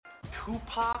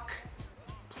Tupac,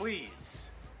 please.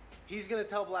 He's going to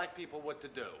tell black people what to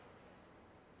do.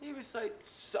 He recites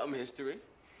some history.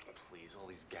 Please, all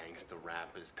these gangster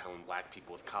rappers telling black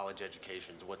people with college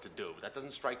educations what to do. That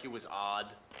doesn't strike you as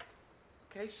odd?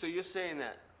 Okay, so you're saying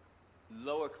that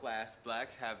lower class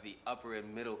blacks have the upper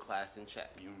and middle class in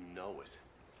check. You know it.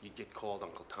 You'd get called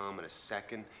Uncle Tom in a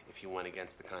second if you went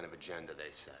against the kind of agenda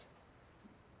they set.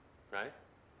 Right?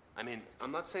 I mean,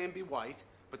 I'm not saying be white,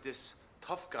 but this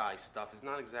tough guy stuff is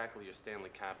not exactly your Stanley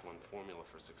Kaplan formula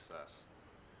for success.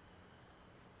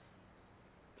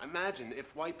 Imagine if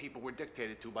white people were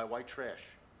dictated to by white trash.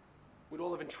 We'd all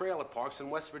live in trailer parks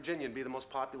in West Virginia and be the most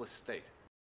populous state.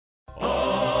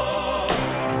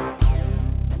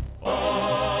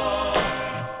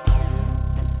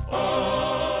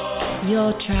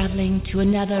 You're traveling to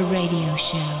another radio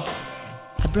show,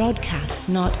 a broadcast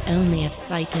not only of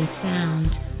sight and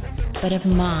sound, but of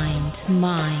mind,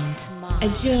 a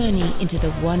journey into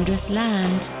the wondrous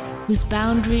land whose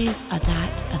boundaries are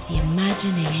that of the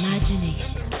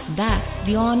imagination. That's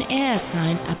the on-air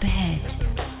sign up ahead.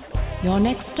 Your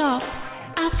next stop,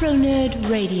 Afro Nerd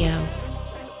Radio,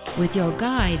 with your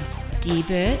guides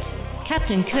D-Bert,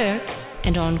 Captain Kirk,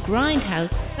 and on Grindhouse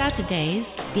Saturdays,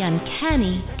 the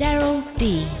uncanny Daryl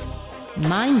B.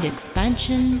 Mind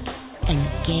expansion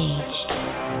engaged.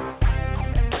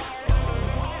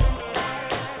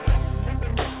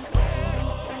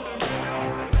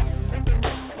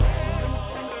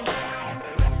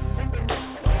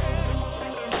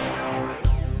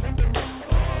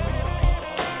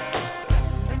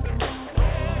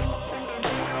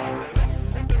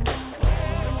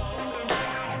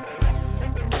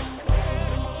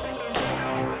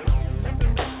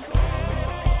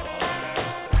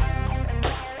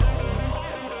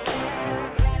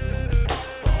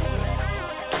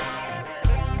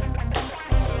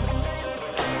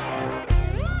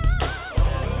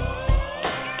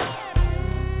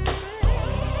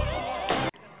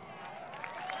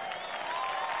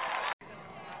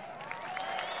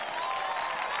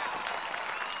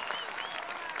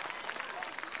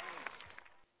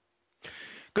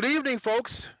 Good evening,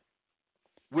 folks.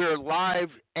 We're live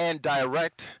and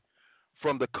direct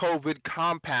from the COVID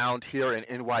compound here in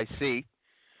NYC.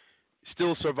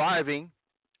 Still surviving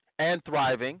and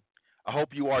thriving. I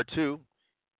hope you are too.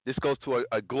 This goes to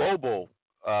a global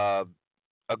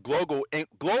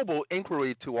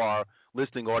inquiry to our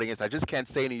listening audience. I just can't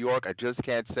say New York. I just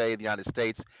can't say the United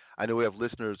States. I know we have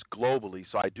listeners globally,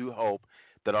 so I do hope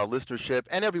that our listenership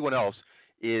and everyone else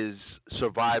is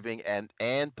surviving and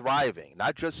thriving.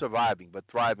 Not just surviving, but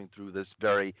thriving through this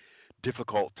very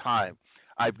difficult time.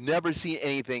 I've never seen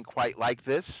anything quite like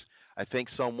this. I think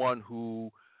someone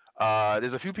who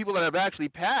there's a few people that have actually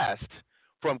passed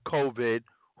from COVID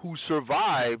who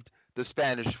survived the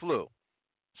Spanish flu.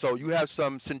 So you have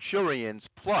some centurions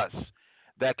plus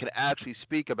that can actually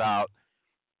speak about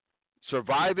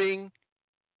surviving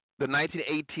the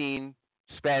 1918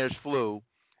 Spanish flu,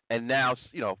 and now,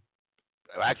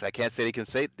 actually, I can't say they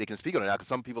can speak on it now because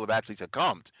some people have actually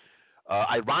succumbed.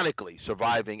 Ironically,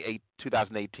 surviving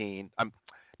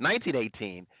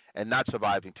 1918 and not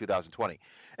surviving 2020.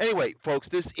 Anyway, folks,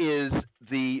 this is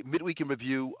the midweek in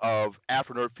review of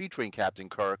Afro Nerd featuring Captain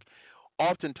Kirk,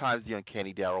 oftentimes the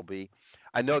uncanny Daryl B.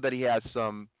 I know that he has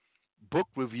some book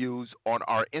reviews on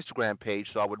our Instagram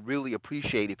page, so I would really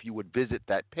appreciate if you would visit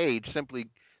that page. Simply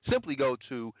go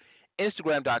to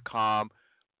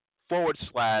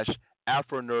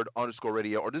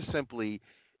Instagram.com/AfroNerd_radio, or just simply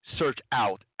search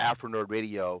out Afro Nerd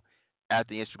Radio at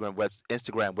the Instagram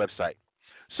website.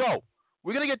 So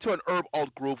we're going to get to an Herb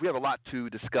Alt Groove. We have a lot to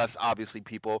discuss, obviously,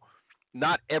 people.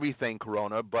 Not everything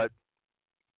Corona, but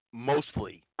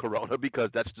mostly Corona, because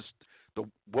that's just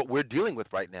what we're dealing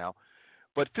with right now.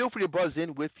 But feel free to buzz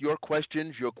in with your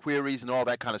questions, your queries, and all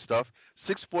that kind of stuff.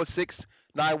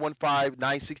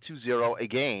 646-915-9620.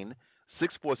 Again,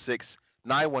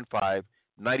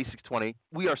 646-915-9620.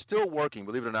 We are still working,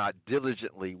 believe it or not,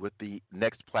 diligently with the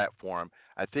next platform.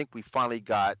 I think we finally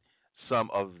got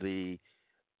some of the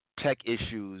tech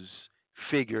issues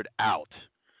figured out.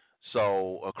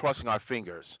 So crossing our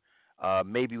fingers.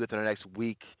 Maybe within the next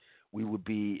week we would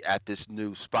be at this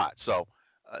new spot. So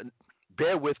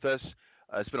bear with us.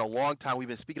 It's been a long time. We've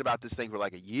been speaking about this thing for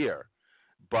like a year.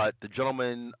 But the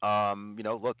gentleman,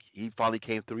 look, he finally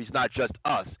came through. He's not just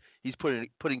us. He's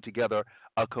putting together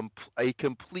a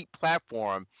complete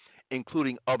platform,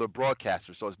 including other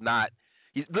broadcasters. So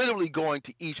he's literally going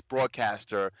to each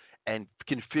broadcaster and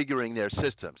configuring their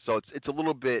system. So it's a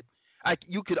little bit,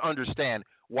 you could understand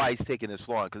why he's taking this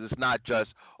long, because it's not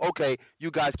just, okay,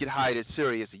 you guys get hired at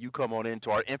Sirius and you come on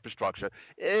into our infrastructure.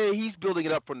 He's building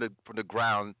it up from the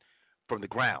ground from the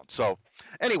ground. So,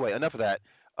 anyway, enough of that.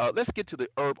 Let's get to the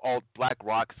herb alt black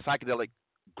rock psychedelic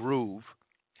groove.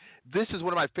 This is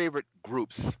one of my favorite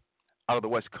groups out of the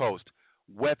West Coast.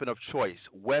 Weapon of Choice.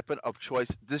 Weapon of Choice.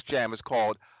 This jam is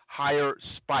called Higher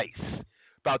Spice.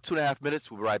 About 2.5 minutes.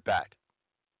 We'll be right back.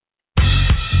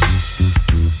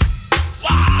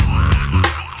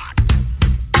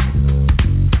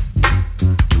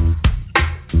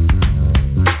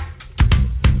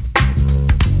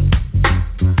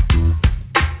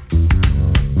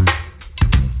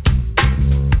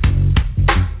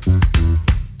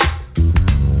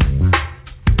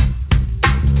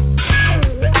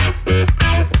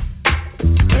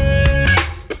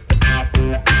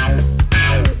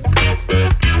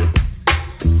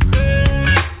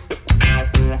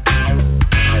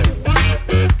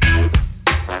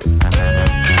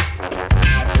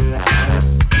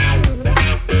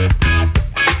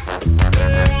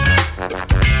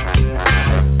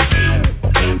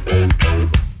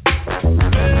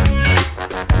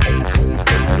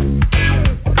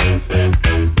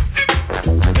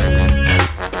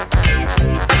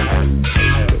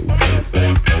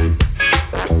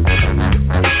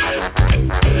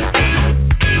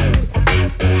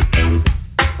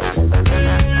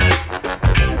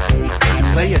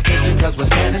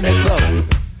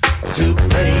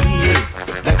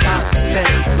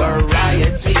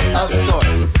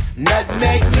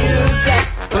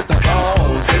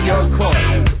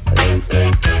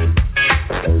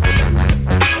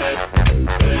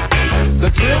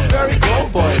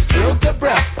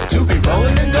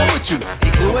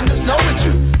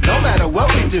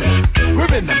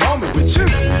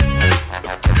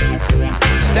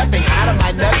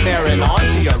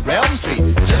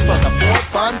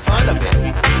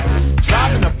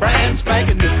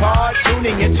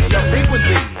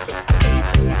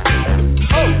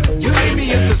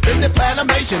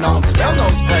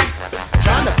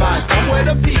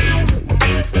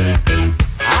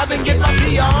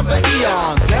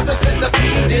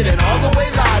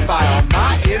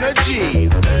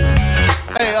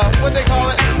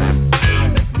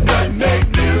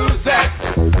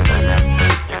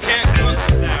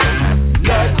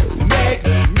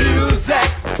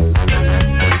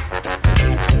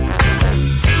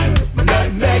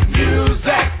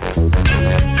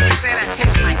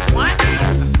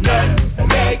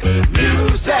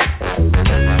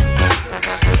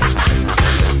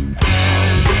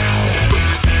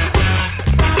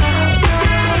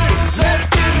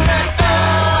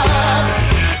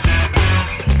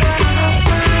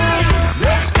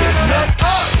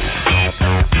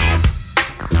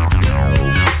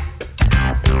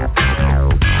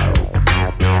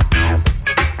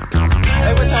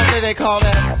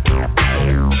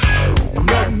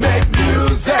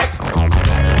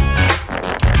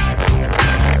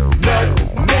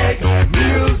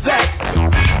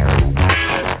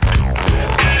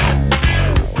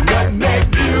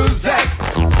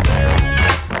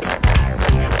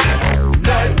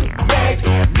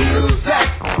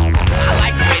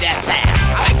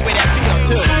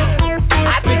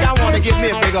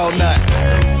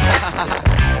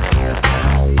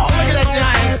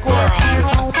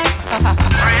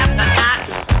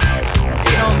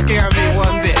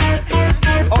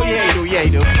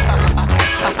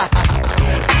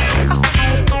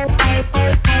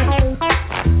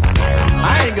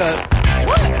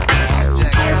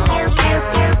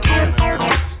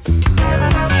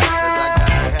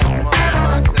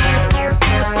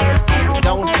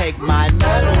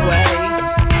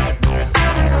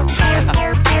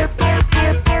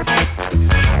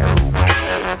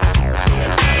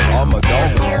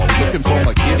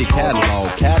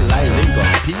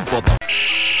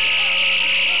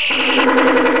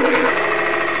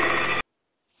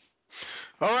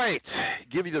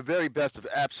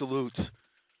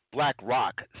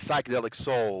 Psychedelic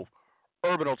soul,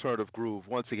 urban alternative groove.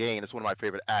 Once again, it's one of my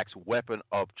favorite acts. Weapon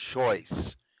of Choice.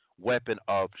 Weapon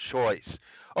of Choice.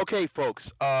 Okay, folks.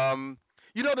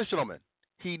 You know this gentleman.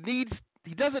 He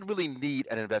doesn't really need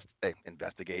an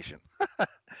investigation.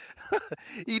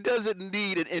 He doesn't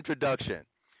need an introduction.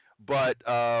 But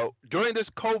during this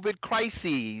COVID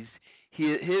crisis,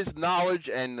 his knowledge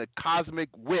and the cosmic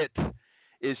wit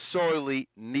is sorely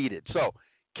needed. So,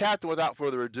 Captain, without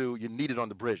further ado, you need it on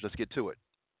the bridge. Let's get to it.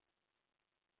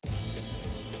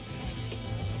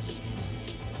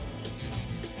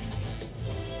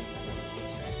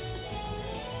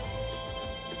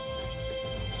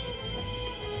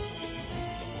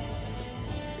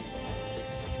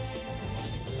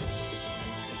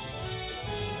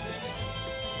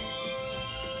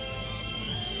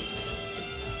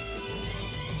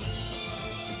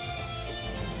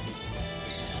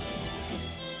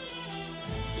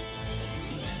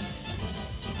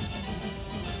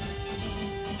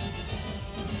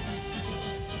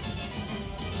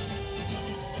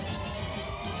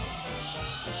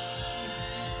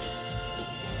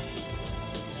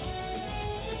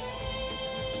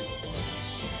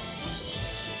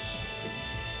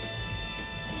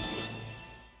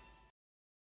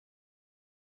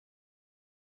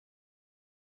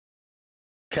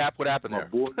 Cap, what happened My there?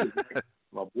 board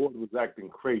was acting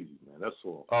crazy, man. That's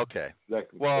all. Okay. It was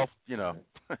acting Well, crazy,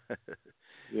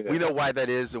 yeah. we know why that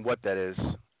is and what that is.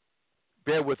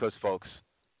 Bear with us, folks.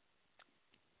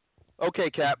 Okay,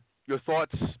 Cap, your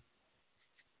thoughts?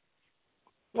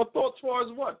 My thoughts as far as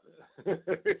what?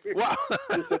 Well,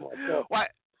 why?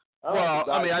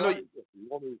 Well, I mean, I know.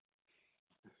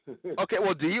 Okay,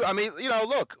 well, do you? I mean,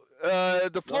 look,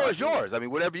 the floor is yours. I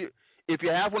mean, whatever you. If you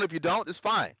have one, if you don't, it's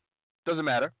fine. Doesn't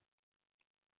matter.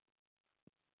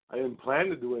 I didn't plan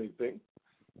to do anything.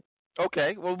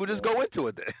 Okay, well, we'll just go into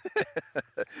it then.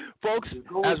 Folks,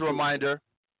 as a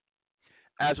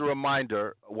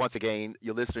reminder, once again,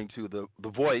 you're listening to the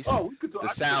voice, we could talk,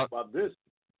 the sound. About this.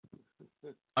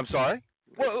 I'm sorry?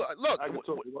 Well, look,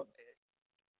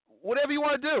 whatever you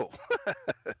want to do.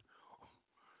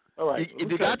 All right.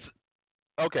 If you got...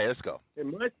 Okay, let's go.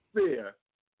 In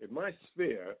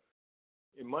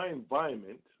my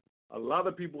environment, a lot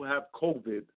of people have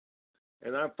COVID,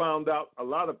 and I found out a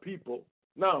lot of people,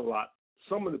 not a lot,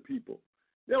 some of the people,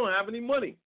 they don't have any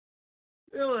money.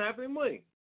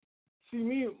 See,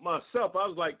 me, myself, I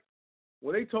was like,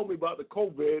 when they told me about the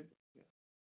COVID,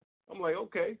 I'm like,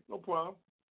 okay, no problem.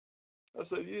 I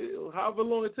said, yeah, however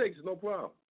long it takes, no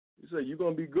problem. He said, you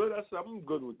going to be good? I said, I'm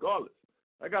good regardless.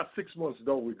 I got 6 months,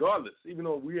 though, regardless, even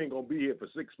though we ain't going to be here for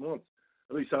 6 months.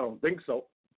 At least I don't think so.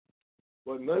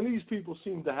 But none of these people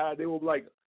seemed to have, they were like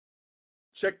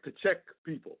check-to-check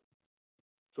people.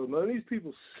 So none of these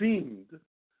people seemed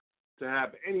to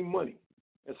have any money.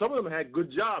 And some of them had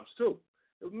good jobs, too.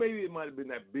 Maybe it might have been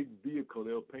that big vehicle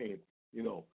they were paying,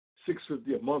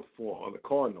 $650 a month for on the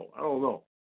car note. I don't know.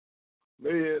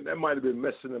 Maybe that might have been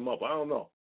messing them up. I don't know.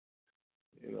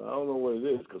 I don't know what it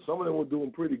is, because some of them were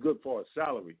doing pretty good for a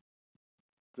salary.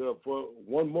 For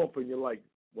 1 month, and you're like,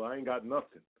 well, I ain't got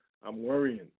nothing. I'm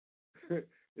worrying. It's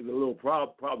a little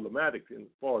problematic as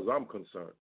far as I'm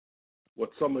concerned, what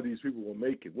some of these people were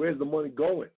making. Where's the money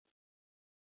going?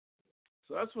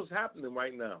 So that's what's happening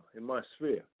right now in my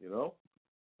sphere, I'm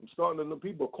starting to know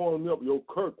people calling me up, yo,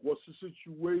 Kirk, what's the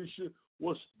situation?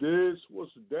 What's this?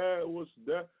 What's that? What's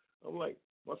that? I'm like,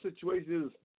 my situation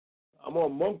is I'm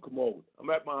on monk mode. I'm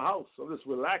at my house. I'm just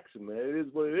relaxing, man. It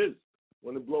is what it is.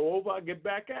 When it blow over, I get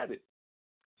back at it.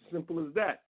 Simple as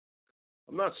that.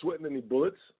 I'm not sweating any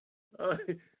bullets.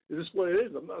 It's just what it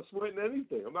is. I'm not sweating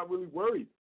anything. I'm not really worried.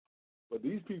 But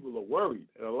these people are worried,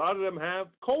 and a lot of them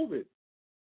have COVID.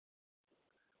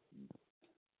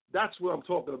 That's what I'm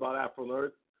talking about, Afro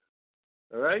Nerd.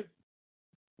 All right?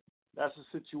 That's the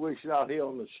situation out here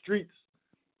on the streets.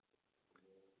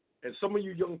 And some of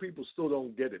you young people still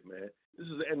don't get it, man. This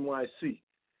is NYC. You're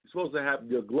supposed to have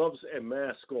your gloves and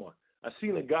mask on. I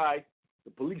seen a guy,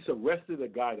 the police arrested a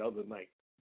guy the other night.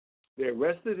 They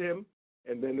arrested him,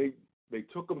 and then they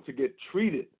took him to get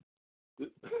treated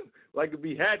like if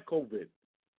he had COVID,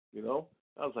 I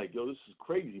was like, yo, this is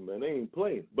crazy, man. They ain't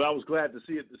playing. But I was glad to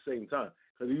see it at the same time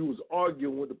because he was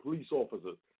arguing with the police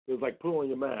officer. It was like, put on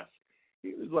your mask.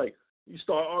 He was like, you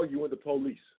start arguing with the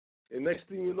police. And next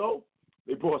thing you know,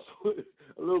 they brought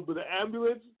a little bit of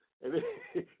ambulance, and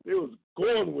they was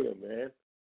going with him, man.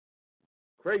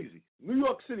 Crazy. New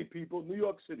York City, people. New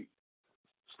York City.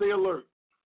 Stay alert.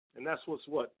 And that's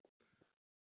what.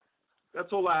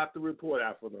 That's all I have to report,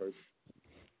 Afro Nerds.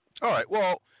 All right.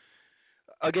 Well,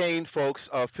 again, folks,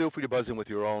 feel free to buzz in with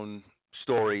your own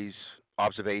stories,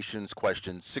 observations,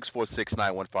 questions.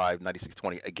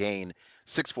 646-915-9620. Again,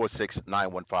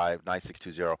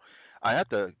 646-915-9620. I have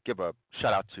to give a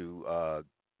shout-out to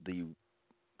the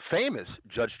famous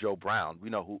Judge Joe Brown. We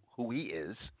know who he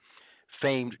is,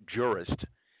 famed jurist.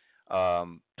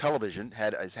 Television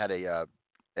has had a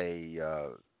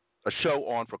show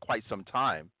on for quite some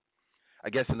time, I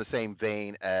guess in the same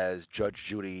vein as Judge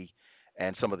Judy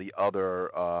and some of the other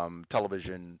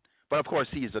television. But, of course,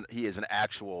 he is an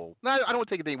actual – I don't want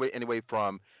to take anything away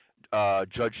from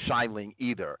Judge Scheinling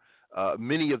either.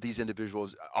 Many of these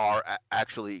individuals are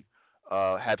actually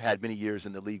have had many years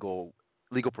in the legal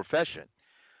profession.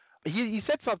 He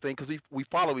said something because we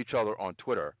follow each other on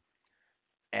Twitter,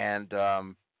 and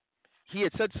he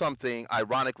had said something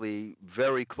ironically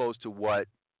very close to what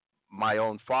my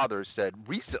own father said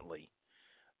recently.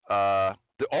 The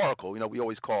Oracle, we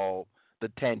always call the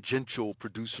tangential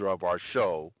producer of our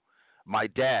show, my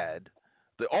dad,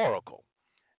 the Oracle,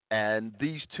 and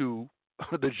these two,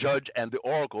 the judge and the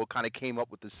Oracle, kind of came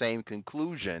up with the same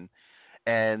conclusion.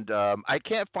 And I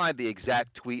can't find the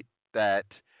exact tweet that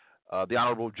the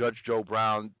Honorable Judge Joe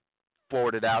Brown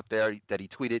forwarded out there that he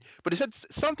tweeted, but he said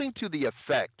something to the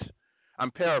effect,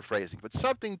 I'm paraphrasing, but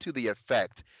something to the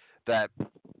effect that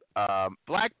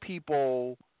black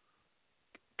people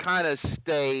kind of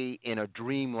stay in a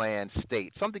dreamland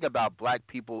state. Something about black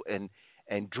people and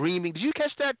dreaming. Did you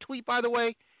catch that tweet, by the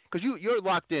way? Because you're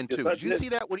locked in too. Yes, Did you see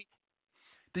that?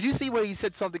 Did you see where he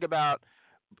said something about?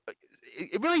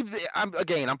 It really. I'm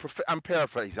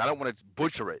paraphrasing. I don't want to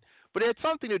butcher it, but it had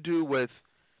something to do with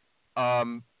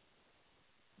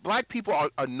black people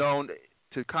are known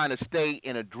to kind of stay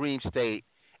in a dream state,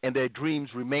 and their dreams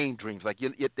remain dreams. Like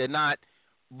they're not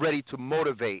ready to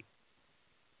motivate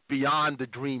beyond the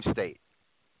dream state.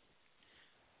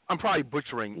 I'm probably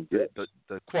butchering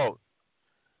the quote,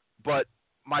 but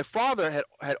my father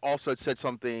had also said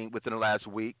something within the last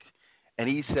week, and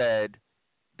he said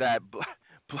that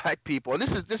black people, and this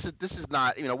is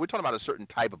not, we're talking about a certain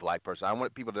type of black person. I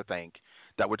want people to think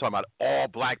that we're talking about all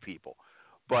black people,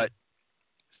 but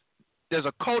there's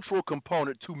a cultural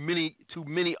component to many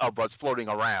of us floating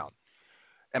around.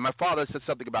 And my father said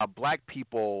something about black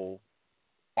people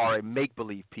are a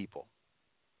make-believe people.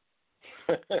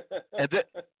 And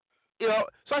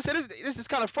so I said, this is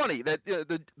kind of funny that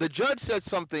the judge said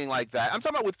something like that. I'm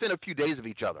talking about within a few days of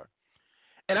each other.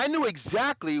 And I know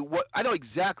exactly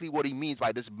what he means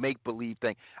by this make-believe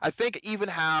thing. I think even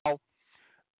how,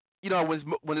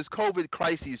 when this COVID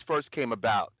crisis first came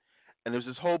about, and there's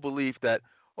this whole belief that,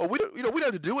 we don't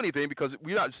have to do anything because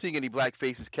we're not seeing any black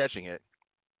faces catching it.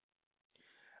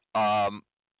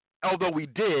 Although we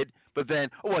did, but then,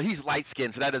 he's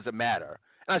light-skinned, so that doesn't matter.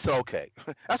 And I said, okay.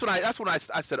 That's when I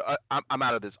said, I'm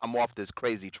out of this. I'm off this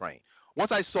crazy train.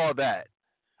 Once I saw that,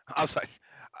 I was like,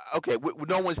 okay,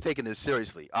 no one's taking this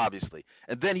seriously, obviously.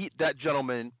 And then that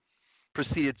gentleman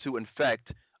proceeded to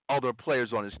infect other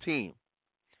players on his team.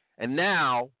 And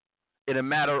now, in a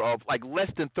matter of like less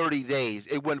than 30 days,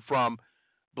 it went from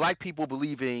black people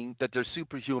believing that they're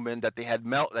superhuman, that they had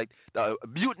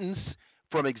mutants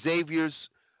from Xavier's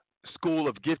School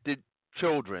of Gifted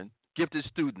Children, gifted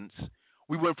students.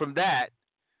 We went from that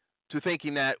to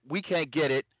thinking that we can't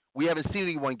get it, we haven't seen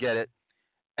anyone get it,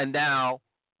 and now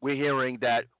we're hearing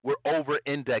that we're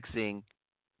over-indexing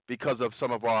because of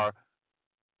some of our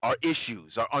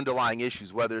issues, our underlying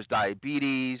issues, whether it's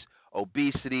diabetes,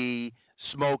 obesity,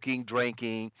 smoking,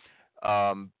 drinking.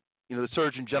 The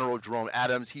Surgeon General Jerome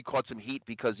Adams, he caught some heat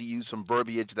because he used some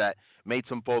verbiage that made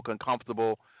some folk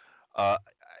uncomfortable. I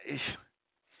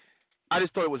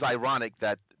just thought it was ironic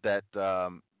that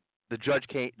the judge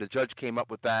came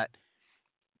up with that,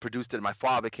 produced it, and my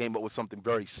father came up with something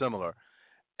very similar.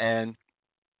 And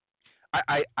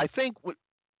I think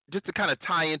just to kind of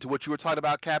tie into what you were talking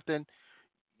about, Captain,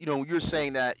 you're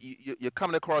saying that you're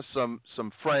coming across some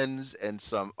friends and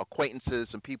some acquaintances,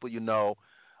 some people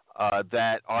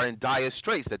that are in dire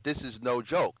straits, that this is no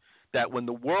joke, that when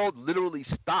the world literally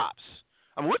stops,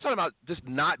 we're talking about just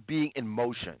not being in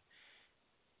motion.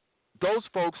 Those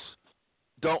folks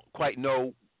don't quite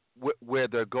know where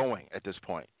they're going at this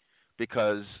point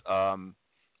because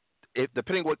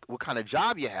depending what kind of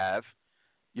job you have,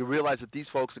 you realize that these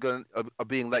folks are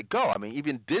being let go.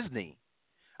 Even Disney.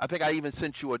 I think I even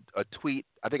sent you a tweet,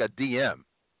 I think a DM,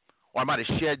 or I might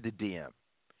have shared the DM,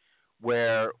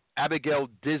 where Abigail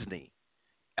Disney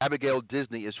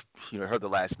is, her the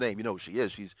last name, who she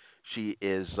is. She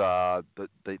is the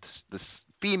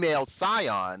female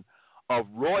scion of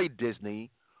Roy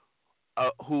Disney,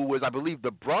 who was, I believe,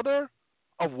 the brother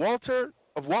of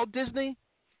Walt Disney.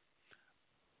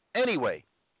 Anyway,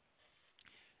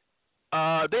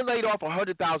 they laid off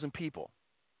 100,000 people.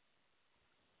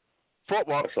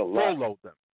 Furloughed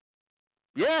them.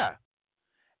 Yeah,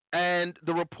 and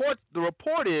the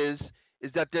report is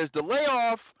that there's the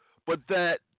layoff, but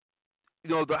that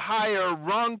the higher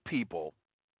rung people,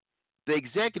 the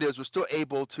executives, were still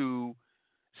able to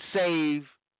save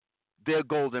their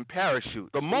golden parachute.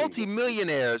 The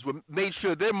multimillionaires made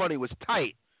sure their money was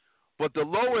tight, but the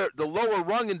lower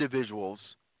rung individuals,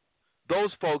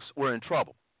 those folks were in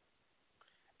trouble.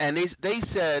 And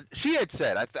she had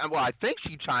said, I think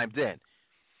she chimed in,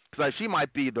 because she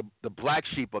might be the black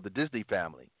sheep of the Disney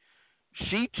family.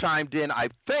 She chimed in, I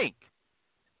think,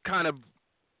 kind of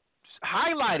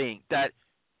highlighting that,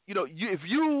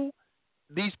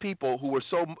 these people who were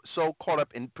so caught up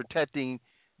in protecting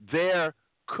their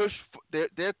cush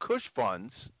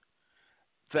funds,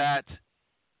 that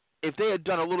if they had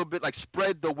done a little bit, like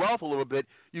spread the wealth a little bit,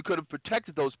 you could have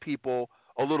protected those people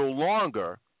a little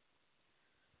longer.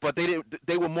 But they didn't.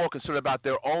 They were more concerned about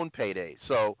their own payday.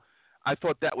 So I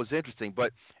thought that was interesting.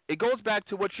 But it goes back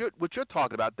to what you're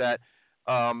talking about, that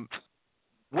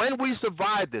when we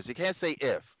survive this, you can't say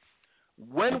if.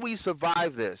 When we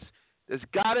survive this, there's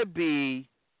got to be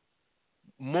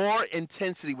more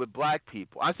intensity with black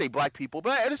people. I say black people,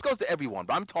 but this goes to everyone.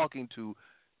 But I'm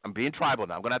being tribal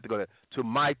now. I'm going to have to go to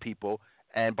my people,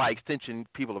 and by extension,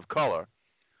 people of color.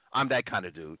 I'm that kind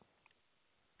of dude.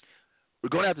 We're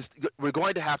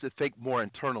going to have to think more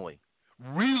internally.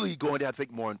 Really going to have to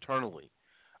think more internally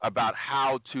about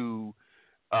how to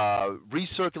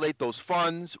recirculate those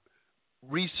funds,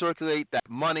 recirculate that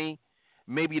money.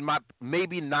 Maybe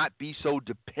not be so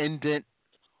dependent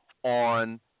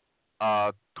on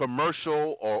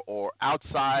commercial or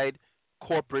outside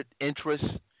corporate interests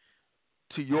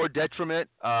to your detriment.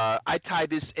 I tie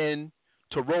this in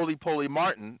to Roland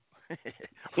Martin,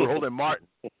 Roland Martin,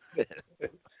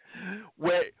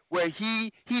 where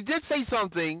he did say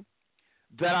something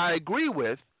that I agree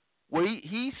with, where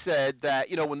he said that,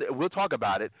 when we'll talk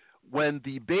about it, when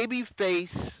the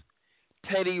Babyface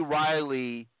Teddy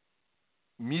Riley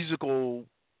musical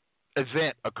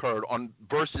event occurred on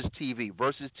Versus TV.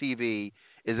 Versus TV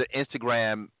is an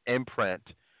Instagram imprint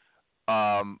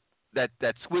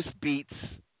that Swiss Beats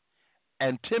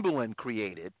and Timbaland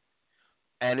created,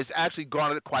 and it's actually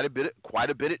garnered quite a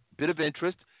bit of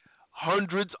interest.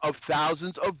 Hundreds of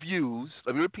thousands of views.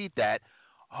 Let me repeat that.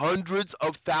 Hundreds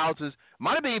of thousands.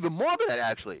 Might have been even more than that,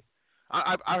 actually.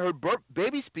 I heard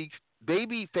Babyface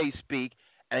speak,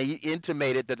 and he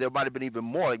intimated that there might have been even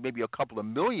more, like maybe a couple of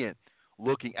million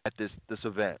looking at this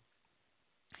event.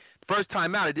 First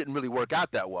time out, it didn't really work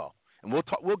out that well, and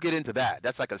we'll get into that.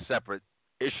 That's like a separate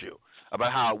issue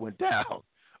about how it went down,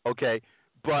 okay?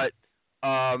 But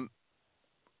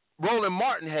Roland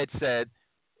Martin had said,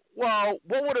 well,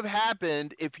 what would have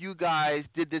happened if you guys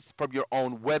did this from your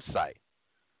own website?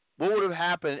 What would have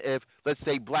happened if, let's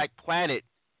say, Black Planet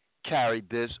carried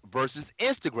this versus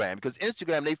Instagram? Because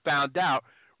Instagram, they found out,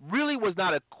 really was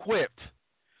not equipped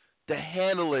to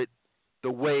handle it the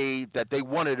way that they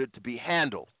wanted it to be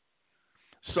handled.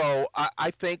 So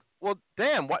I think, well,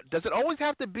 damn, what does it always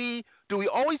have to be? Do we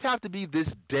always have to be this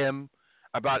dim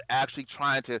about actually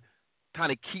trying to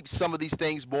kind of keep some of these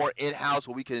things more in-house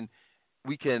where we can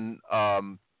we can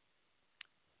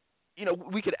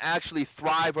actually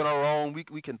thrive on our own.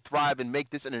 We can thrive and make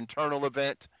this an internal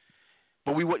event.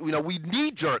 But we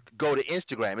knee-jerk go to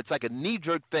Instagram. It's like a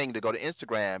knee-jerk thing to go to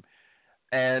Instagram.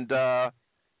 And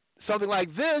something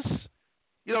like this,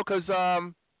 because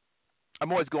I'm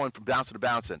always going from bouncing to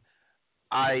bouncing.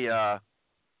 I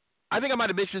think I might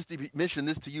have mentioned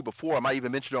this to you before. I might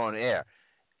even mention it on air.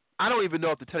 I don't even know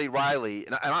if the Teddy Riley,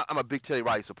 and I'm a big Teddy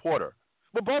Riley supporter.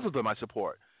 Well, both of them I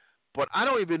support. But I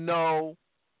don't even know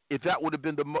if that would have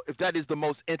been if that is the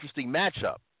most interesting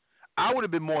matchup. I would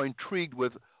have been more intrigued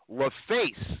with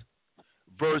LaFace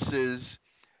versus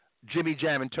Jimmy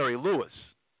Jam and Terry Lewis.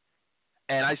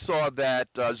 And I saw that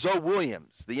Zoe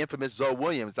Williams, the infamous Zoe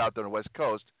Williams out there on the West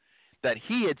Coast, that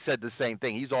he had said the same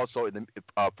thing. He's also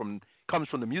comes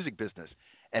from the music business,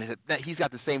 and he's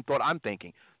got the same thought I'm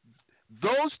thinking.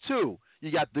 Those two,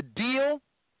 you got the deal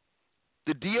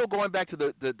going back to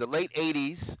the late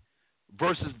 80s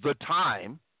versus The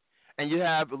Time, and you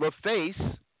have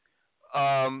LaFace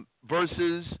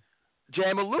versus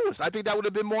Jam and Lewis. I think that would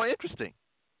have been more interesting.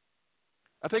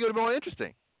 I think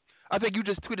you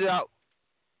just tweeted out.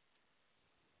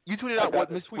 You tweeted out what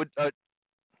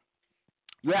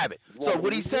you have it. So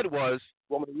what he said was,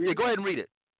 go ahead and read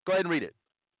it.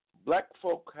 Black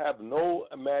folk have no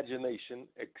imagination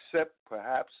except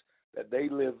perhaps that they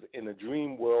live in a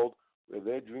dream world where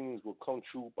their dreams will come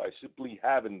true by simply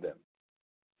having them.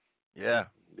 Yeah.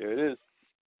 There it is.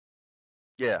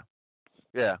 Yeah.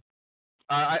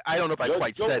 I don't know if I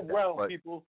quite said that. But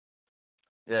people.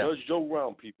 Yeah. Judge Joe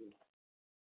Brown, people.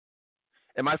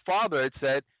 And my father had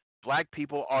said, black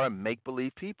people are a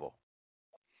make-believe people.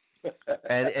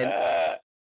 and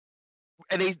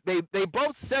they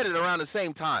both said it around the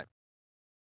same time.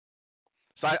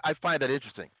 So I find that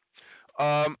interesting.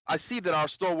 I see that our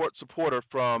stalwart supporter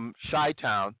from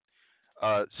Chi-Town,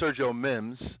 Sergio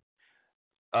Mims,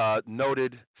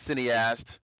 noted cineast,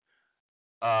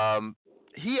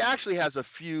 he actually has a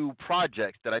few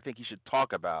projects that I think he should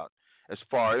talk about.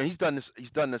 And he's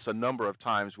done this a number of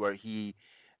times where he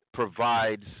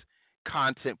provides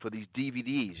content for these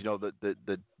DVDs.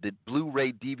 The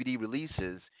Blu-ray DVD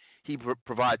releases. He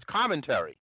provides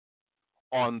commentary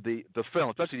on the film,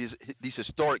 especially these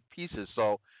historic pieces.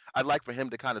 So I'd like for him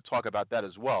to kind of talk about that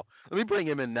as well. Let me bring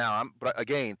him in now. But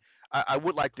again, I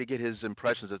would like to get his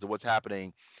impressions as to what's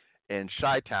happening in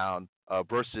Chi-Town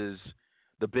versus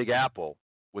the Big Apple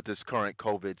with this current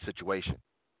COVID situation.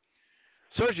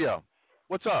 Sergio,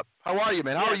 what's up? How are you,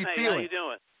 man? How are you feeling? How you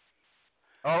doing?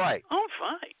 All right. I'm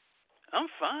fine.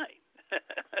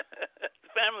 The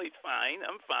family's fine.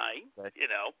 I'm fine. Okay.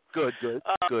 Good.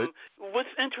 Good. What's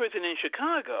interesting in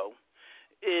Chicago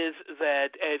is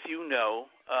that, as you know,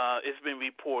 it's been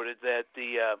reported that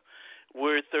the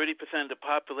we're 30% of the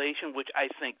population, which I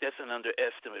think that's an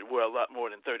underestimate. We're a lot more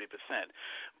than 30%.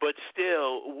 But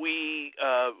still, we,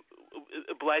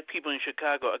 black people in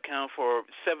Chicago, account for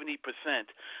 70%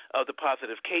 of the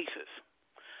positive cases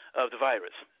of the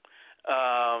virus.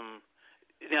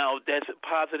 Now, that's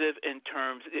positive in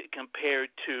terms compared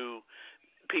to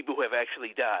people who have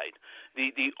actually died.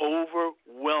 The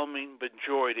overwhelming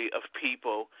majority of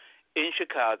people in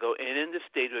Chicago and in the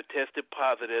state who have tested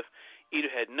positive either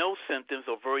had no symptoms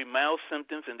or very mild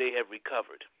symptoms, and they have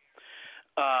recovered.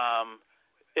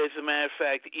 As a matter of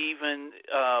fact, even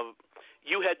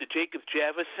you had the Jacob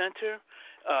Javits Center.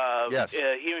 Yes.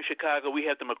 Here in Chicago, we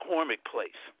have the McCormick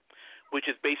Place, which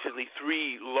is basically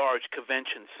 3 large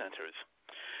convention centers.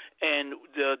 And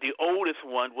the oldest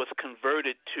one was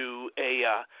converted to a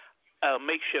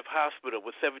makeshift hospital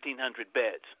with 1,700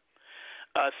 beds.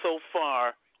 So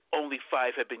far, only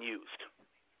 5 have been used,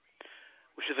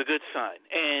 which is a good sign.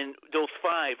 And those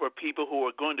 5 are people who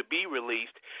are going to be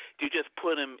released. You just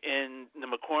put them in the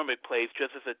McCormick Place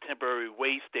just as a temporary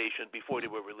way station before they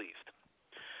were released.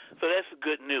 So that's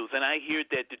good news. And I hear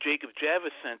that the Jacob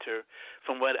Javits Center,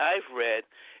 from what I've read,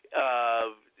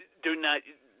 they're not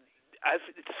 –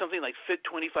 it's something like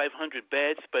 2,500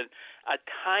 beds, but a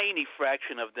tiny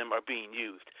fraction of them are being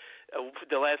used.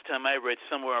 The last time I read,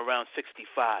 somewhere around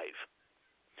 65.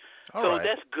 So right.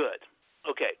 That's good.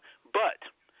 Okay. But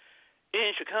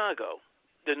in Chicago,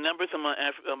 the numbers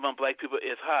among black people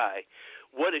is high.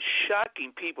 What is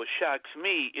shocking people, shocks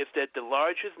me, is that the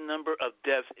largest number of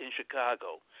deaths in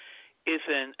Chicago is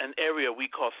in an area we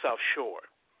call South Shore.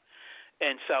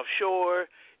 And South Shore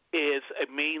is a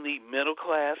mainly middle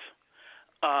class.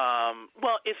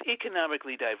 It's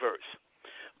economically diverse.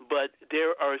 But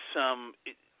there are some,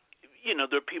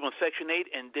 there are people in Section 8,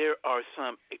 and there are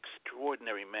some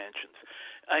extraordinary mansions.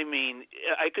 I mean,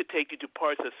 I could take you to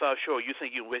parts of South Shore. You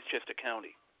think you're in Westchester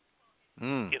County.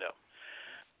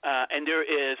 And there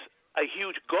is a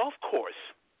huge golf course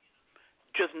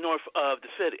just north of the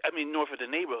city. North of the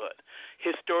neighborhood.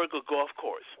 Historical golf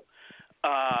course,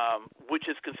 which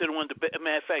is considered one of the best.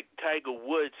 Matter of fact, Tiger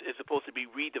Woods is supposed to be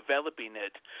redeveloping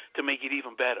it to make it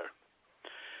even better.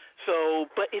 So,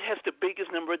 but it has the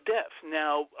biggest number of deaths.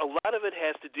 Now, a lot of it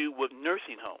has to do with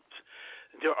nursing homes.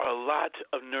 There are a lot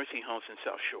of nursing homes in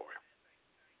South Shore.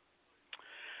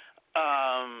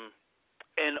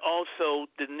 And also,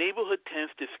 the neighborhood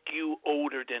tends to skew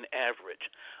older than average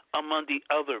among the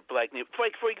other black neighborhoods.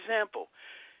 Like, for example,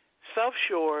 South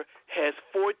Shore has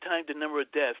 4 times the number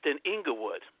of deaths than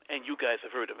Inglewood, and you guys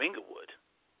have heard of Inglewood.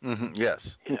 Mm-hmm. Yes.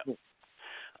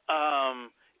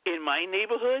 In my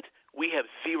neighborhood, we have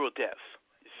 0 deaths.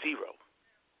 0.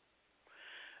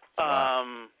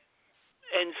 Wow.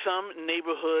 And some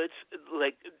neighborhoods,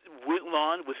 like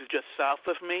Woodlawn, which is just south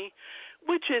of me,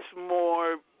 which is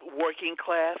more working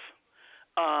class,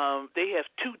 they have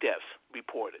 2 deaths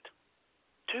reported.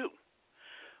 2.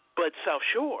 But South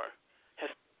Shore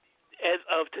has, as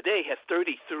of today, has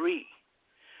 33,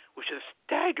 which is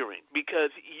staggering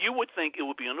because you would think it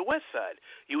would be on the west side.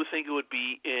 You would think it would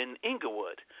be in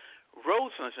Inglewood.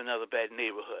 Roseland's another bad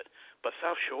neighborhood. But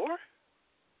South Shore?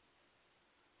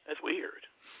 That's weird.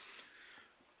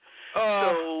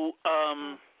 So,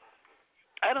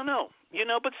 I don't know,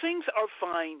 but things are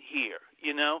fine here,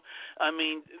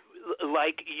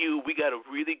 like you, we got a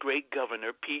really great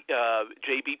governor,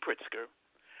 J.B. Pritzker,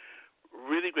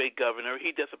 really great governor.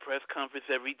 He does a press conference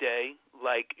every day,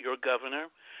 like your governor.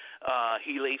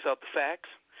 He lays out the facts.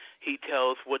 He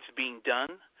tells what's being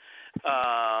done,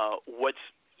 what's,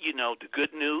 the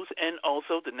good news and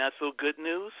also the not so good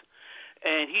news,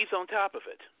 and he's on top of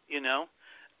it,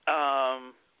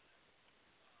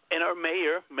 And our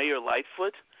Mayor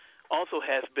Lightfoot, also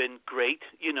has been great.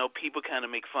 People kind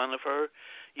of make fun of her.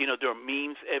 There are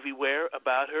memes everywhere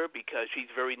about her because she's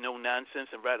very no-nonsense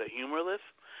and rather humorless.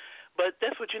 But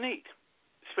that's what you need,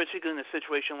 especially in a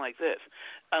situation like this.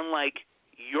 Unlike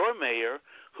your mayor,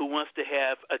 who wants to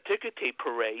have a ticker tape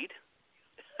parade.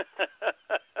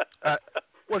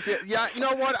 Yeah, you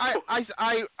know what?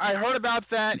 I heard about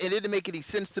that. It didn't make any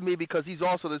sense to me because he's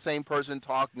also the same person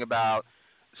talking about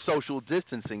social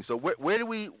distancing. So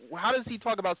how does he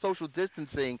talk about social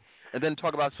distancing and then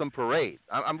talk about some parade?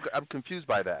 I'm confused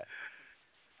by that.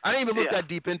 I didn't even look that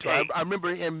deep into it. I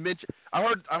remember him mention. I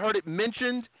heard it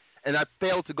mentioned, and I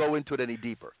failed to go into it any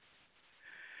deeper.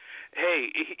 Hey,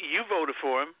 you voted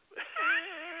for him.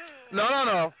 No.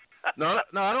 I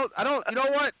don't. You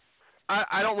know what?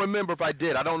 I don't remember if I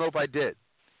did. I don't know if I did.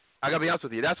 I gotta be honest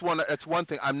with you. That's one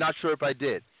thing. I'm not sure if I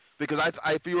did because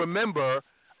if you remember,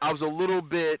 I was a little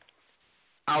bit.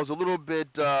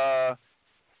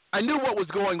 I knew what was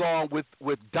going on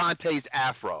with Dante's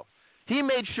afro. he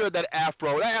made sure that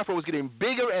afro was getting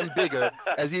bigger and bigger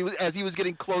as he was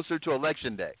getting closer to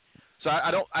election day. So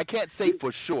I can't say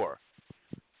for sure.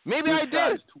 Maybe I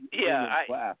did. Yeah,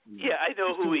 I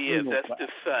know who he is. That's the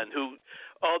son who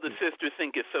all the sisters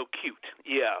think is so cute.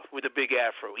 Yeah, with a big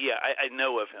afro. Yeah, I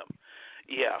know of him.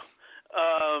 Yeah.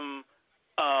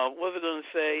 What was I going to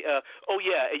say? And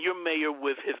your mayor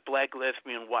with his black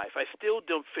lesbian wife. I can't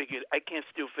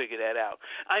still figure that out.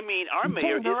 I mean, our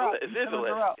mayor is a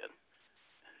lesbian.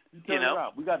 You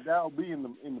know, we got Darryl B in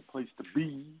the place to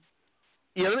be.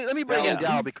 Yeah, let me bring in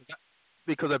Darryl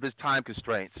because of his time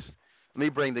constraints. Let me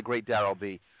bring the great Darryl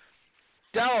B.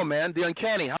 Darryl, man, the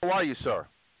Uncanny. How are you, sir?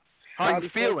 How are you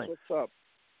feeling? What's up?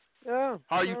 Yeah.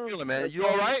 How are you feeling, man? You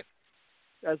all right?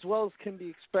 As well as can be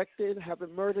expected.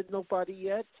 Haven't murdered nobody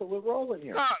yet, so we're rolling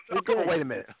here. Come on, wait a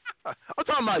minute. I'm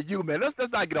talking about you, man. Let's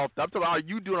not get off. I'm talking about, are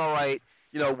you doing all right?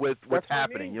 You know, with what's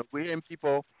happening. You know, we're hearing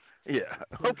people. Yeah.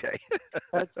 Okay.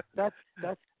 That's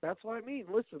what I mean.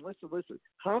 Listen.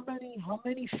 How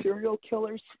many serial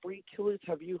killers, spree killers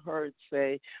have you heard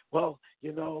say, well,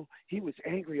 you know, he was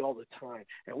angry all the time,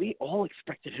 and we all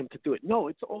expected him to do it? No,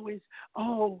 it's always,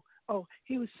 oh,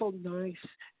 he was so nice,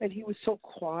 and he was so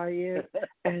quiet,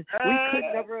 and we could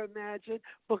never imagine.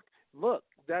 But look,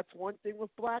 that's one thing with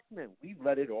black men. We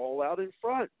let it all out in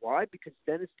front. Why? Because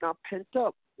then it's not pent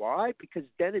up. Why? Because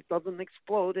then it doesn't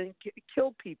explode and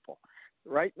kill people.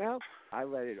 Right now, I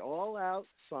let it all out,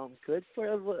 so I'm good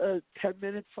for 10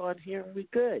 minutes on here, and we're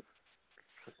good.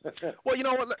 Well, you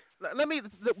know what? Let me,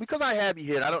 because I have you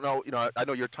here. I don't know. You know, I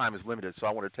know your time is limited, so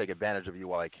I want to take advantage of you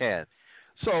while I can.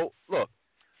 So, look,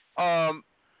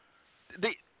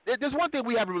 there's one thing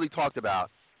we haven't really talked about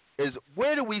is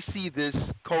where do we see this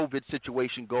COVID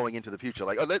situation going into the future?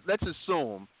 Like, let's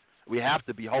assume we have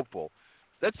to be hopeful.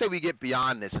 Let's say we get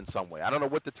beyond this in some way. I don't know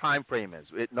what the time frame is.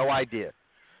 No idea.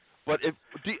 But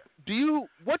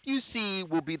what do you see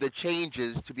will be the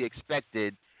changes to be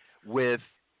expected with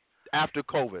after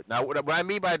COVID? Now, what I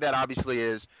mean by that obviously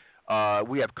is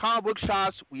we have comic book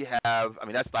shops. We have, I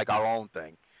mean, that's like our own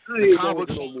thing. The comic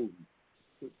book,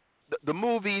 the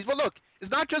movies. Well, look, it's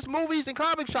not just movies and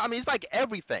comic shops. I mean, it's like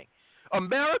everything.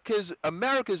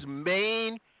 America's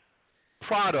main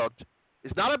product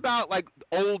is not about like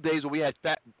old days where we had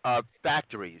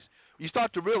factories. You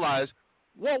start to realize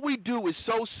what we do is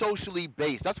so socially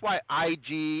based. That's why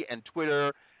IG and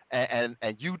Twitter and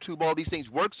YouTube, all these things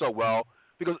work so well,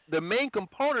 because the main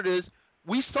component is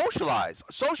we socialize.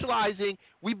 Socializing,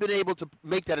 we've been able to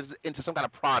make that into some kind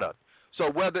of product.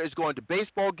 So whether it's going to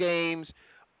baseball games,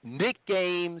 Knick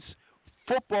games,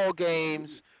 football games,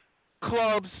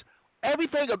 clubs,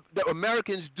 everything that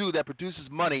Americans do that produces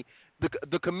money,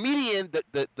 the comedian,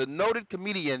 the noted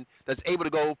comedian that's able to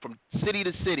go from city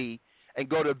to city and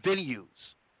go to venues,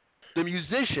 the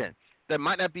musician that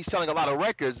might not be selling a lot of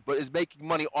records but is making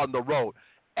money on the road.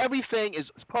 Everything is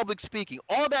public speaking.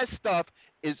 All that stuff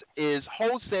is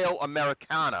wholesale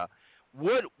Americana.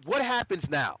 What happens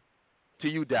now to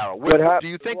you, Darryl? Do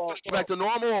you think it's back to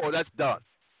normal or that's done?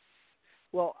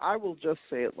 Well, I will just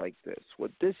say it like this.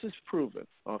 What this is proven,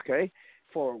 okay,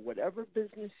 for whatever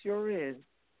business you're in,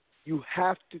 you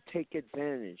have to take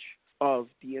advantage of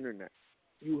the Internet.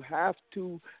 You have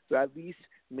to at least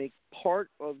make part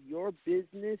of your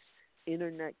business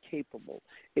Internet capable.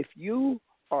 If you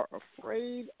are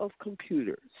afraid of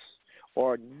computers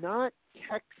or not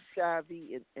tech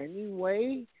savvy in any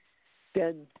way,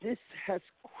 then this has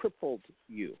crippled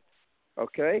you,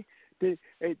 okay?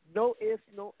 No ifs,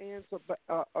 no ands, or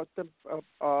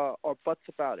buts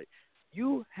about it.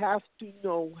 You have to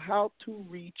know how to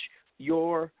reach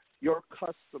your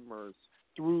customers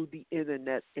through the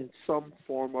Internet in some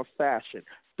form or fashion.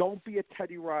 Don't be a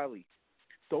Teddy Riley.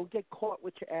 Don't get caught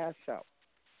with your ass out.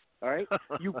 All right?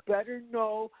 You better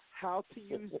know how to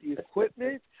use the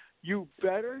equipment. You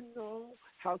better know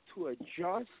how to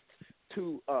adjust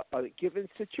to a given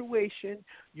situation.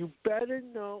 You better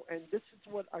know, and this is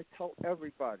what I tell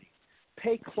everybody,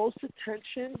 pay close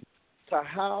attention to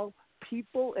how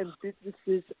people and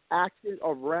businesses acted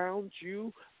around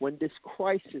you when this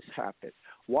crisis happened.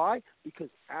 Why? Because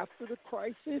after the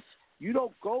crisis, you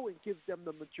don't go and give them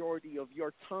the majority of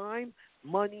your time,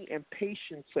 money, and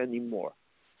patience anymore.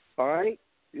 All right?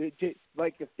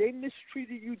 Like if they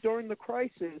mistreated you during the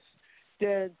crisis,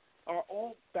 then are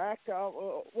all back out.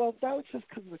 Well, that was just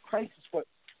because of the crisis. But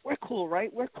we're cool,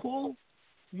 right? We're cool.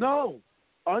 No.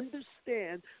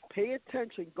 Understand, pay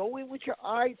attention, go in with your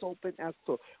eyes open as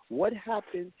to what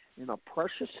happened in a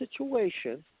pressure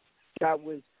situation that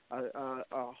was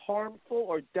harmful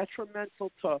or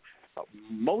detrimental to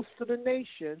most of the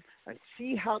nation, and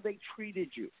see how they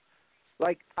treated you.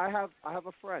 Like I have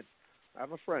a friend.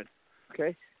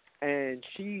 okay? And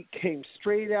she came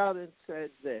straight out and said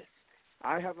this.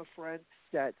 I have a friend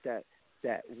that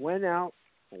went out,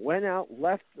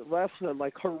 left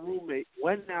like her roommate,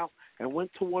 went out and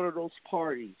went to one of those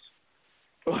parties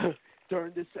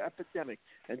during this epidemic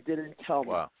and didn't tell me.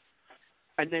 Wow.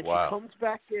 And then Wow. she comes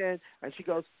back in and she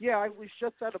goes, yeah, I was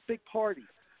just at a big party.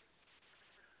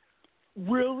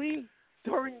 Really?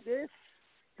 During this?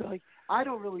 Like, I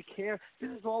don't really care.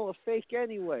 This is all a fake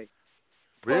anyway.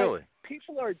 Really? But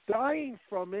people are dying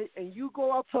from it, and you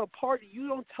go out to a party, you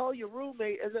don't tell your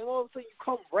roommate, and then all of a sudden you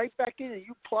come right back in and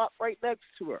you plop right next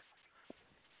to her.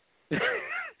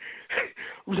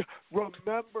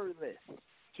 Remember this.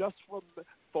 Just from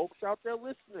folks out there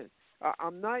listening.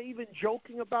 I'm not even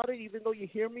joking about it, even though you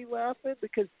hear me laughing,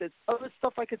 because there's other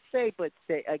stuff I could say, but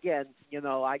again,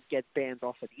 I get banned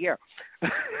off of the air.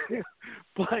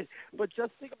 but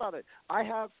just think about it. I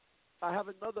have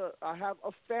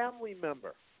a family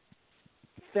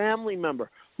member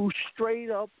who straight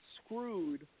up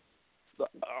screwed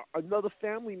another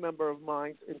family member of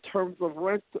mine in terms of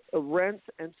rent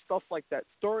and stuff like that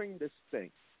during this thing.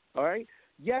 All right.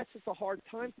 Yes, it's a hard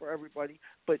time for everybody,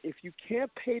 but if you can't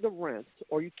pay the rent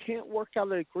or you can't work out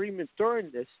an agreement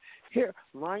during this, here,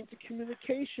 lines of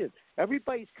communication.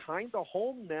 Everybody's kind of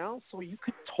home now, so you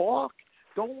can talk.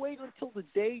 Don't wait until the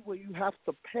day where you have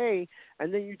to pay,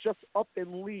 and then you just up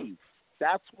and leave.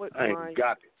 That's what I ain't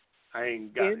got it.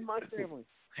 In my family.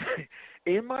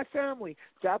 In my family,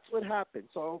 that's what happened.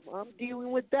 So I'm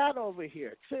dealing with that over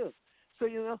here, too.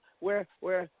 So, where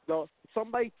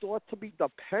somebody thought to be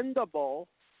dependable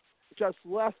just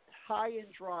left high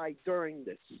and dry during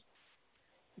this.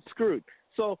 Screwed.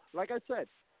 So, like I said,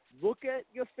 look at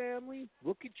your family,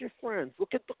 look at your friends,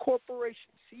 look at the corporation,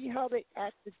 see how they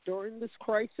acted during this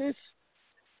crisis,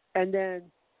 and then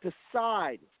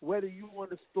decide whether you want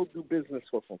to still do business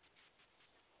with them.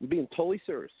 I'm being totally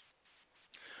serious.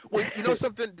 Well,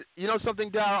 something,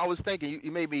 Darryl, I was thinking,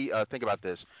 you made me think about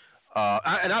this.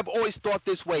 And I've always thought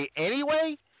this way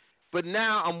anyway, but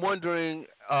now I'm wondering,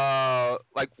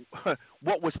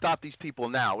 what would stop these people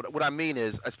now? What I mean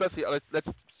is, especially, let's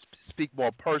speak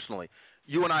more personally.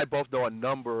 You and I both know a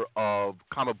number of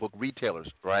comic book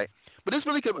retailers, right? But this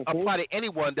really could apply to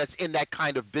anyone that's in that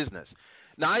kind of business.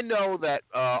 Now, I know that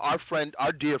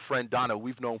our dear friend Donna,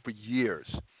 we've known for years.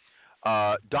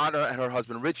 Donna and her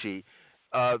husband Richie,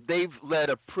 they've led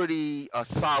a pretty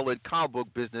solid comic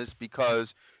book business because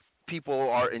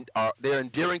people they're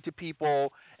endearing to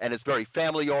people, and it's very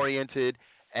family oriented,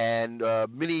 and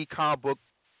many comic book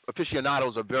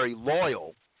aficionados are very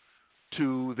loyal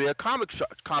to their comic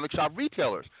shop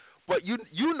retailers. But you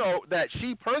know that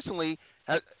she personally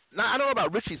has. Now, I don't know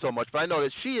about Richie so much, but I know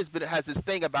that she has this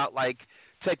thing about like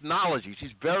technology.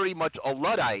 She's very much a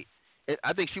Luddite.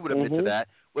 I think she would admit to that,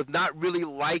 with not really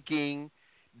liking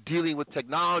dealing with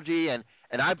technology, and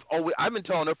I've been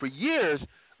telling her for years,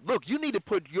 look, you need to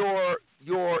put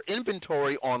your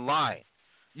inventory online.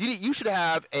 You should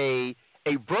have a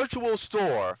virtual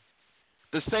store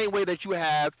the same way that you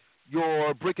have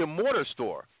your brick and mortar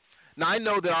store. Now, I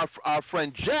know that our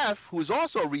friend Jeff, who is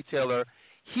also a retailer,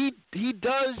 he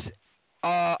does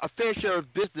a fair share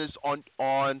of business on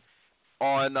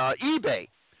eBay,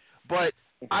 but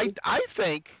I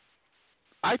think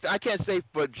I can't say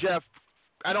for Jeff.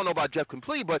 I don't know about Jeff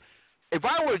completely, but if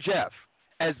I were Jeff,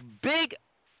 as big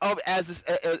as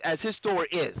his store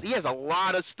is, he has a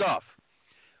lot of stuff.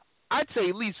 I'd say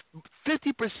at least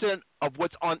 50% of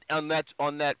what's on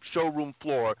that showroom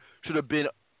floor should have been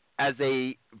as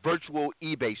a virtual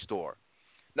eBay store.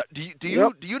 Now, do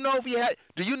you know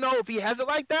if he has it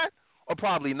like that, or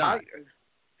probably not?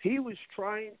 He was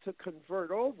trying to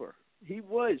convert over. He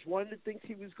was. One of the things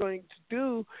he was going to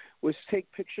do was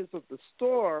take pictures of the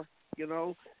store,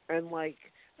 and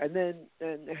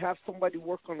have somebody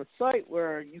work on a site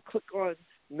where you click on,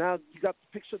 now you got the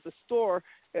picture of the store,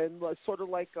 and sort of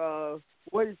like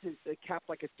what is it, a cap,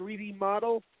 like a 3D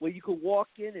model where you could walk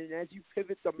in, and as you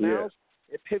pivot the mouse,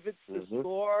 it pivots the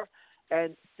store,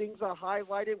 and things are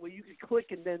highlighted where you can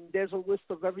click, and then there's a list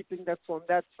of everything that's on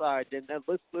that side, and that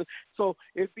list. So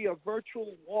it'd be a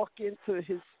virtual walk into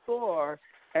his store,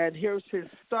 and here's his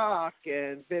stock,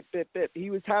 and bip. He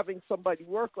was having somebody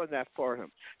work on that for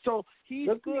him. So he's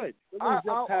good.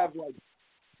 I'll have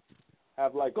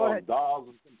dolls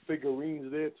and some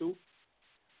figurines there too.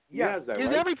 Yeah, he has He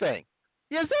has everything.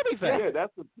 He has everything. Yeah,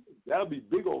 that'll be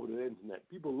big over the internet.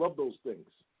 People love those things.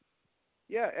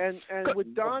 Yeah, and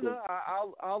with Donna,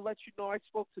 I'll let you know. I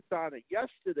spoke to Donna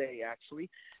yesterday, actually,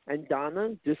 and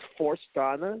Donna,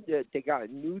 they got a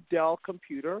new Dell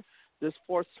computer. This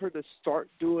forced her to start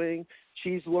doing.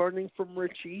 She's learning from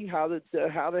Richie how to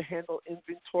handle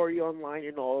inventory online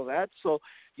and all of that. So,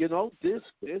 you know, this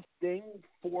thing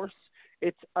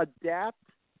it's adapt,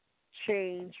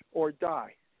 change, or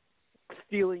die.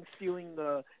 Stealing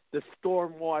the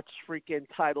Stormwatch freaking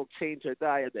title, change or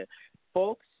die of it.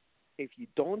 Folks, if you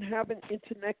don't have an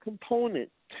internet component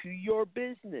to your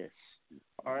business,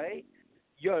 all right,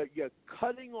 you're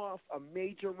cutting off a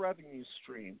major revenue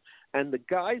stream. And the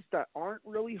guys that aren't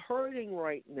really hurting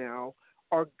right now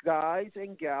are guys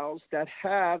and gals that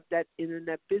have that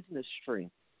internet business stream.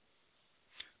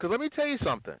 Because let me tell you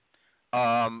something.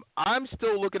 I'm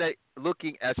still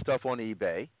looking at stuff on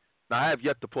eBay. Now, I have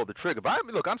yet to pull the trigger, but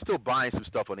I'm still buying some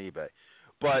stuff on eBay.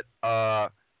 But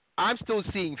I'm still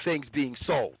seeing things being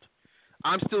sold.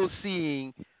 I'm still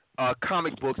seeing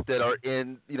comic books that are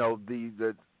in,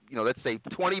 the let's say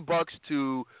 $20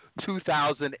 to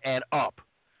 $2,000 and up.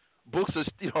 Books are,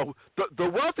 the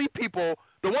wealthy people,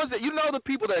 the ones that the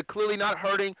people that are clearly not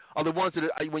hurting are the ones that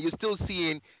are, when you're still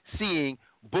seeing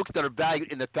books that are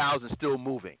valued in the thousands still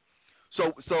moving.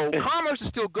 So commerce is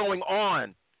still going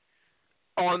on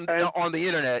the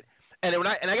internet, and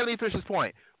I got to finish this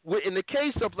point. In the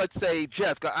case of, let's say,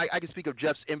 Jeff, I can speak of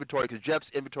Jeff's inventory because Jeff's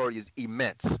inventory is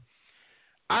immense.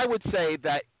 I would say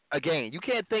that, again, you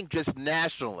can't think just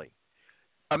nationally.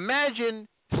 Imagine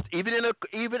even in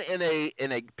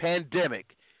a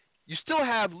pandemic, you still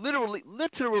have literally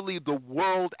the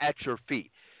world at your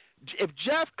feet. If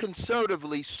Jeff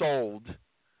conservatively sold,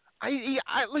 he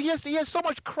has so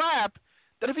much crap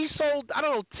that if he sold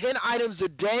 10 items a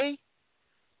day.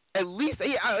 At least,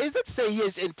 let's say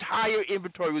his entire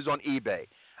inventory was on eBay.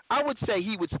 I would say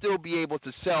he would still be able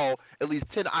to sell at least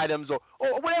 10 items or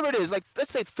whatever it is, like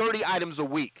let's say 30 items a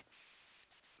week,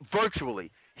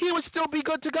 virtually. He would still be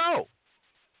good to go,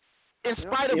 in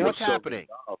spite of what's happening.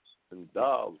 And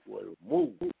dogs will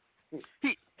move.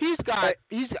 He's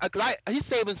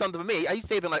saving something for me. He's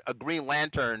saving like a Green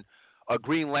Lantern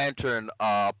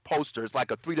poster. It's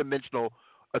like a three-dimensional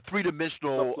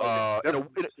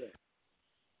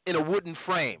in a wooden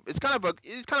frame. It's kind of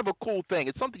a cool thing.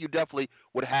 It's something you definitely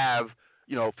would have,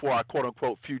 for our quote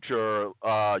unquote future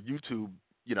YouTube,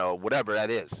 whatever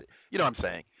that is. You know what I'm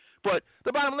saying? But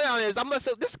the bottom line is,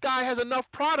 this guy has enough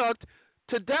product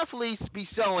to definitely be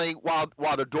selling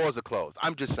while the doors are closed.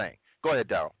 I'm just saying. Go ahead,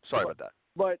 Daryl. Sorry about that.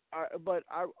 But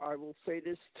I will say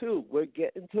this too. We're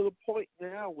getting to the point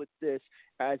now with this,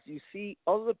 as you see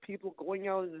other people going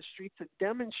out in the streets and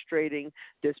demonstrating.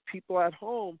 There's people at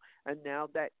home, and now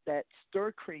that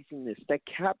stir craziness, that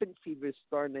cabin fever is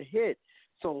starting to hit.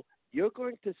 So you're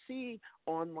going to see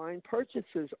online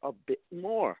purchases a bit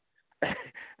more.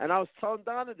 And I was telling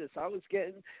Donna this. I was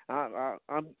getting,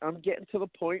 I'm getting to the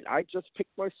point. I just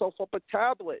picked myself up a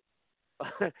tablet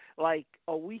like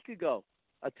a week ago.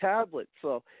 A tablet,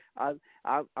 so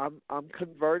I'm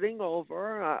converting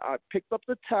over. I picked up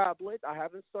the tablet. I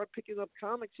haven't started picking up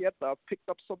comics yet, but I've picked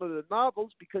up some of the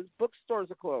novels because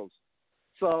bookstores are closed.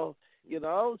 So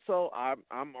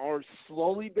I'm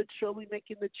slowly but surely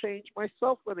making the change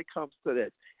myself when it comes to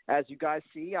this. As you guys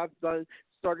see, I've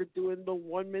started doing the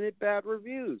 1 minute bad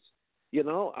reviews.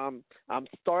 I'm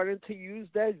starting to use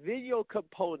that video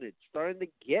component, starting to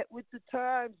get with the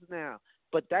times now.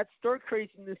 But that stir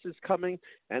craziness is coming,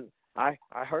 and I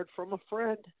heard from a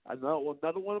friend,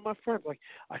 another one of my friends, like,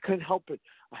 I couldn't help it.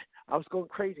 I was going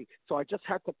crazy, so I just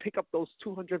had to pick up those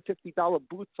 $250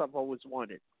 boots I've always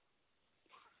wanted.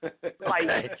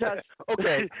 Like, just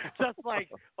like.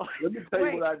 Let me tell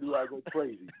you what I do. I go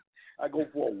crazy. I go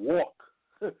for a walk.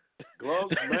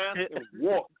 Gloves, mask, and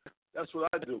walk. That's what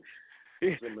I do.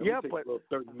 So, but a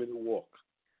 30-minute walk.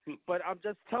 But I'm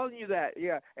just telling you that.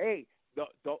 Yeah. Hey.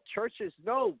 The churches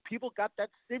know people got that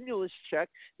stimulus check.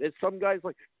 There's some guys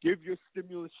like, give your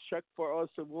stimulus check for us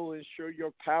and we'll ensure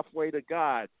your pathway to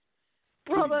God.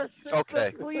 Brother,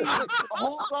 sister, please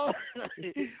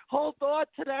hold on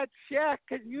to that check,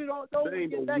 because you don't know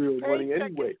when your next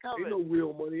paycheck is coming. Ain't no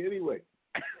real money anyway.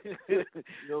 You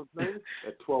know what I'm saying?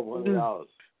 At $1,200,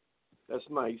 that's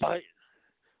nice.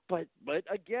 But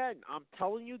again, I'm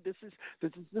telling you, this is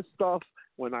the stuff.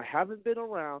 When I haven't been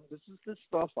around, this is the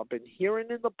stuff I've been hearing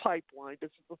in the pipeline.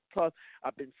 This is the stuff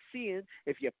I've been seeing.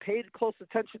 If you paid close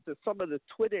attention to some of the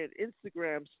Twitter and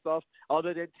Instagram stuff,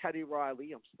 other than Teddy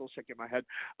Riley, I'm still shaking my head.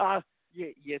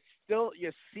 You're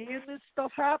seeing this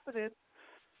stuff happening,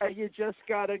 and you just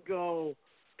gotta go,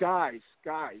 guys.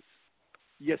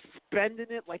 You're spending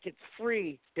it like it's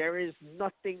free. There is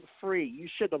nothing free. You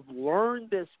should have learned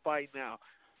this by now.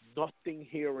 Nothing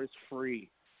here is free.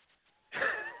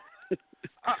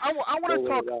 I want to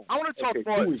talk. I want to talk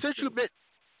more.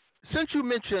 since you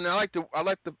mentioned, I like the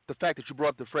fact that you brought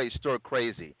up the phrase "stir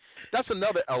crazy." That's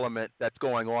another element that's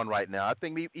going on right now. I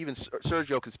think even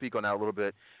Sergio can speak on that a little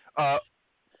bit.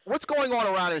 What's going on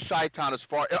around in Chi-Town as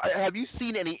far? Have you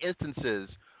seen any instances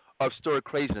of stir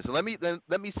craziness? And let me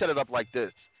set it up like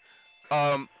this.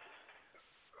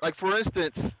 Like for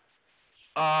instance,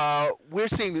 we're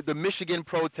seeing the Michigan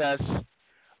protests.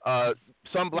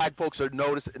 Some black folks are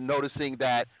noticing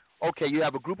that, okay, you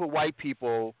have a group of white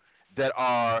people that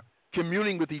are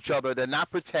communing with each other. They're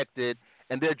not protected,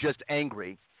 and they're just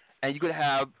angry. And you could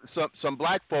have some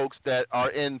black folks that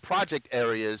are in project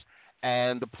areas,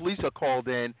 and the police are called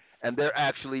in, and they're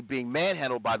actually being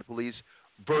manhandled by the police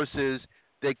versus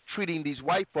they're treating these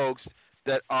white folks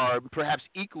that are perhaps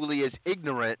equally as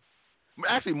ignorant,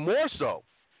 actually more so.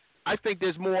 I think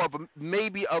there's more of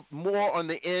more on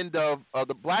the end of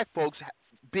the black folks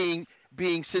being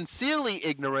sincerely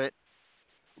ignorant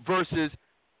versus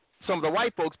some of the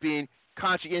white folks being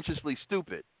conscientiously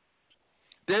stupid.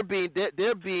 They're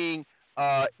being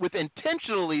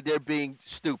intentionally they're being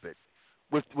stupid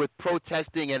with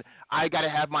protesting, and I got to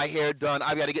have my hair done,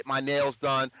 I got to get my nails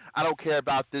done, I don't care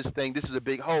about this thing, this is a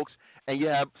big hoax. And you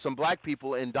have some black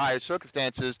people in dire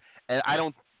circumstances, and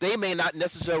they may not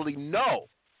necessarily know.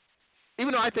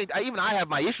 Even though I have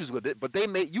my issues with it, but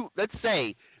let's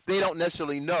say they don't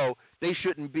necessarily know they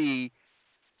shouldn't be,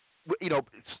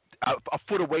 a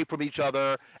foot away from each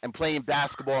other and playing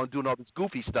basketball and doing all this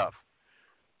goofy stuff.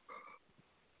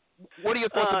 What are your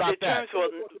thoughts about that?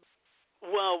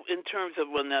 In terms of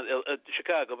not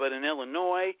Chicago, but in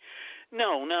Illinois,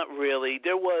 no, not really.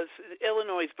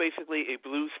 Illinois is basically a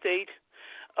blue state.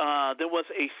 There was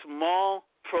a small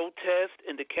protest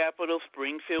in the capital,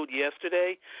 Springfield,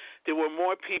 yesterday. There were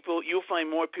more people. You'll find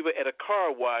more people at a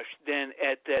car wash than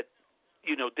at that,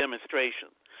 demonstration.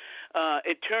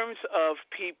 In terms of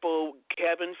people,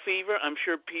 cabin fever, I'm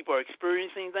sure people are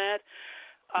experiencing that.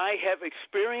 I have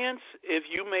experience, if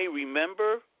you may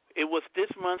remember, it was this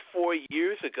month 4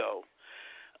 years ago.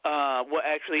 What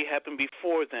actually happened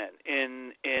before then,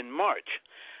 in March.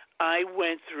 I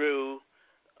went through,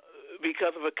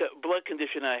 because of a blood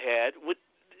condition I had,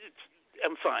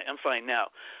 I'm fine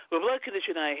now. The blood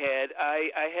condition I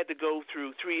had to go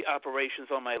through 3 operations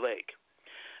on my leg.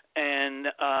 And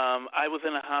I was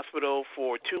in a hospital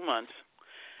for 2 months.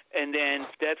 And then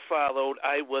that followed,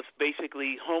 I was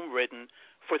basically home-ridden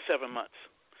for 7 months.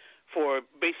 For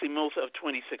basically most of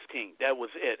 2016. That was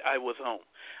it. I was home.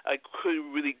 I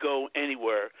couldn't really go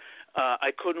anywhere.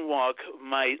 I couldn't walk.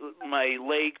 My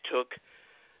leg took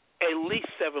at least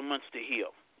 7 months to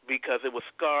heal because it was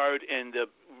scarred and the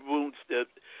wounds, the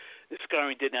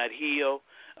scarring did not heal.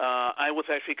 I was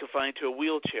actually confined to a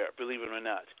wheelchair, believe it or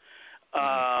not.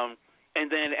 And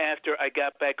then after I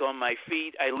got back on my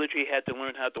feet, I literally had to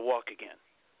learn how to walk again.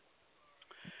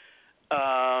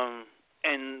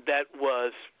 And that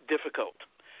was difficult.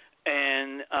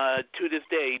 And to this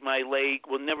day, my leg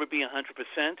will never be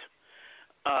 100%.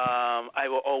 I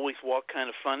will always walk kind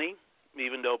of funny,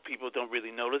 even though people don't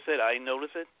really notice it. I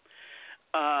notice it.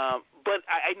 But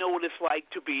I know what it's like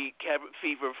to be cabin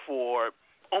fever for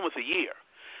almost a year.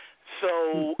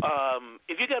 So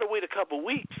if you got to wait a couple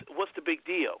weeks, what's the big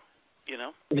deal?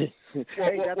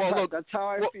 That's how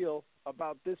I feel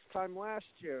about this time last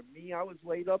year. I was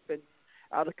laid up and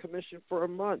out of commission for a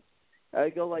month. I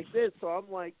go like this, so I'm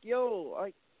like, yo,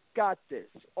 I got this.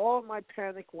 All my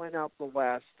panic went out the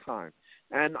last time,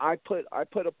 and I put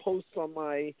a post on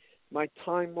my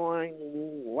timeline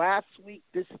last week.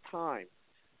 This time,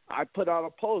 I put out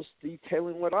a post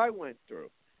detailing what I went through,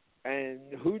 and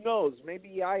who knows,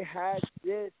 maybe I had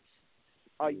this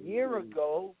a year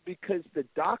ago because the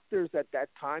doctors at that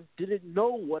time didn't know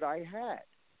what I had.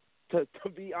 To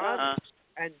be honest,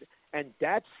 and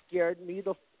that scared me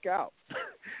the fuck out.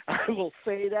 I will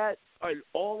say that in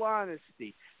all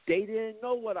honesty. They didn't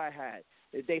know what I had.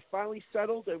 They finally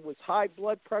settled it was high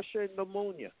blood pressure and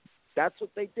pneumonia. That's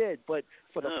what they did. But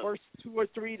for the first 2 or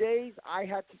 3 days, I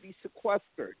had to be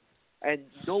sequestered. And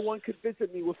no one could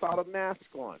visit me without a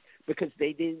mask on because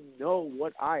they didn't know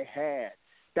what I had.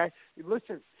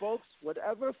 Listen, folks,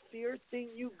 whatever fear thing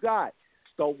you got,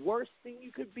 the worst thing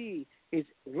you could be is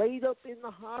laid up in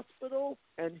the hospital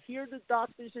and hear the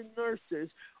doctors and nurses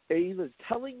either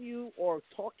telling you or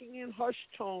talking in hushed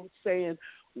tones saying,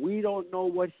 we don't know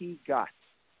what he got.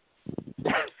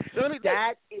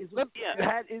 That is a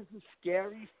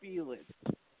scary feeling.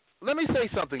 Let me say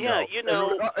something. Yeah,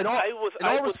 though.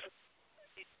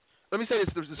 Let me say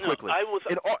this quickly.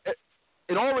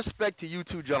 In all respect to you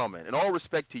two gentlemen,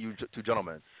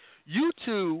 you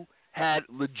two had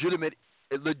legitimate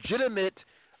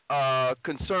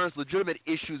concerns, legitimate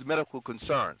issues, medical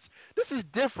concerns. This is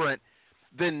different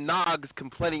than Nogs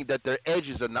complaining that their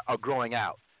edges are growing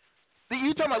out.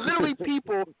 You're talking about literally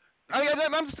people. I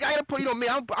gotta put, me.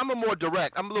 I'm a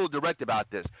little direct about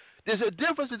this. There's a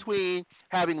difference between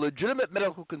having legitimate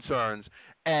medical concerns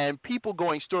and people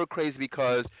going stir crazy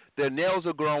because their nails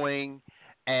are growing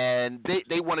and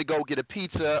they want to go get a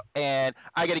pizza and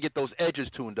I got to get those edges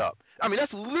tuned up. I mean,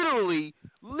 that's literally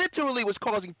what's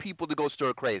causing people to go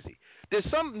stir crazy. There's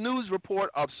some news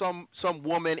report of some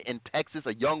woman in Texas,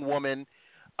 a young woman.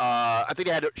 I think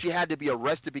she had to be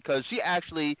arrested because she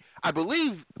actually, I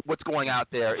believe what's going out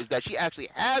there is that she actually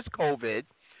has COVID,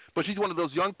 but she's one of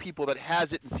those young people that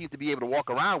has it and seems to be able to walk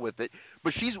around with it.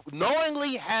 But she's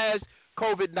knowingly has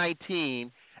COVID-19,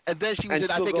 and then she was,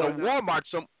 I think, in a Walmart.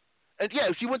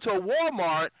 She went to a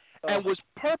Walmart and was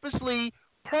purposely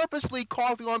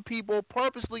coughing on people,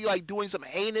 purposely like doing some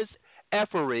heinous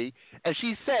effery. And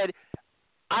she said,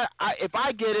 if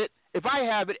I get it, if I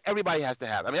have it, everybody has to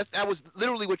have it. I mean, that was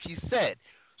literally what she said.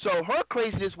 So her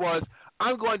craziness was,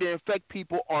 I'm going to infect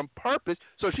people on purpose.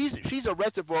 So she's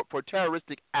arrested for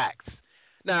terroristic acts.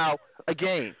 Now,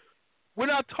 again, we're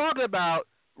not talking about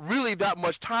really that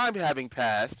much time having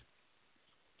passed.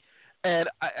 And,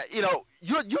 you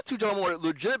two gentlemen were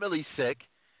legitimately sick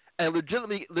and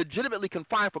legitimately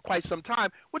confined for quite some time.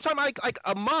 We're talking like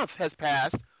a month has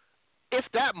passed, if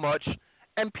that much,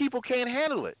 and people can't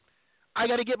handle it. I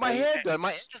got to get my hair done.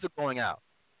 My edges are going out.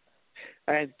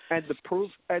 And the proof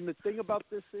and the thing about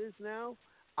this is now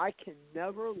I can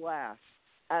never laugh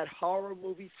at horror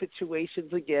movie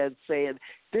situations again, saying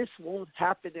this won't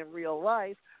happen in real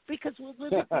life because we're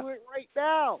living through it right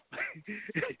now.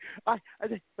 I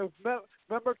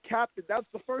remember, Captain.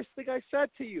 That's the first thing I said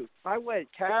to you. I went,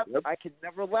 Cap, I can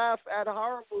never laugh at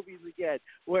horror movies again,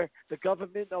 where the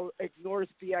government ignores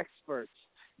the experts.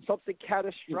 Something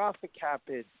catastrophic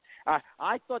happened.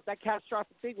 I thought that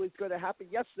catastrophic thing was going to happen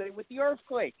yesterday with the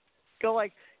earthquake. Go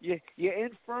like you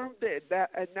infirmed that,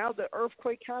 and now the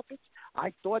earthquake happens.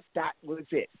 I thought that was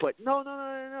it, but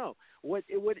no. What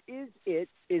is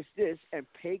this? And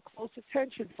pay close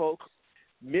attention, folks.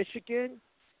 Michigan,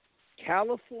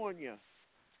 California,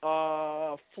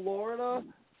 Florida,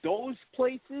 those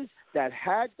places that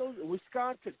had those,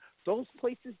 Wisconsin, those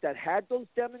places that had those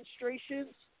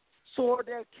demonstrations saw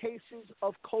their cases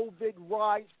of COVID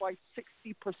rise by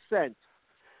 60%.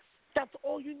 That's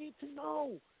all you need to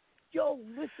know. Yo,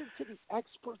 listen to the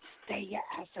experts. Stay your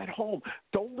ass at home.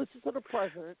 Don't listen to the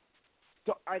president.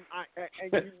 And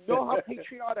you know how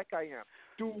patriotic I am.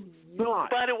 Do not.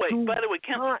 By the way,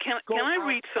 can I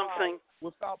read something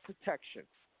without protection?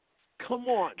 Come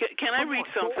on. Can I read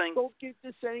something? Don't give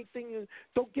this anything.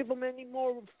 Don't give them any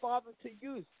more father to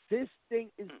use. This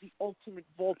thing is the ultimate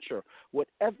vulture.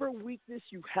 Whatever weakness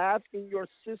you have in your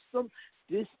system,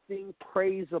 this thing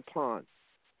preys upon.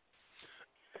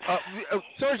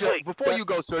 Sergio, before you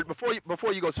go,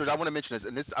 Sergio, I want to mention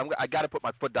this, and I got to put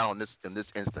my foot down in this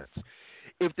instance.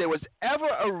 If there was ever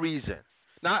a reason,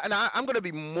 I'm going to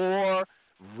be more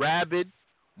rabid,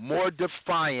 more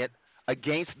defiant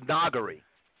against Noggery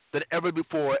than ever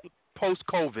before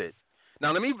post-COVID.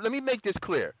 Now, let me make this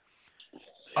clear.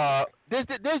 There's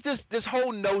this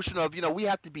whole notion of, we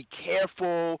have to be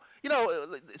careful.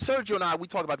 Sergio and I, we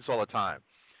talk about this all the time.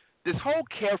 This whole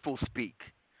careful speak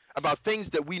about things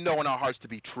that we know in our hearts to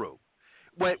be true.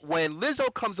 When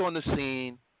Lizzo comes on the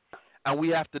scene and we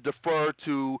have to defer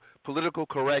to political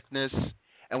correctness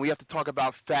and we have to talk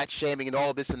about fat shaming and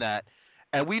all this and that,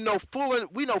 and we know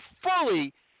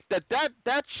fully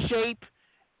that shape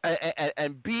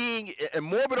and being and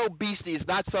morbid obesity is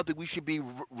not something we should be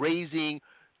raising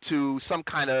to some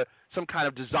kind of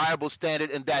desirable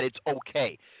standard, and that it's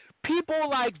okay. People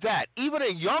like that, even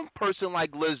a young person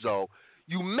like Lizzo,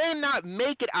 you may not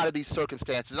make it out of these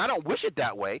circumstances. I don't wish it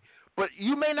that way, but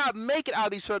you may not make it out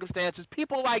of these circumstances.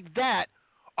 People like that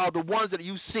are the ones that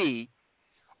you see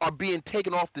are being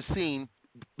taken off the scene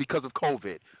because of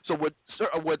COVID. So what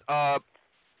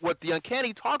the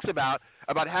Uncanny talks about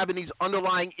having these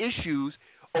underlying issues,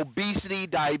 obesity,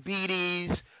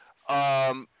 diabetes,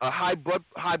 high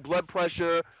blood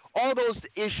pressure, all those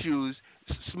issues,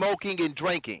 smoking and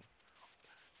drinking.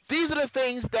 These are the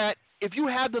things that if you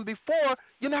had them before,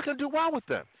 you're not going to do well with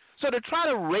them. So to try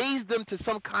to raise them to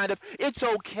some kind of, it's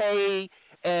okay,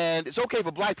 and it's okay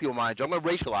for black people, mind you. I'm going to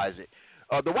racialize it.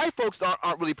 The white folks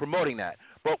aren't really promoting that.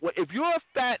 But if you're a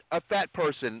fat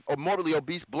person or morbidly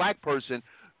obese black person,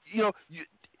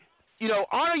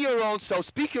 honor your own self,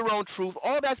 speak your own truth.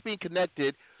 All that's being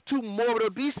connected to morbid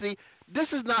obesity. This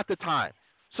is not the time.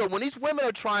 So when these women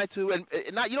are trying to, and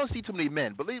you don't see too many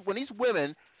men, but when these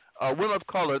women of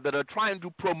color that are trying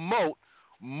to promote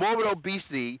morbid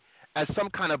obesity as some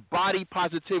kind of body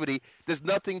positivity. There's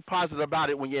nothing positive about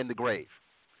it when you're in the grave.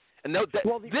 And note that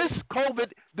this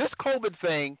COVID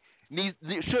thing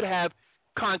should have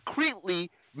concretely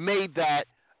made that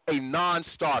a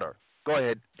non-starter. Go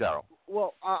ahead, Daryl.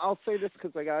 Well, I'll say this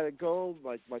because I gotta go.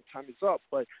 My time is up.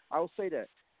 But I'll say that.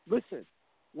 Listen,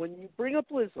 when you bring up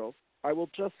Lizzo, I will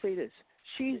just say this: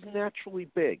 she's naturally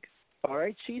big. All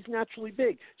right, she's naturally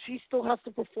big. She still has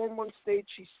to perform on stage.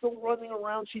 She's still running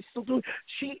around. She's still doing.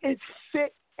 She is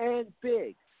fit and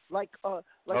big, like a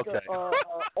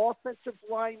offensive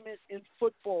lineman in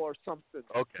football or something.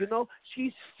 Okay. You know,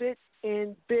 she's fit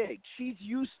and big. She's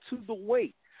used to the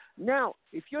weight. Now,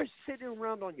 if you're sitting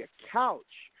around on your couch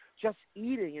just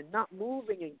eating and not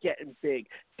moving and getting big,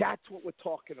 that's what we're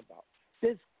talking about.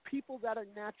 There's people that are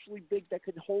naturally big that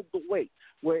can hold the weight,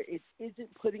 where it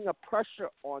isn't putting a pressure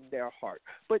on their heart.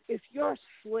 But if you're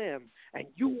slim and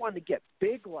you want to get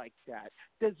big like that,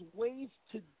 there's ways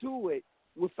to do it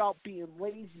without being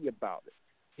lazy about it.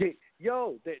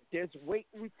 There's weight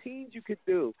routines you could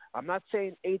do. I'm not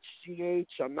saying HGH,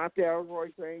 I'm not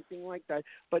steroids or anything like that,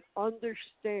 but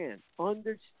understand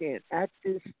at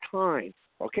this time,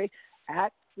 okay?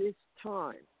 At this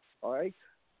time, all right?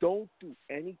 Don't do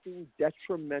anything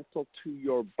detrimental to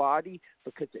your body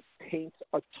because it paints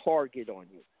a target on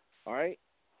you, all right?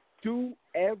 Do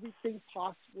everything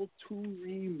possible to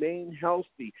remain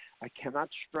healthy. I cannot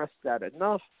stress that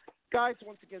enough. Guys,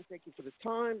 once again, thank you for the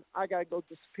time. I got to go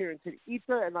disappear into the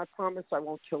ether, and I promise I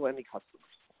won't kill any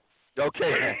customers. Okay,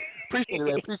 man.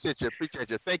 Appreciate you.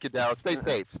 Thank you, Daryl. Stay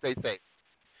safe.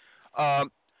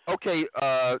 Okay,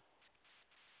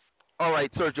 all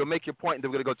right, Sergio, make your point, and then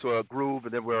we're going to go to a groove,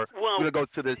 and then we're going to go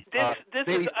to this. I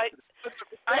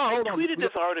tweeted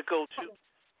this article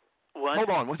to. What? Hold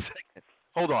on 1 second.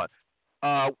 Hold on.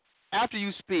 After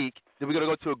you speak, then we're going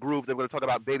to go to a groove. Then we're going to talk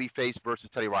about Babyface versus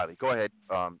Teddy Riley. Go ahead.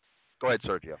 Go ahead,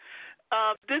 Sergio.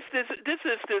 This is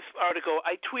this article.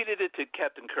 I tweeted it to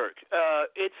Captain Kirk.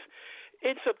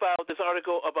 It's about this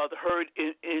article about the herd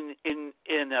in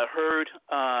herd.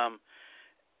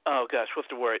 Oh gosh, what's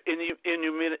the word?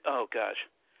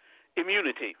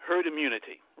 Immunity, herd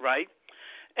immunity, right?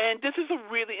 And this is a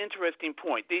really interesting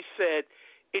point. They said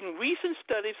in recent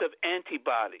studies of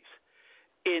antibodies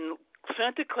in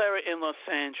Santa Clara and Los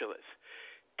Angeles,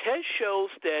 test shows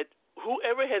that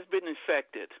whoever has been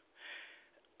infected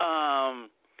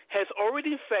has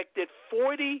already infected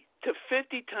 40 to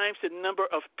 50 times the number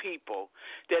of people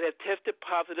that have tested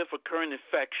positive for current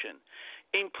infection,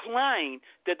 implying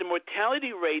that the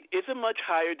mortality rate isn't much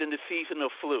higher than the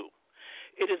seasonal flu.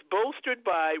 It is bolstered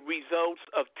by results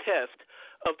of tests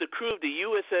of the crew of the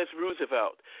USS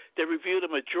Roosevelt that revealed a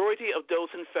majority of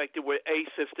those infected were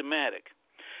asymptomatic.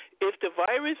 If the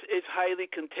virus is highly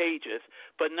contagious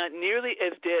but not nearly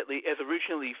as deadly as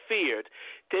originally feared,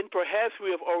 then perhaps we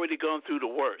have already gone through the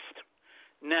worst.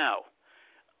 Now,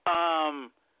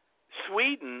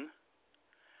 Sweden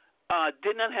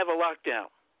did not have a lockdown.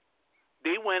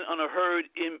 They went on a herd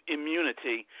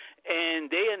immunity, and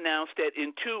they announced that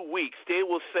in 2 weeks they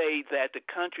will say that the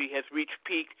country has reached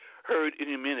peak herd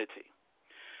immunity.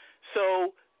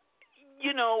 So,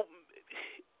 you know,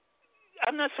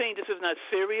 I'm not saying this is not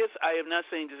serious. I am not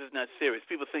saying this is not serious.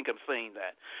 People think I'm saying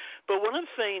that. But what I'm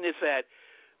saying is that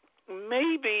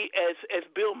maybe, as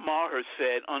Bill Maher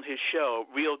said on his show,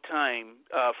 Real Time,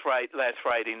 last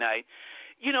Friday night,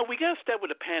 you know, we got to start with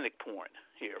the panic porn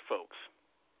here, folks.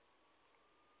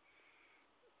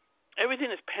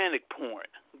 Everything is panic porn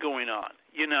going on,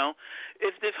 you know.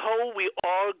 It's this whole we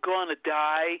all going to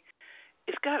die.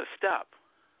 It's got to stop.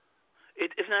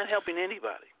 It's not helping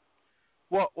anybody.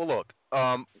 Well, look.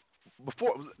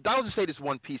 Before I'll just say this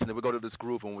one piece, and then we'll go to this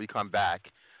groove. And when we come back,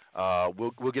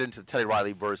 we'll get into Teddy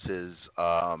Riley versus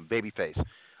Babyface.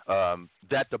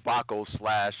 That debacle /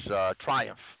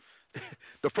 triumph.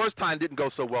 The first time didn't go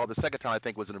so well. The second time, I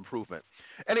think, was an improvement.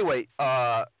 Anyway,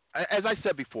 as I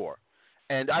said before,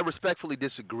 and I respectfully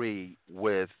disagree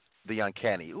with the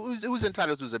uncanny. It was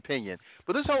entitled to his opinion,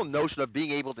 but this whole notion of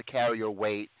being able to carry your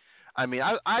weight. I mean,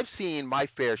 I've seen my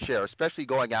fair share, especially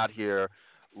going out here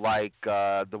like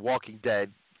The Walking Dead,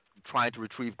 trying to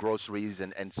retrieve groceries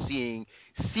and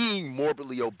seeing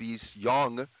morbidly obese,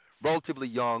 relatively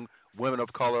young women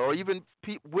of color, or even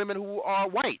women who are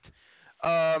white.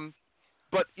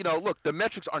 But you know, look, the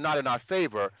metrics are not in our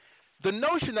favor. The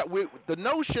notion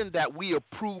that we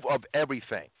approve of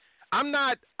everything. I'm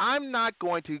not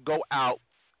going to go out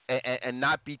and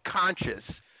not be conscious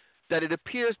that it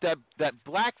appears that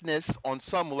blackness on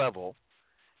some level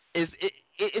is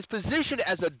positioned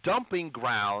as a dumping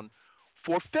ground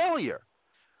for failure.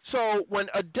 So when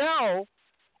Adele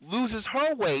loses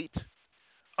her weight,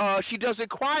 she does it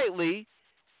quietly,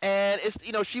 and it's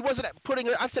she wasn't putting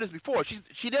her. I said this before.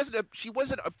 She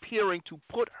wasn't appearing to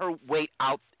put her weight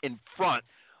out in front,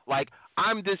 like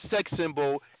I'm this sex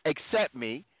symbol, accept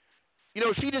me.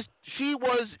 She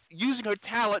was using her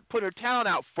talent, put her talent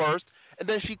out first, and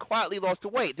then she quietly lost the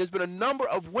weight. There's been a number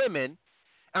of women.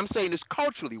 I'm saying this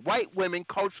culturally, white women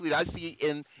culturally that I see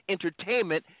in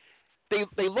entertainment. They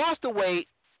lost the weight.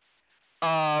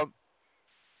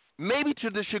 Maybe to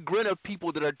the chagrin of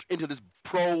people that are into this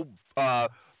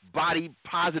body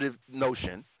positive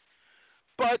notion,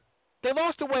 but they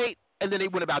lost the weight and then they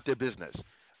went about their business.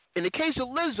 In the case of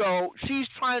Lizzo, she's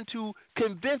trying to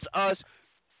convince us,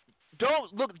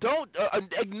 don't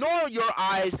ignore your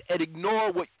eyes and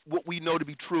ignore what we know to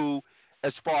be true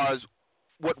as far as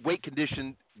what weight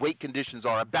conditions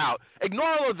are about.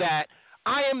 Ignore all of that.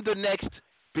 I am the next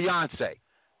Beyonce.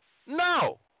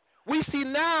 No. We see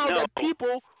now that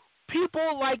people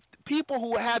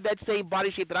who have that same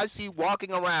body shape that I see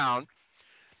walking around,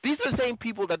 these are the same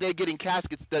people that they're getting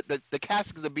caskets, that the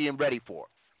caskets are being ready for.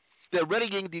 They're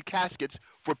readying the caskets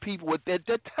for people with they're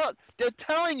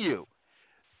telling you.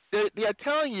 They are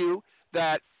telling you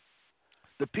that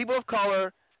the people of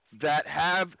color that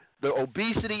have the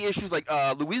obesity issues, like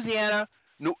Louisiana,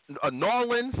 New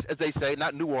Orleans, as they say,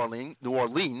 not New Orleans,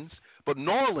 but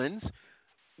New Orleans,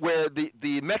 where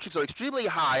the metrics are extremely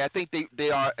high. I think they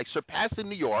are surpassing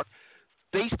New York.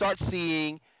 They start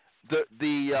seeing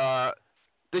the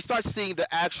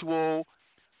actual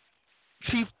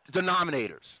chief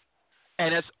denominators,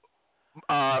 and it's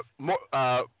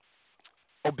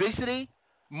obesity,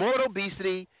 morbid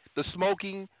obesity, the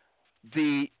smoking,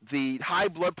 the high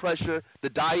blood pressure, the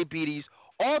diabetes.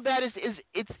 All that is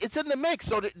it's in the mix.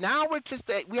 So that now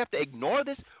we have to ignore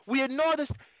this. We ignore this.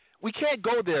 We can't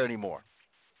go there anymore.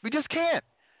 We just can't.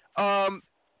 Our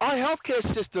healthcare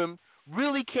system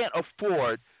really can't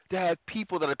afford to have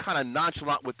people that are kind of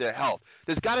nonchalant with their health.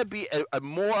 There's got to be a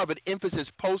more of an emphasis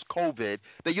post-COVID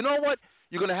that, you know what,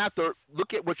 you're going to have to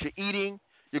look at what you're eating.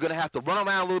 You're going to have to run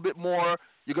around a little bit more.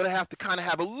 You're going to have to kind of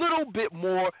have a little bit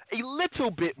more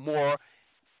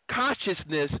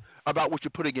consciousness about what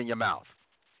you're putting in your mouth.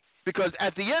 Because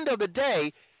at the end of the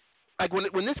day, like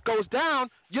when this goes down,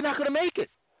 you're not going to make it.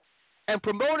 And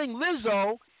promoting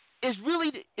Lizzo is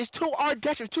to our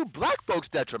detriment, to black folks'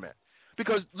 detriment,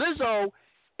 because Lizzo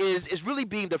is really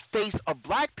being the face of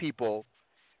black people,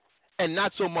 and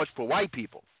not so much for white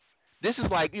people. This is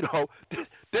like,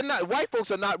 they're not, white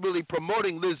folks are not really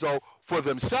promoting Lizzo for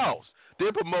themselves.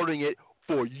 They're promoting it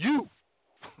for you.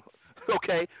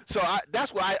 Okay, so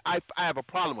that's why I have a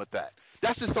problem with that.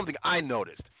 That's just something I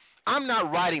noticed. I'm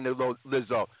not riding the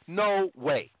Lizzo. No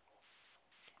way.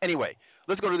 Anyway,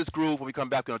 let's go to this groove. When we come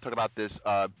back, we're going to talk about this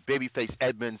Babyface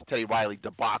Edmonds, Teddy Riley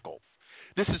debacle.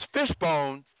 This is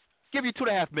Fishbone. Give you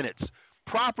 2.5 minutes.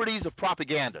 Properties of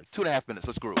propaganda. 2.5 minutes.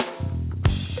 Let's groove.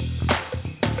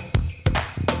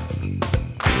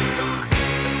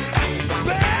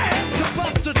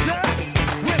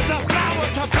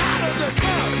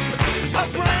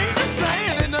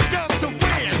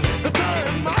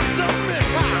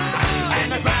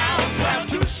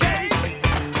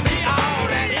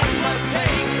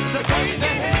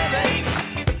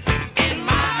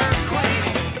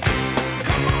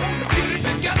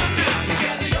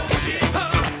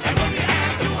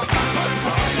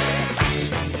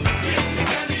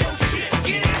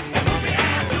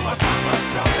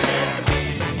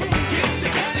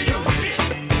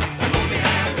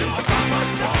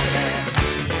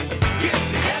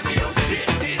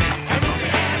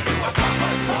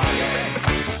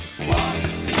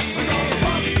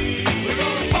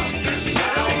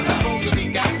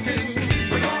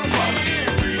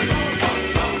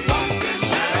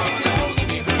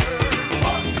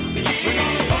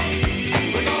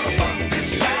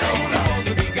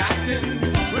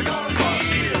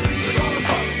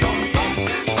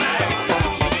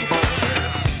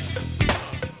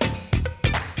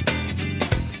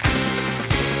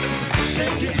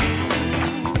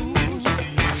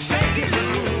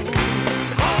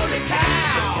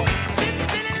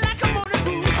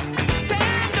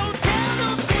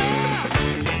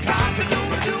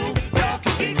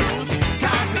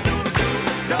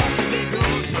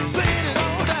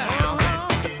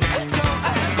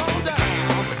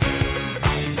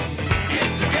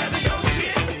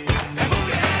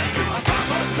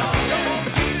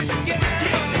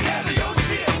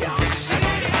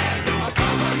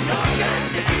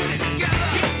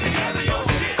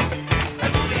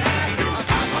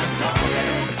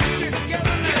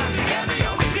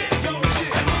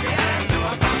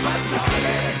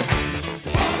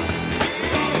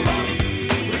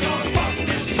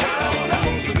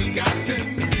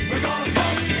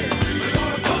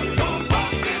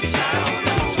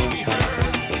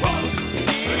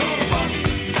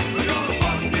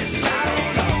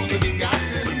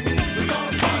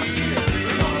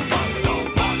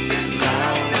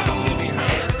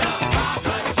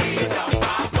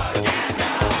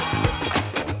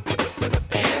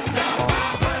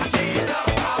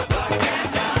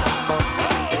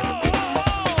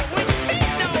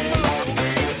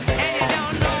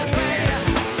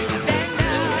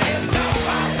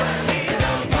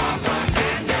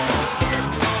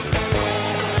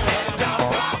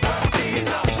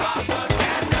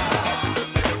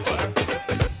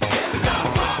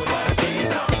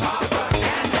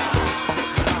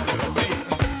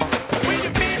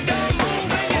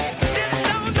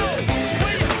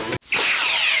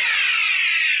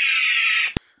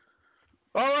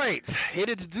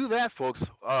 hated to do that, folks.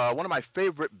 One of my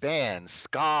favorite bands,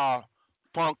 ska,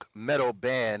 funk, metal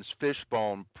bands,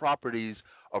 Fishbone, Properties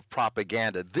of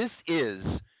Propaganda. This is,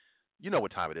 you know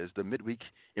what time it is, the midweek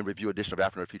in review edition of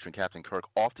Afternoon featuring Captain Kirk,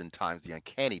 oftentimes the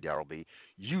uncanny Darrell B.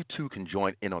 You too can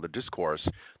join in on the discourse.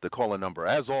 The call-in number,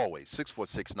 as always,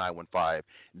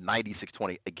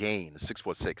 646-915-9620. Again,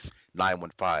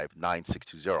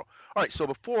 646-915-9620. All right, so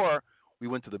before we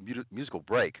went to the musical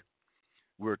break,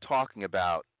 we were talking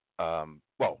about,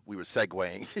 we were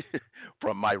segueing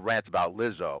from my rant about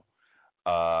Lizzo.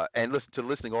 And listen to the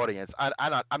listening audience,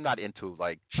 I'm not into,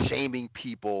 like, shaming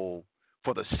people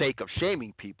for the sake of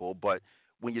shaming people, but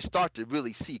when you start to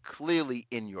really see clearly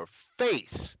in your face,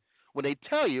 when they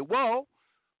tell you, well,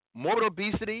 morbid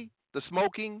obesity, the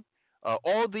smoking,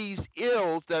 all these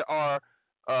ills that are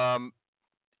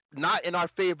not in our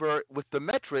favor with the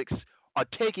metrics are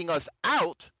taking us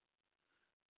out,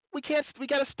 we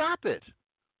got to stop it.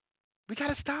 We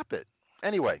got to stop it.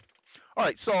 Anyway, all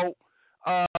right, so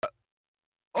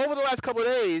over the last couple of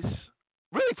days,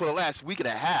 really for the last week and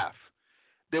a half,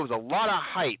 there was a lot of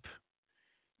hype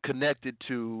connected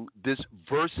to this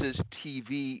Versus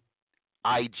TV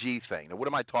IG thing. Now, what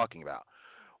am I talking about?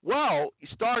 Well,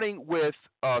 starting with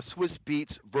Swiss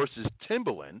Beats versus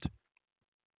Timbaland,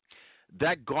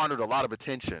 that garnered a lot of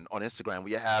attention on Instagram.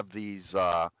 We have these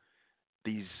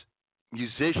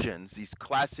musicians, these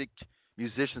classic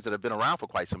musicians that have been around for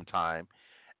quite some time,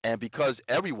 and because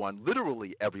everyone,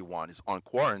 literally everyone, is on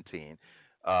quarantine,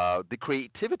 the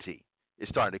creativity is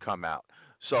starting to come out.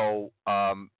 So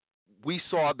we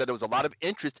saw that there was a lot of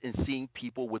interest in seeing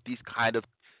people with these kind of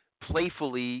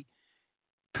playfully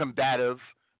combative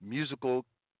musical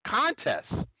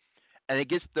contests, and it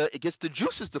gets the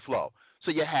juices to flow. So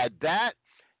you had that,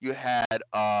 you had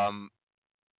RZA,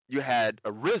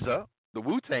 the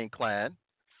Wu-Tang Clan,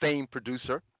 famed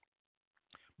producer,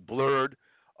 Blurred,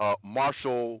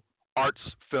 martial arts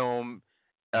film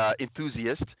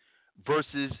enthusiast,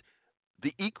 versus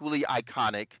the equally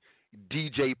iconic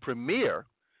DJ Premier.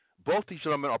 Both these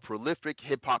gentlemen are prolific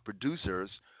hip-hop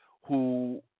producers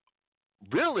who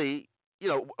really,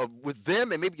 with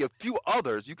them and maybe a few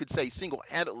others, you could say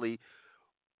single-handedly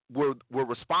were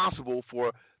responsible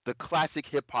for the classic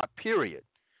hip-hop period,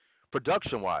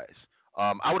 production-wise.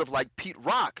 I would have liked Pete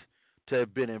Rock to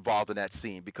have been involved in that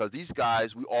scene because these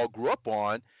guys we all grew up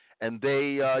on, and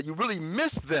they you really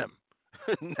miss them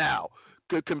now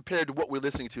compared to what we're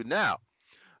listening to now.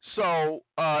 So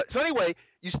anyway,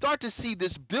 you start to see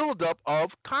this buildup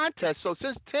of contests. So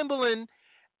since Timbaland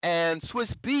and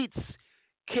Swiss Beats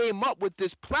came up with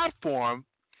this platform,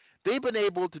 they've been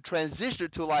able to transition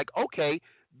to like, okay,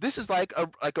 this is like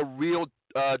a real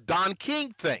Don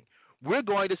King thing. We're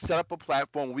going to set up a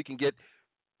platform where we can get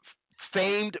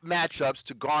famed matchups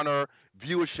to garner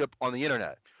viewership on the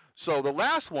internet. So the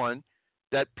last one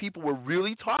that people were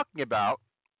really talking about,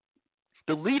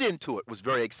 the lead into it was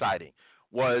very exciting,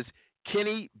 was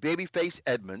Kenny Babyface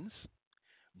Edmonds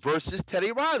versus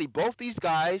Teddy Riley. Both these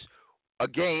guys,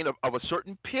 again, of a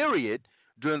certain period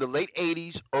during the late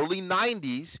 80s, early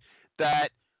 90s,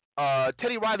 that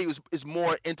Teddy Riley is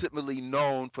more intimately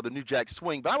known for the New Jack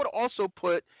Swing. But I would also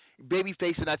put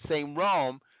Babyface in that same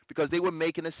realm because they were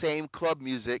making the same club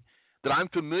music that I'm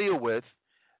familiar with,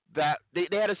 that they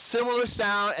had a similar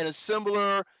sound and a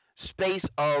similar space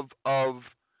of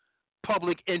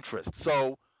public interest.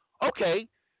 So, okay,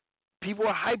 people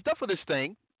were hyped up for this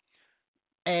thing,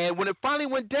 and when it finally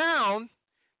went down,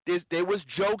 there was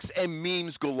jokes and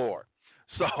memes galore.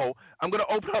 So I'm going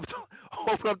to open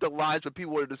up the lines for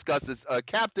people to discuss this.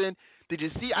 Captain, did you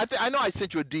see? I know I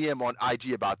sent you a DM on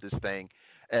IG about this thing,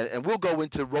 and we'll go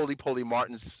into Roly Poly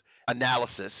Martin's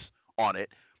analysis on it.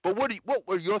 But what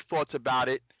were your thoughts about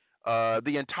it?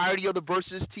 The entirety of the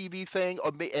Versus TV thing,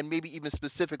 and maybe even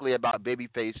specifically about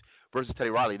Babyface versus Teddy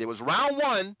Riley. There was round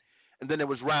one, and then there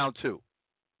was round two.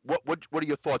 What are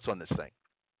your thoughts on this thing?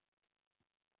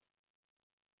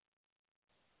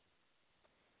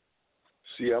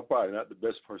 See, I'm probably not the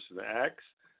best person to ask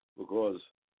because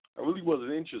I really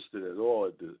wasn't interested at all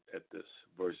at this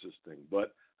Versus thing.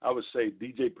 But I would say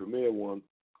DJ Premier one,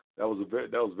 that was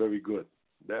very good.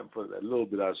 That for that little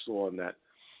bit I saw on that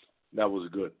was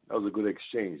good. That was a good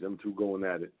exchange. Them two going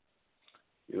at it,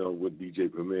 with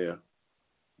DJ Premier.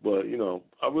 But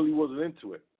I really wasn't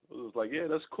into it. I was like, yeah,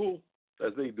 that's cool.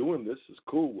 As they doing this, it's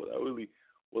cool. But I really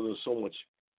wasn't so much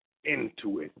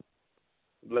into it.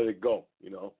 Let it go,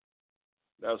 That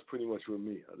was pretty much with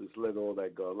me. I just let all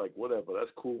that go. Like, whatever, that's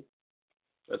cool.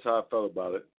 That's how I felt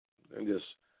about it. And just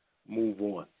move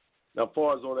on. Now, as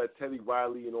far as all that Teddy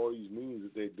Riley and all these memes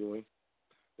that they're doing,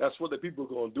 That's what the people are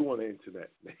going to do on the internet.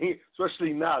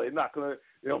 Especially now, they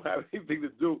don't have anything to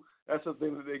do. That's the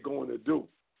thing that they're going to do.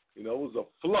 You know, it was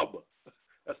a flubber.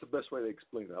 That's the best way to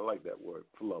explain it. I like that word,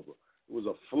 flubber. It was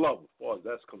a flub as far as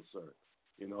that's concerned.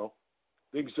 You know,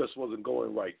 things just wasn't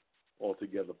going right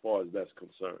altogether as far as that's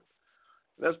concerned.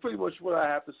 And that's pretty much what I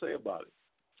have to say about it.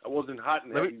 I wasn't hot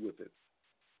and heavy with it.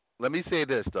 Let me say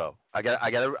this though. I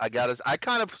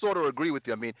kind of sort of agree with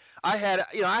you. I mean,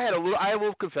 I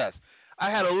will confess, I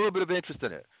had a little bit of interest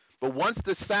in it. But once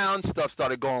the sound stuff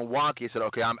started going wonky, I said,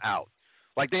 okay, I'm out.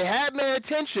 Like, they had my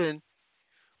attention,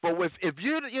 but if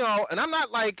you know, and I'm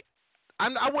not like,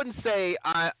 I wouldn't say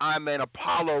I'm an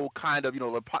Apollo kind of, you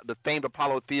know, the famed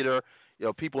Apollo Theater. You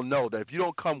know, people know that if you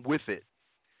don't come with it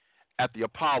at the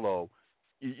Apollo,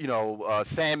 you know,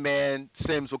 Sandman,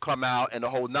 Sims will come out and the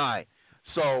whole nine.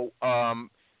 So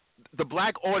the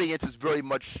black audience is very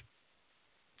much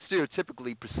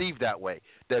stereotypically perceived that way.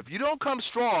 That if you don't come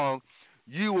strong,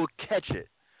 you will catch it.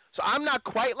 So I'm not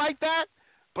quite like that,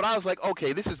 but I was like,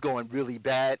 okay, this is going really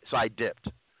bad, so I dipped,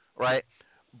 right?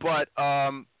 But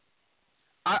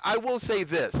I will say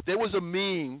this. There was a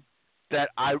meme that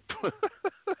I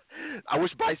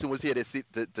wish Bison was here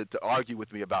to argue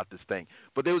with me about this thing.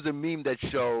 But there was a meme that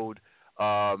showed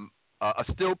a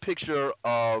still picture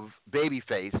of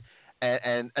Babyface,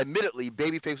 and admittedly,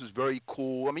 Babyface was very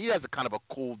cool. I mean, he has a kind of a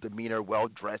cool demeanor,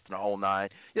 well-dressed and the whole nine.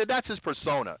 You know, that's his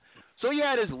persona. So he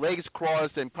had his legs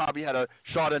crossed and probably had a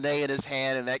Chardonnay in his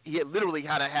hand, and he had literally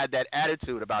kind of had that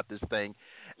attitude about this thing.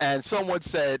 And someone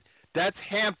said, that's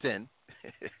Hampton.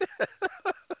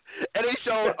 And they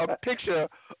showed a picture.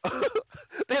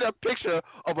 They had a picture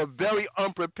of a very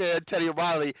unprepared Teddy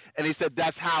Riley, and they said,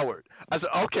 that's Howard. I said,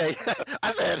 okay.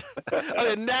 I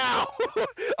said, now.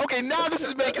 Okay, now this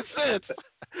is making sense.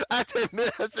 I said,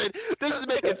 this is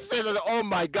making sense. I said, oh,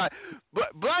 my God.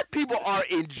 But black people are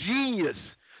ingenious.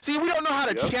 See, we don't know how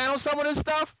to channel some of this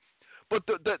stuff, but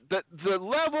the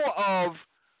level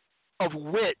of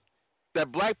wit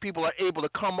that black people are able to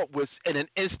come up with in an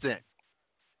instant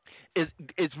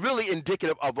is really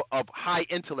indicative of high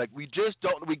intellect. We just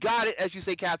don't. We got it, as you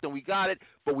say, Captain. We got it,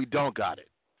 but we don't got it,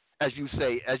 as you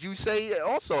say.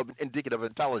 Also indicative of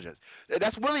intelligence.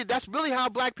 That's really how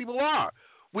black people are.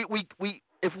 We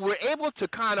if we're able to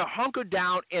kind of hunker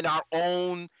down in our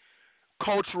own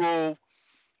cultural,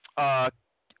 what's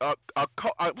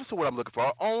the word I'm looking for?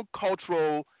 Our own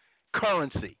cultural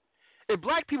currency. If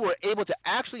black people are able to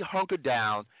actually hunker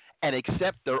down and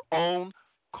accept their own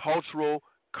cultural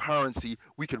currency,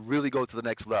 we can really go to the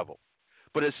next level.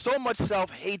 But there's so much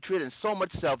self-hatred and so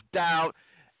much self-doubt.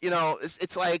 You know,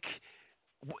 it's like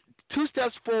 2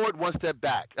 steps forward, 1 step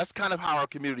back. That's kind of how our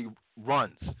community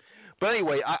runs. But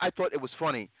anyway, I thought it was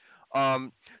funny.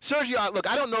 Sergio, look,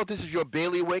 I don't know if this is your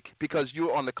bailiwick because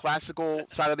you're on the classical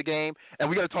side of the game, and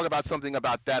we're going to talk about something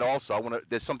about that also.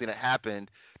 There's something that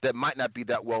happened that might not be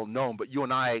that well known, but you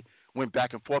and I went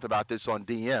back and forth about this on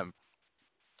DM.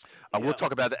 We'll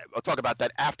talk about that. I'll talk about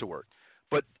that afterward.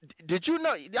 But did you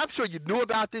know? I'm sure you knew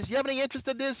about this. You have any interest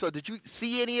in this, or did you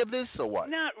see any of this, or what?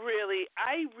 Not really.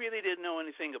 I really didn't know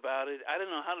anything about it. I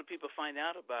don't know how did people find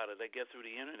out about it. I guess through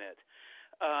the internet.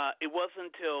 It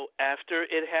wasn't until after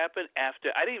it happened. I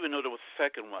didn't even know there was a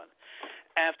second one.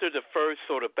 After the first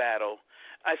sort of battle,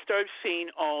 I started seeing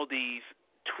all these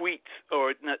tweets,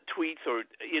 or not tweets, or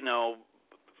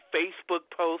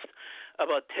Facebook posts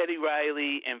about Teddy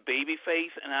Riley and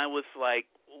Babyface, and I was like,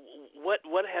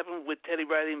 what happened with Teddy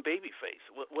Riley and Babyface?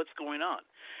 What's going on?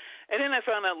 And then I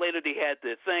found out later they had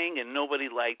the thing, and nobody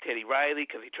liked Teddy Riley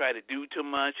because he tried to do too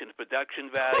much, and the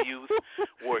production values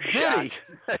were shot.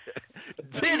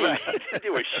 They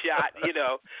were shot,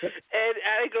 And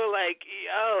I go like,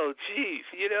 oh, geez,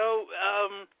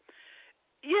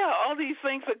 yeah, all these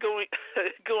things are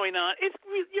going on.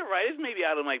 You're right. It's maybe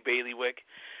out of my bailiwick.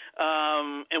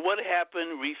 And what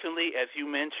happened recently, as you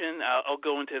mentioned, I'll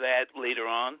go into that later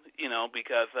on,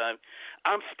 because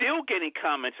I'm still getting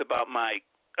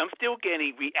I'm still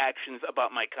getting reactions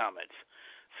about my comments.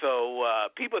 So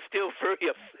people are still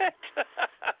very upset.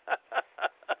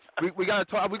 we got to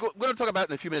talk. We're going to talk about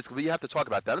it in a few minutes because we have to talk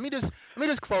about that. Let me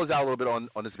just close out a little bit on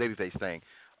this Babyface thing.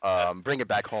 Bring it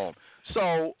back home.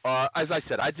 So as I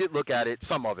said, I did look at it,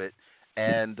 some of it,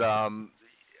 and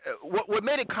what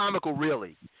made it comical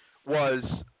really was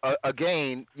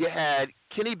again you had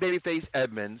Kenny Babyface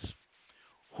Edmonds,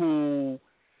 who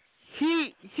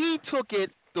he took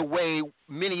it the way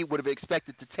many would have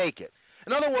expected to take it.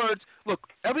 In other words, look,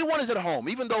 everyone is at home,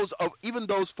 even those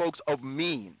folks of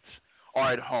means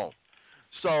are at home.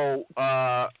 So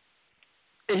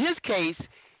in his case,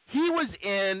 he was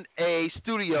in a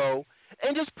studio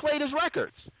and just played his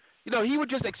records. You know, he would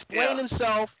just explain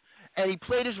himself, and he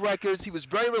played his records. He was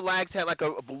very relaxed, had like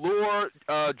a velour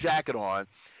jacket on,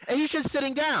 and he's just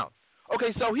sitting down.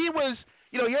 Okay, so he was,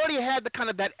 you know, he already had the kind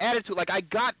of that attitude, like, I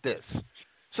got this.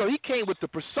 So he came with the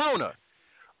persona.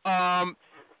 And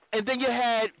then you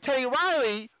had Teddy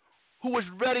Riley, who was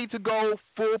ready to go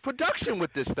full production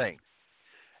with this thing.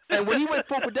 And when he went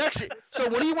full production,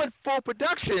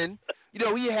 you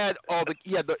know, he had all the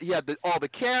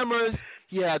cameras,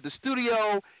 he had the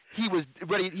studio, he was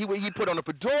ready. He put on a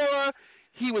fedora,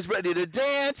 he was ready to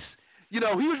dance. You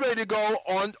know, he was ready to go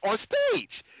on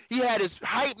stage. He had his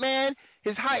hype man.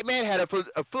 His hype man had a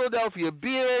Philadelphia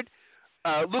beard,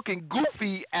 looking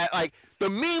goofy. At like the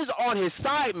memes on his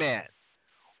side man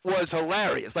was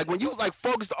hilarious. Like when you like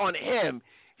focused on him,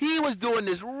 he was doing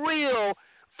this real.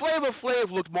 Flavor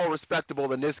Flav looked more respectable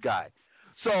than this guy.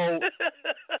 So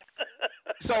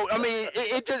I mean,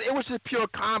 it was just pure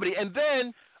comedy. And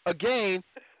then again,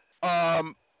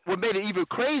 what made it even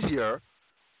crazier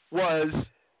was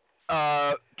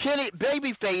Kenny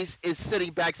Babyface is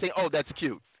sitting back saying, "Oh, that's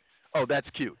cute. Oh, that's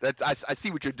cute. I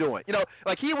see what you're doing." You know,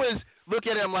 like he was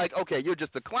looking at him like, "Okay, you're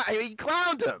just a clown." He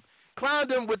clowned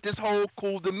him with this whole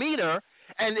cool demeanor,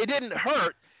 and it didn't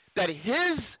hurt that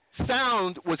his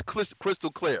sound was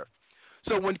crystal clear.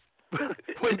 So when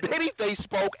Babyface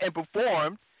spoke and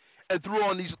performed and threw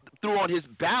on his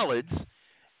ballads,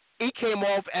 he came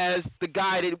off as the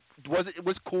guy that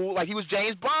was cool, like he was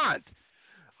James Bond.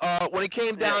 When it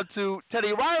came down to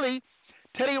Teddy Riley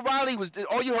was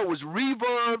all you heard was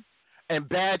reverb and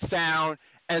bad sound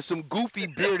and some goofy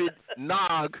bearded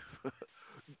nog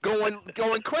going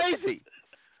crazy.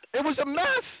 It was a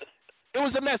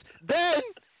mess. Then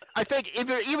I think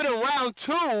even in round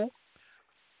two,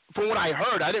 from what I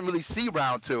heard, I didn't really see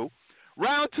round two.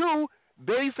 Round two,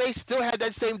 Babyface still had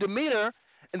that same demeanor,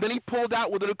 and then he pulled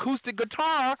out with an acoustic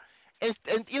guitar, and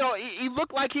you know he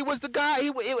looked like he was the guy.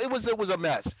 It was a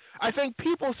mess. I think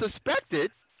people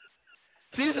suspected.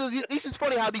 See, this is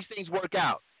funny how these things work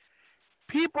out.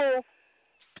 People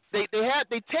they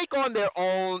take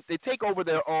over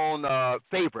their own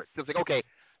favorites. It's like, okay,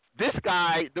 this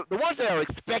guy, the ones that are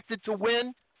expected to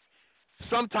win,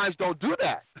 sometimes don't do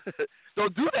that.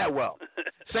 Don't do that well.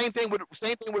 Same thing with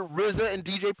RZA and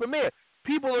DJ Premier.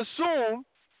 People assume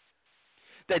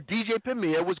that DJ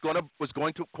Premier was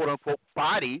going to quote unquote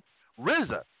body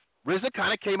RZA. RZA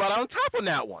kind of came out on top on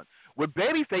that one. With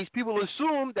Babyface, people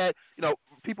assume that, you know,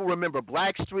 people remember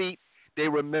Blackstreet, they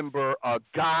remember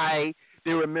Guy,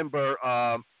 they remember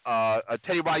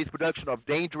Teddy Riley's production of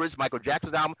Dangerous, Michael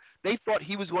Jackson's album. They thought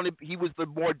he was the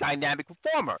more dynamic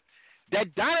performer.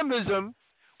 That dynamism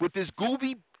with this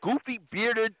goofy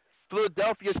bearded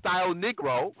Philadelphia style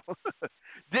Negro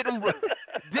didn't work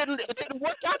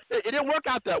out. It didn't work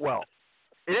out that well.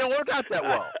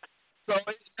 So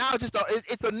now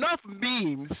it's enough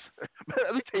memes.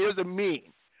 Let me tell you, here's a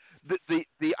meme.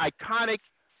 The iconic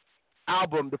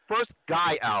album, the first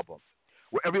Guy album,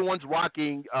 where everyone's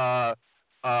rocking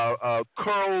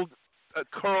curled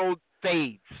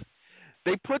fades.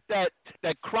 They put that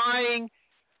crying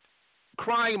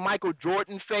Michael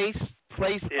Jordan face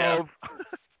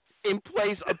in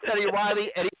place of Teddy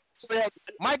Riley, and he had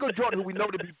Michael Jordan, who we know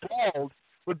to be bald,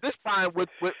 but this time with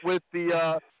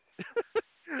the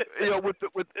you know, with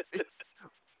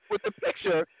the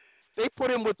picture, they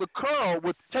put him with the curl,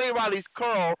 with Teddy Riley's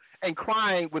curl, and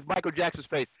crying with Michael Jackson's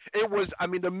face. It was, I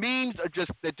mean, the memes are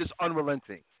just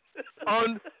unrelenting.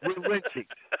 Unrelenting.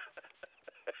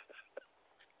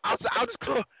 I'll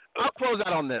close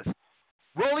out on this.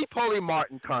 Roly Poly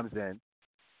Martin comes in,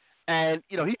 and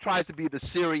you know he tries to be the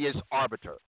serious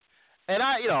arbiter, and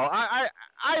I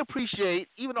appreciate,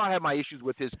 even though I have my issues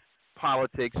with his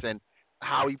politics and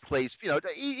how he plays. You know,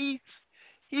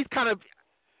 he's kind of.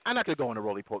 I'm not going to go into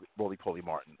Roly Poly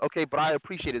Martin, okay? But I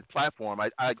appreciate his platform. I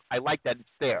like that it's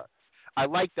there. I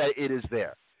like that it is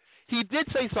there. He did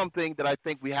say something that I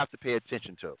think we have to pay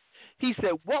attention to. He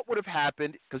said, "What would have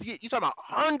happened?" Because you're talking about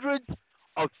hundreds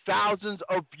of thousands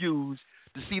of views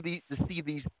to see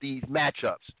these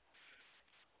matchups.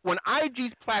 When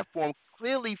IG's platform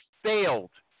clearly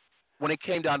failed when it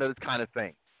came down to this kind of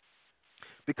thing,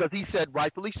 because he said,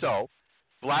 rightfully so,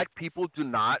 black people do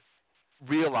not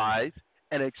realize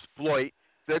and exploit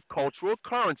their cultural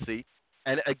currency,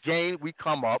 and again we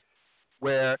come up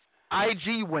where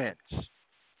IG wins.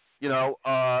 You know,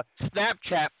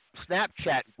 Snapchat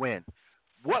wins.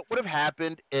 What would have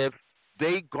happened if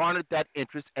they garnered that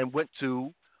interest and went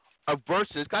to a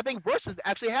Versus? I think Versus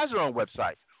actually has their own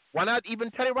website. Why not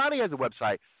even Teddy Riley has a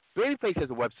website? Babyface has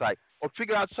a website. Or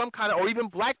figure out some kind of, or even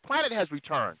Black Planet has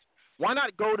returns. Why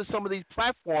not go to some of these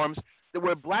platforms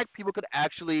where black people could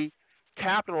actually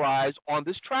capitalize on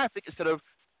this traffic instead of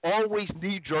always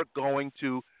knee-jerk going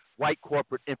to white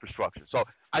corporate infrastructure. So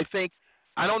I think,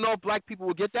 I don't know if black people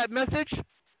will get that message,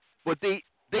 but they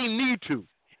need to.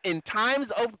 In times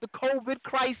of the COVID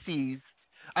crises,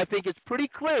 I think it's pretty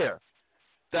clear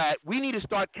that we need to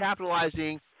start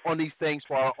capitalizing on these things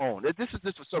for our own. This is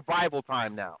just a survival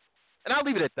time now. And I'll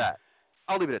leave it at that.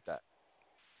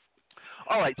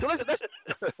 All right, so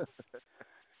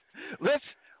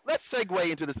let's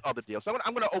segue into this other deal. So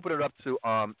I'm going to open it up to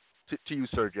you,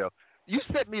 Sergio. You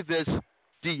sent me this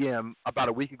DM about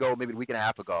a week ago, maybe a week and a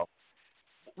half ago.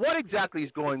 What exactly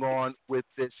is going on with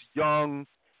this young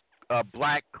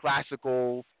black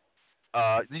classical,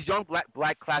 these young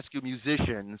black classical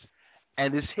musicians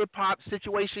and this hip hop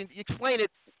situation? Explain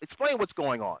it. Explain what's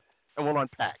going on, and we'll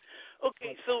unpack.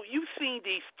 Okay, so you've seen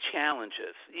these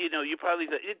challenges. You know, you probably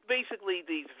basically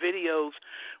these videos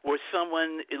where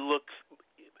someone looks,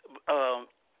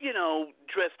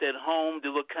 dressed at home. They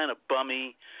look kind of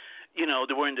bummy. You know,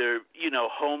 they're wearing their,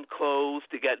 home clothes.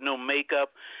 They got no makeup,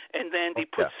 and then they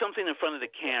put something in front of the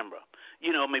camera.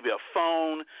 You know, maybe a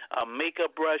phone, a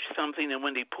makeup brush, something, and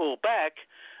when they pull back,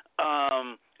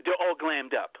 they're all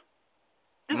glammed up.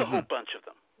 There's a whole bunch of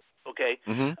them. Okay,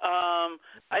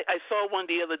 I saw one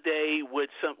the other day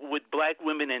with black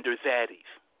women and their zaddies.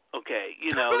 Okay,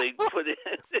 they put it.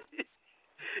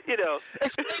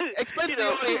 Explain to the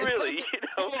audience. Really,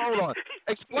 Hold on.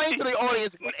 Explain to the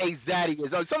audience what a zaddy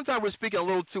is. Sometimes we're speaking a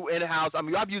little too in-house. I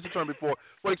mean, I've used the term before,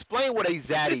 but explain what a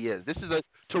zaddy is. This is a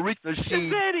Tariq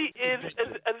Nasheed.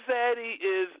 A zaddy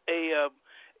is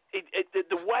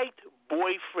the white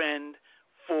boyfriend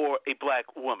for a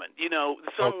black woman,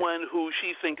 someone who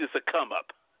she thinks is a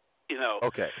come-up,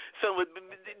 Okay. So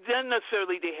not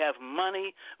necessarily they have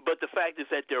money, but the fact is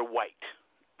that they're white.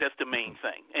 That's the main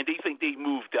thing. And they think they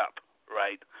moved up,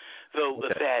 right? So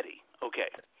a zaddy, okay.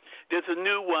 There's a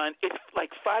new one. It's like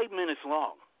 5 minutes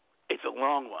long. It's a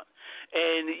long one.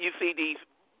 And you see these,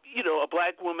 a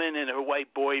black woman and her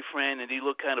white boyfriend, and they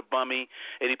look kind of bummy,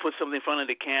 and they put something in front of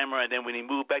the camera, and then when they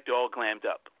move back, they're all glammed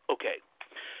up. Okay.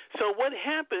 So what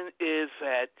happened is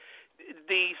that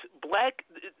these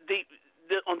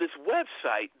on this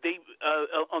website,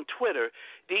 on Twitter,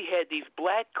 they had these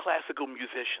black classical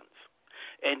musicians.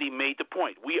 And he made the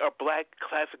point, we are black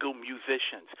classical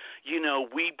musicians.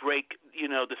 We break,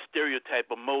 the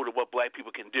stereotype of mode of what black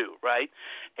people can do, right?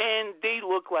 And they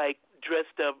look like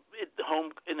dressed up at home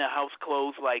in their house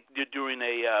clothes like they're doing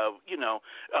a,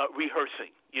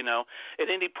 rehearsing. And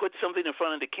then they put something in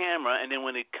front of the camera, and then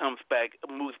when it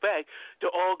moves back,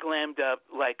 they're all glammed up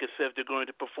like as if they're going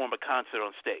to perform a concert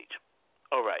on stage.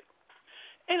 All right.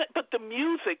 But the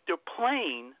music they're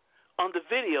playing on the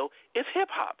video is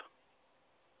hip-hop.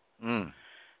 And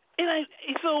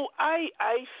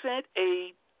I sent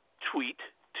a tweet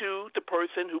to the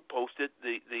person who posted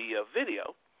the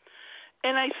video,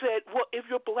 and I said, well, if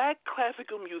you're black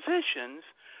classical musicians,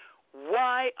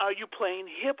 why are you playing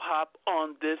hip-hop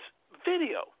on this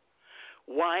video?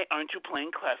 Why aren't you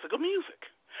playing classical music?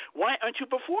 Why aren't you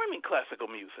performing classical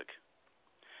music?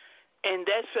 And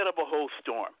that set up a whole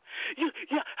storm.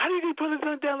 How did you put us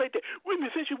down like that? We're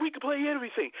musicians, we can play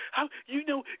everything. How you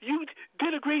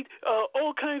did a great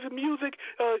all kinds of music.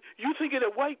 You thinking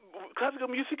that white classical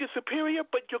music is superior,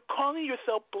 but you're calling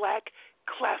yourself black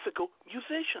classical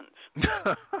musicians.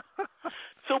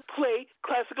 So play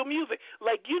classical music.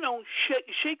 Like,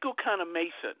 Sheku Kana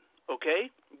Mason,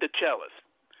 okay? The cellist,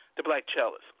 the black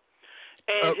cellist.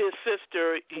 And his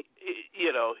sister,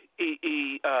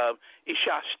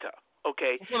 Ishashta.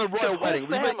 Okay. It's on a royal wedding.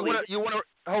 You want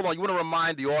to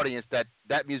remind the audience that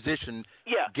musician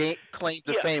claimed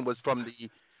to fame was from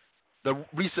the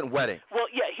recent wedding. Well,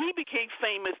 he became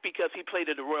famous because he played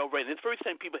at the royal wedding. It's the first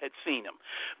time people had seen him.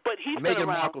 But he's Meghan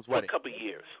been around Markle's for wedding. a couple of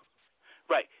years.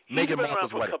 Right. He's Meghan been Markle's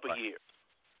around for a couple of years.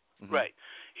 Right.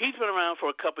 He's been around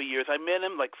for a couple of years. I met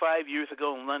him like 5 years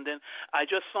ago in London. I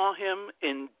just saw him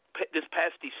in this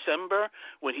past December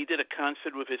when he did a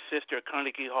concert with his sister at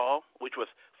Carnegie Hall, which was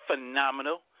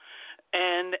phenomenal.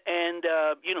 And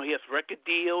he has record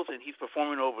deals and he's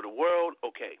performing over the world.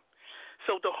 Okay.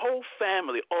 So the whole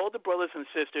family, all the brothers and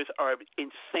sisters are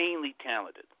insanely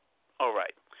talented. All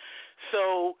right.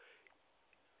 So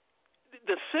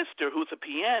the sister, who's a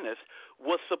pianist,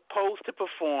 was supposed to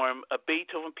perform a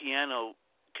Beethoven piano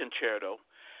concerto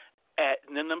at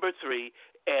the number 3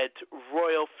 at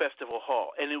Royal Festival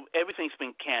Hall, and everything's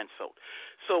been canceled.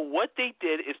 So what they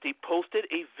did is they posted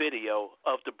a video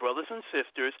of the brothers and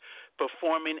sisters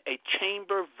performing a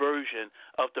chamber version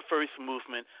of the first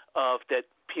movement of that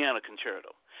piano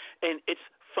concerto, and it's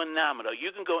phenomenal.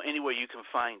 You can go anywhere you can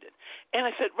find it. And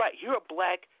I said, right, you're a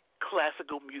black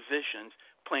classical musicians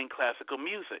playing classical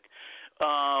music.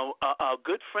 A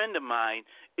good friend of mine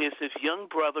is this young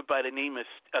brother by the name of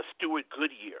Stuart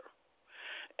Goodyear,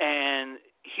 and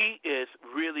he is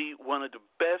really one of the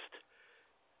best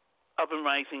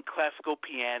up-and-rising classical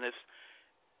pianists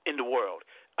in the world.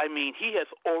 I mean, he has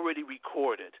already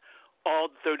recorded all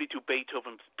 32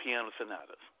 Beethoven piano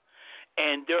sonatas,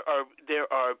 and there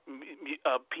are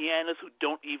pianists who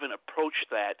don't even approach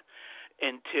that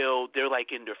until they're like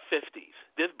in their 50s.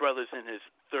 This brother's in his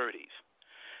 30s.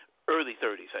 Early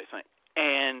 30s, I think,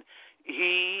 and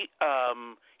he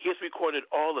has recorded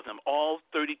all of them, all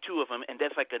 32 of them, and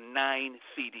that's like a 9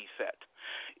 CD set.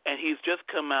 And he's just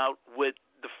come out with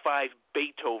the 5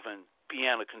 Beethoven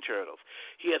piano concertos.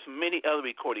 He has many other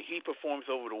recordings. He performs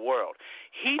over the world.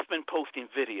 He's been posting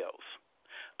videos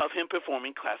of him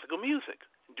performing classical music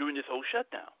during this whole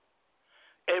shutdown.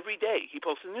 Every day he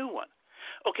posts a new one.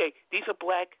 Okay, these are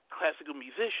black classical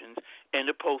musicians, and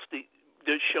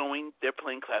they're showing they're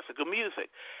playing classical music.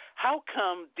 How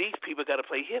come these people got to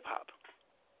play hip-hop?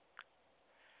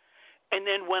 And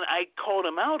then when I called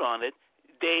them out on it,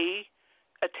 they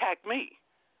attacked me.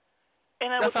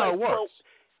 And I That's was how like, it works. Well,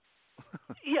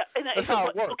 yeah. And That's how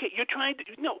it works. Okay, you're trying to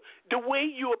the way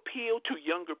you appeal to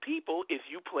younger people is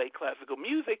you play classical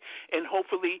music, and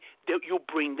hopefully you'll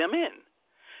bring them in.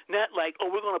 Not like, oh,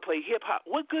 we're going to play hip-hop.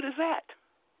 What good is that?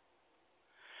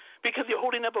 Because you're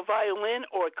holding up a violin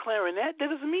or a clarinet, that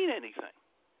doesn't mean anything.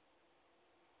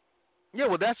 Yeah,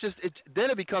 well, that's just it. Then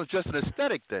it becomes just an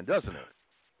aesthetic, then, doesn't it?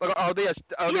 Like, are they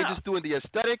just doing the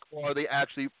aesthetic, or are they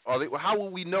actually? How will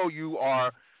we know you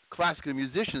are classical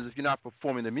musicians if you're not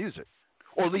performing the music,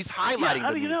 or at least highlighting? How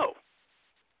the do you music? know?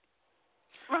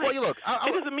 Right. Well, look,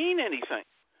 it doesn't mean anything.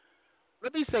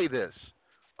 Let me say this,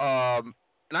 and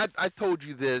I told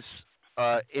you this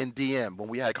in DM when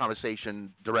we had a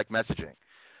conversation, direct messaging.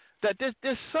 That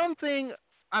there's something.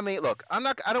 I mean, look, I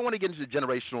don't want to get into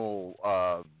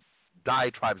generational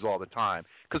diatribes all the time,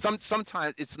 because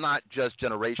sometimes it's not just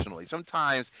generationally.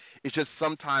 Sometimes it's just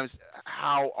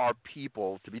how our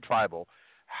people, to be tribal,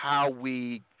 how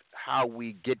we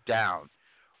get down,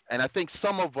 and I think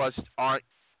some of us aren't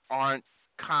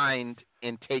kind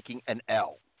in taking an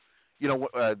L. You know,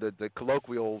 the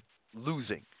colloquial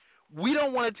losing. We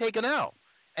don't want to take an L.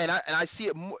 And I see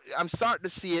it. I'm starting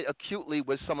to see it acutely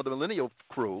with some of the millennial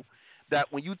crew,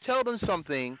 that when you tell them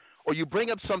something or you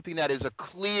bring up something that is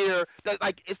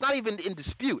it's not even in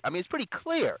dispute. I mean, it's pretty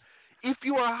clear. If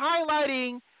you are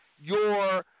highlighting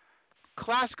your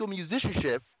classical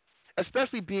musicianship,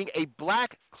 especially being a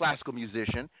black classical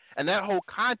musician, and that whole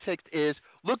context is,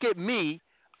 look at me,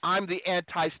 I'm the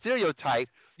anti-stereotype.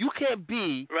 You can't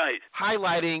be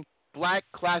highlighting black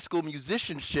classical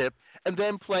musicianship and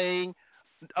then playing.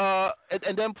 Little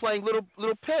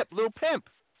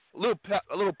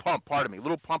Pump,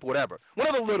 whatever. One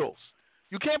of the littles.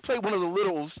 You can't play one of the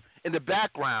littles in the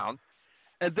background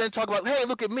and then talk about, hey,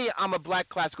 look at me, I'm a black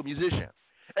classical musician.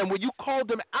 And when you call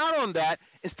them out on that,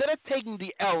 instead of taking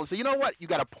the L and say, you know what, you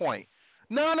got a point.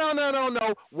 No.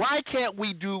 Why can't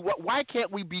we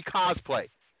be cosplay?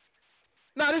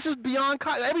 No, this is beyond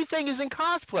everything is in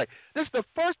cosplay. This is the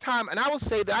first time, and I will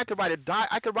say that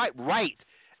I could write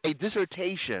a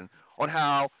dissertation on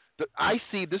how I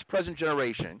see this present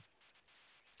generation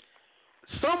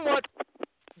somewhat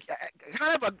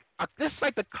kind of this is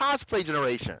like the cosplay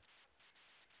generation.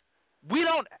 We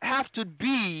don't have to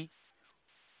be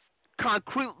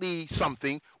concretely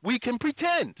something. We can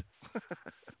pretend.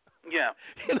 Yeah.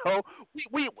 You know,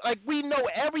 we know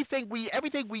everything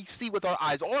we see with our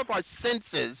eyes. All of our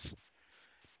senses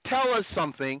tell us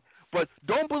something, but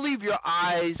don't believe your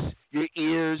eyes, your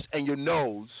ears, and your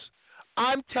nose.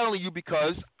 I'm telling you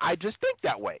because I just think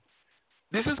that way.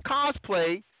 This is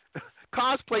cosplay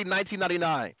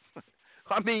 1999.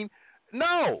 I mean,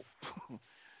 no.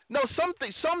 No, some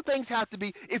things have to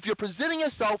be, if you're presenting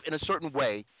yourself in a certain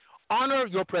way, honor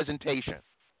your presentation.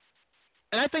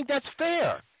 And I think that's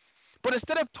fair. But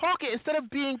instead of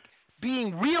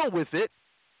being real with it,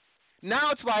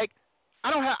 now it's like,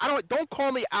 don't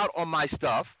call me out on my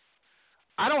stuff.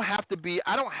 I don't have to be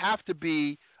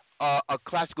a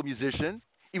classical musician,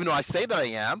 even though I say that I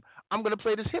am. I'm going to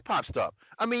play this hip hop stuff.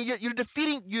 I mean, you're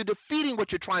defeating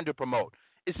what you're trying to promote.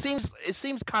 It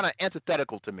seems kind of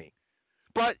antithetical to me.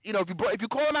 But you know, if you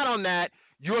call them out on that,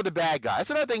 you're the bad guy. That's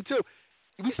another thing too.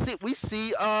 We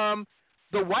see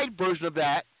the white version of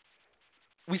that.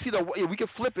 We can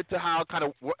flip it to how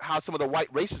some of the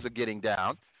white races are getting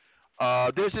down.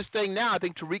 There's this thing now. I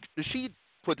think Tariq Nasheed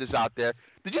put this out there.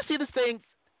 Did you see this thing,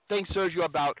 Sergio,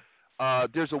 about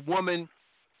there's a woman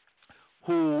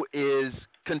who is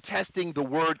contesting the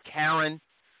word Karen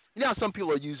you know how some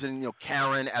people are using, you know,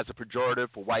 Karen as a pejorative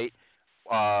for white,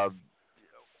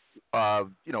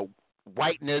 you know,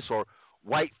 whiteness or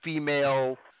white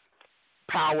female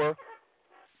power.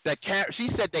 She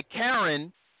said that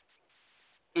Karen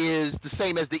is the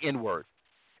same as the N-word,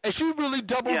 and she really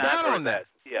doubled down on that.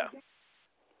 Yeah,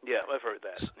 I've heard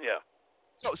that. Yeah.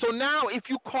 So now, if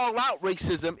you call out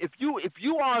racism, if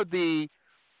you are the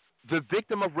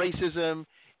victim of racism,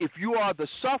 if you are the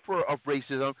sufferer of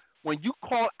racism, when you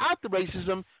call out the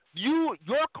racism, your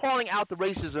calling out the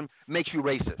racism makes you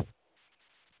racist.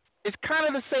 It's kind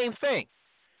of the same thing.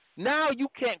 Now you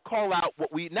can't call out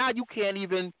now you can't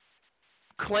even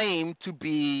claim to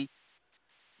be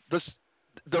the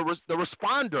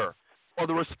responder or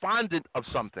the respondent of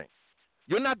something.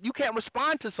 You can't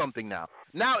respond to something now.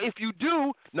 Now if you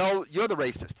do, no, you're the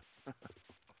racist.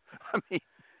 I mean,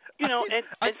 you know,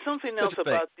 and something else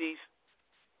about these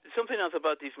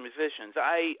musicians.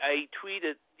 I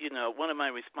tweeted, you know, one of my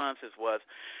responses was,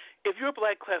 if you're a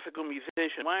black classical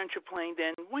musician, why aren't you playing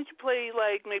then? Why don't you play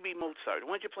like maybe Mozart?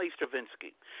 Why don't you play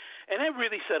Stravinsky? And that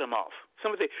really set him off.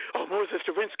 Somebody say, oh, Mozart,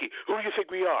 Stravinsky, who do you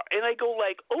think we are? And I go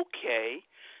like, okay,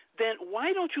 then why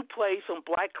don't you play some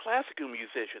black classical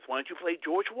musicians? Why don't you play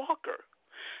George Walker?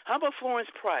 How about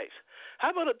Florence Price? How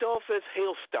about Adolphus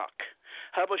Hailstock?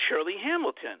 How about Shirley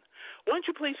Hamilton? Why don't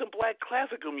you play some black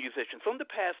classical musicians from the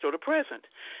past or the present?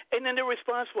 And then their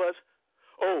response was,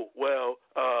 oh, well,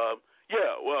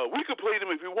 yeah, well, we could play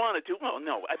them if we wanted to. Well,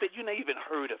 no, I bet you never even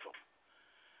heard of them.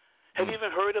 Have you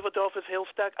even heard of Adolphus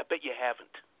Hailstock? I bet you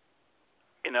haven't.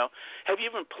 You know, have you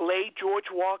even played George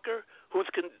Walker?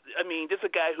 This is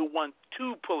a guy who won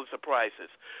 2 Pulitzer Prizes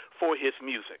for his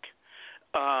music.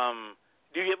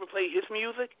 Do you ever play his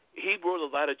music? He wrote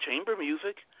a lot of chamber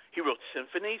music. He wrote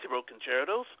symphonies. He wrote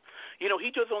concertos. You know,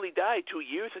 he just only died 2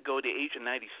 years ago at the age of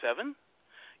 97.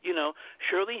 You know,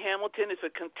 Shirley Hamilton is a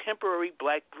contemporary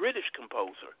black British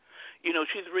composer. You know,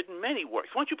 she's written many works.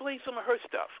 Why don't you play some of her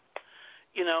stuff?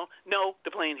 You know, no,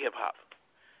 they're playing hip-hop.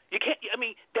 You can't, I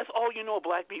mean, that's all you know of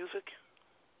black music?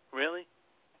 Really?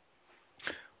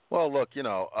 Well, look, you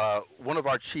know, one of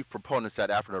our chief proponents at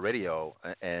Africa Radio,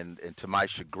 and to my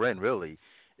chagrin, really,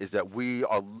 is that we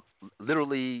are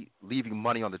literally leaving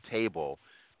money on the table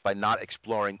by not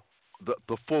exploring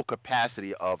the full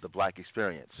capacity of the black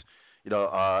experience. You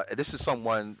know, this is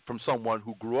someone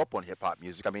who grew up on hip-hop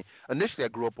music. I mean, initially I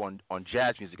grew up on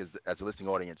jazz music, as the listening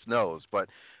audience knows. But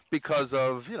because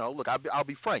of, you know, look, I'll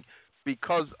be frank,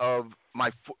 because of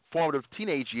my formative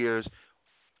teenage years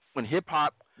when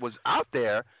hip-hop was out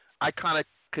there, I kind of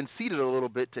conceded a little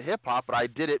bit to hip-hop, but I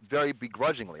did it very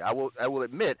begrudgingly. I will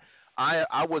admit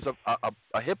I was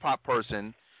a hip-hop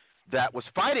person that was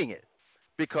fighting it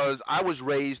because I was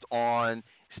raised on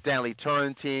Stanley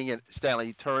Turrentine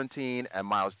and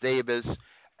Miles Davis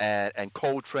and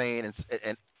Coltrane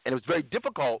and it was very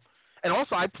difficult. And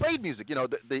also I played music. You know,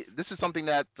 this is something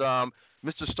that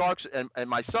Mr. Starks and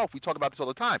myself, we talk about this all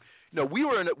the time. You know, we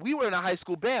were in a high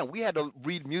school band. We had to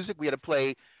read music. We had to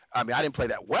play. I mean, I didn't play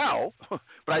that well,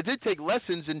 but I did take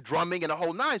lessons in drumming and the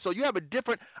whole nine. So you have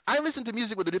I listen to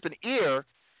music with a different ear,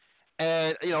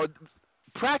 and you know,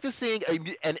 practicing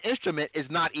an instrument is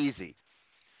not easy.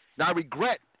 Now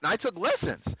I took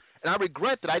lessons, and I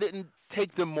regret that I didn't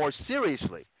take them more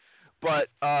seriously. But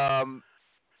when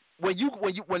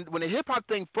the hip hop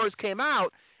thing first came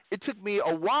out, it took me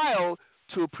a while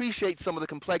to appreciate some of the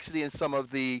complexity and some of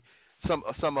the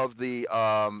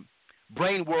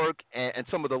brain work and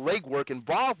some of the leg work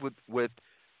involved with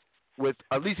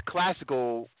at least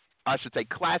classical, I should say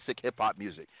classic hip hop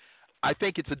music. I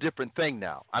think it's a different thing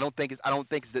now. I don't think it's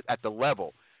at the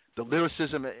level, the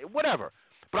lyricism, whatever.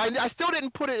 But I still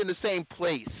didn't put it in the same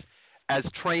place as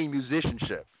trained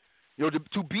musicianship. You know,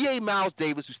 to be a Miles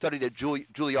Davis who studied at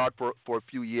Juilliard for a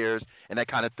few years and that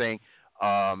kind of thing.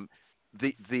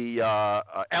 The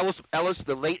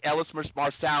late Ellis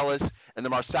Marsalis and the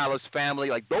Marsalis family,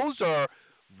 like those are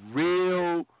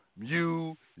real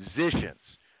musicians.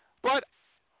 But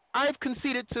I've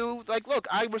conceded to, like, look,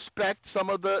 I respect some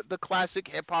of the classic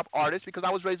hip hop artists because I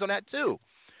was raised on that too.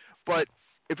 But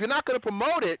if you're not going to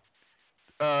promote it,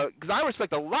 because I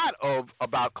respect a lot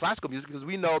about classical music because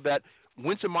we know that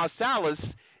Wynton Marsalis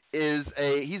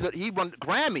he won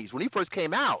Grammys when he first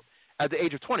came out. At the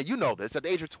age of 20, you know this. At the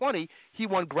age of 20, he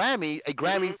won a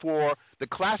Grammy for the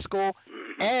classical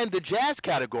and the jazz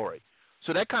category.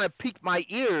 So that kind of piqued my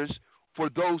ears for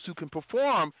those who can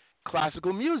perform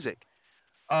classical music.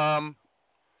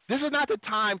 This is not the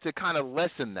time to kind of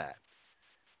lessen that.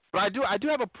 But I do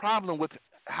have a problem with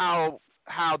how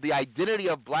the identity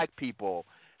of black people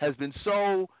has been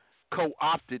so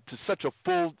co-opted to such a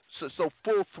full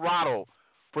throttle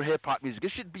for hip hop music.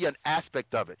 It should be an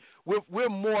aspect of it. We're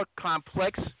more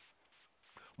complex,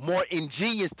 more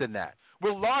ingenious than that.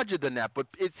 We're larger than that, but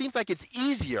it seems like it's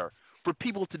easier for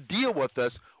people to deal with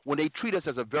us when they treat us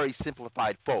as a very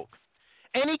simplified folk.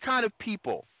 Any kind of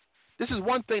people. This is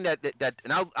one thing that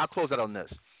and I'll close out on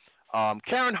this.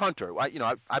 Karen Hunter.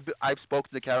 I've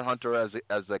spoken to Karen Hunter as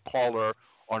a caller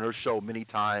on her show many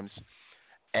times,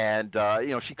 and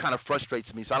she kind of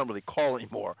frustrates me, so I don't really call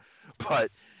anymore. But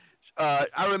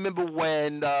I remember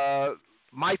when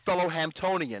my fellow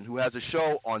Hamptonian, who has a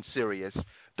show on Sirius,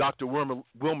 Dr.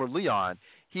 Wilmer Leon,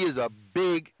 he is a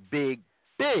big, big,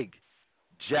 big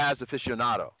jazz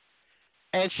aficionado.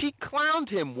 And she clowned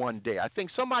him one day. I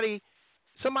think somebody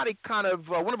kind of,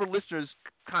 one of her listeners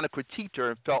kind of critiqued her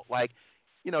and felt like,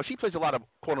 she plays a lot of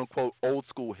quote-unquote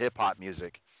old-school hip-hop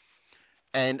music.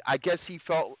 And I guess he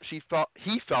felt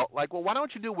like, well, why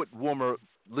don't you do what Wilmer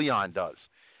Leon does?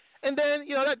 And then,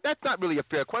 that's not really a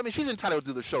fair question. I mean, she's entitled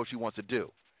to do the show she wants to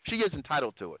do. She is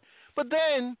entitled to it. But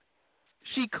then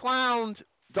she clowned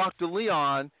Dr.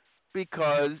 Leon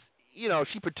because,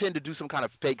 she pretended to do some kind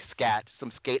of fake scat,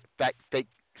 fake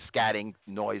scatting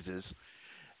noises.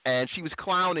 And she was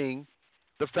clowning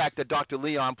the fact that Dr.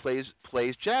 Leon plays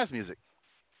jazz music.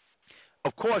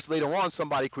 Of course, later on,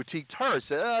 somebody critiqued her,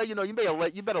 said,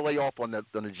 you better lay off on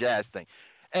the jazz thing.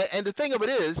 And the thing of it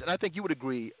is, and I think you would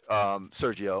agree,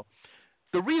 Sergio,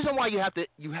 the reason why you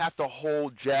have to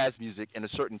hold jazz music in a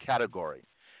certain category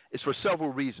is for several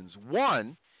reasons.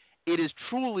 One, it is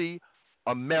truly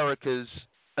an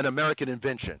American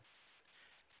invention.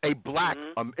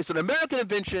 It's an American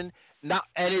invention now,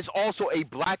 and it's also a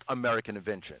black American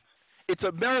invention. It's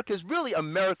America's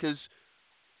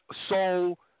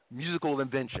soul musical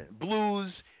invention.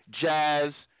 Blues,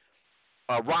 jazz,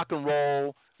 rock and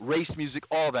roll, race music,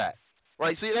 all that.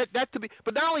 Right? So that to be,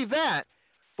 but not only that,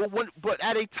 but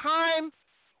at a time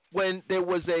when there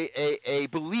was a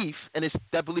belief, and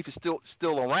that belief is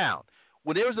still around,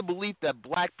 when there was a belief that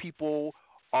black people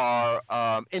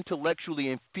are intellectually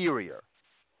inferior.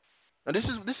 And this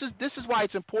is why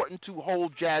it's important to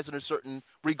hold jazz in a certain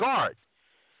regard.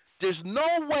 There's no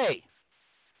way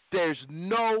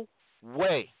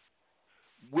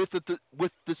with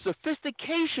the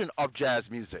sophistication of jazz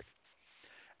music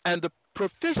and the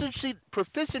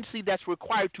proficiency that's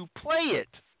required to play it,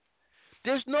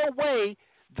 there's no way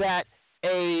that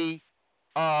an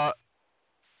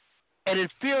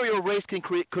inferior race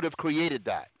could have created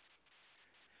that.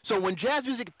 So when jazz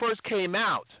music first came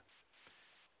out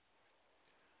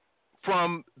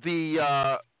from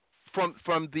the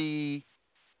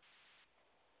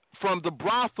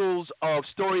brothels of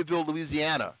Storyville,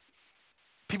 Louisiana,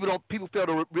 people fail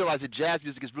to realize that jazz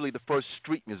music is really the first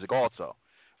street music also.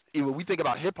 When we think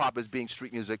about hip-hop as being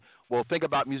street music, well, think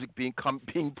about music being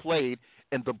played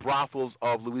in the brothels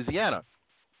of Louisiana.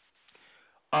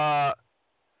 That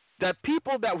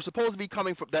people that were supposed to be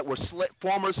coming from, that were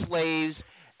former slaves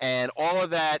and all of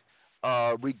that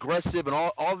regressive and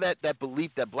all that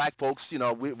belief that black folks,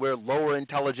 we're lower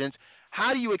intelligence.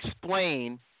 How do you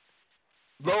explain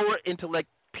lower intellect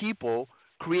people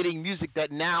creating music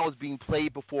that now is being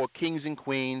played before kings and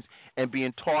queens and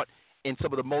being taught in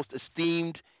some of the most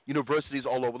esteemed universities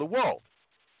all over the world,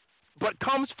 but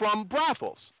comes from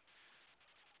brothels?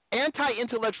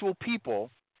 Anti-intellectual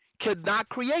people could not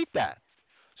create that.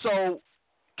 So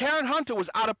Karen Hunter was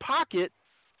out of pocket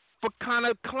for kind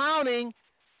of clowning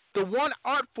the one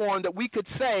art form that we could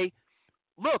say,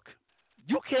 look,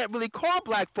 you can't really call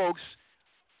black folks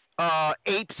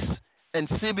apes and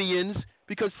simians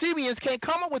because simians can't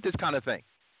come up with this kind of thing.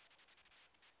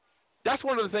 That's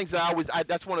one of the things I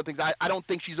don't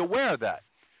think she's aware of that.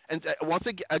 And once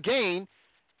again,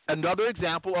 another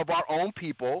example of our own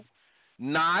people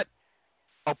not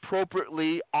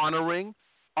appropriately honoring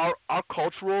our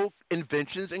cultural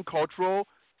inventions and cultural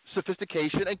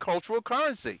sophistication and cultural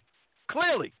currency.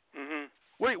 Clearly. Mm-hmm.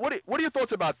 What are your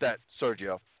thoughts about that,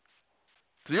 Sergio?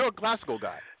 So you're a classical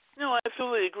guy. No, I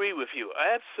absolutely agree with you.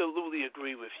 I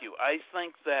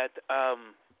think that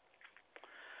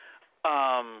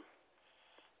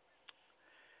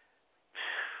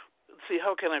let's see,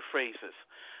 how can I phrase this?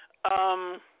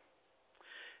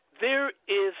 There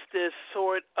is this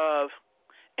sort of,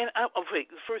 wait,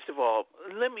 first of all,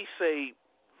 let me say,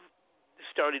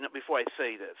 starting up before I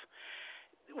say this,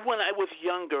 when I was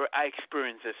younger, I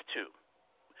experienced this too.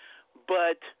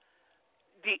 But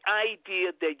the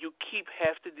idea that you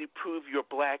have to prove your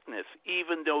blackness,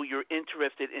 even though you're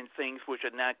interested in things which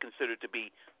are not considered to be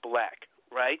black,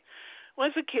 right? When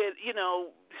I was a kid,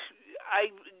 I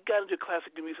got into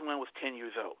classical music when I was 10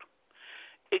 years old.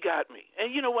 It got me.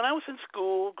 And, when I was in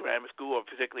school, grammar school, or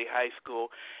particularly high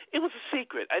school, it was a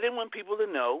secret. I didn't want people to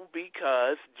know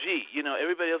because,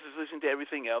 everybody else is listening to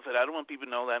everything else, and I don't want people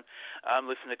to know that I'm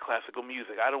listening to classical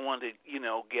music. I don't want to,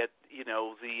 get,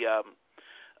 the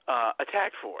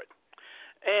attack for it.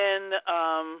 And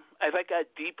as I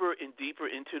got deeper and deeper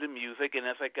into the music, and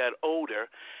as I got older,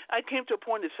 I came to a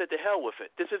point that said, to hell with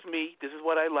it. This is me. This is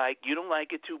what I like. You don't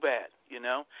like it, too bad,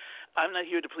 I'm not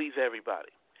here to please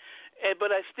everybody.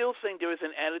 But I still think there is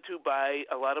an attitude by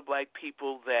a lot of black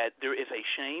people that there is a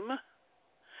shame,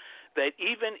 that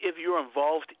even if you're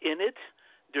involved in it,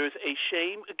 there's a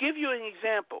shame. I'll give you an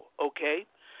example, okay?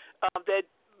 That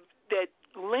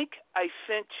link I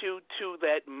sent you to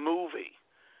that movie.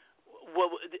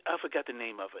 Well, I forgot the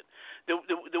name of it.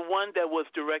 The one that was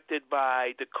directed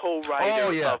by the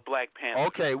co-writer of Black Panther.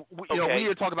 Okay, we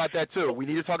need to talk about that too.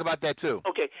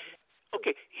 Okay.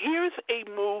 Okay, here's a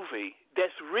movie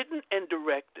that's written and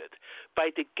directed by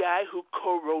the guy who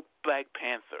co-wrote Black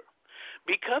Panther.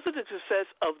 Because of the success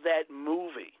of that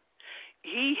movie,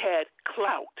 he had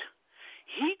clout.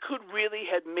 He could really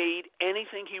have made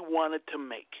anything he wanted to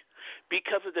make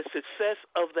because of the success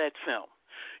of that film.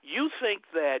 You think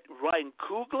that Ryan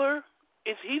Coogler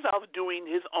he's out doing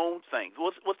his own thing.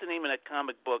 What's the name of that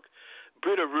comic book?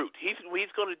 Bitterroot. He's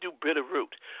going to do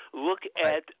Bitterroot. Look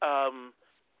at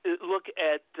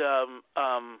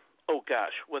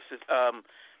what's his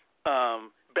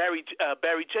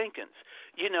Barry Jenkins.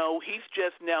 He's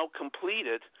just now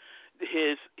completed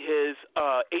his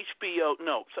HBO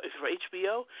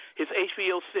his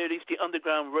HBO series The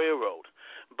Underground Railroad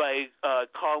by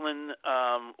Colin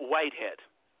Whitehead,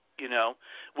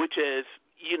 which is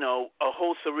a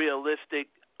whole surrealistic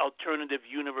alternative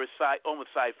universe almost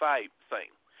sci-fi thing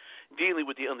dealing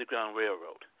with the Underground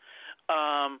Railroad.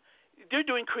 They're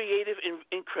doing creative and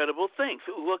incredible things.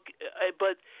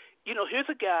 But here's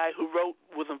a guy who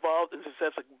was involved in the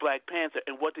success of Black Panther,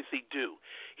 and what does he do?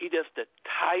 He does the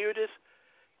tiredest,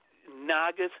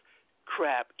 noggest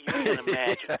crap you can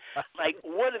imagine. Like,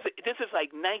 what is it? This is like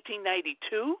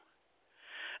 1992?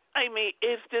 I mean,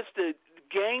 it's just the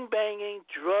gang-banging,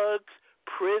 drugs,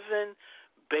 prison,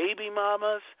 baby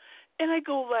mamas. And I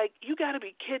go, like, you got to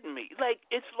be kidding me. Like,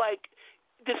 it's like,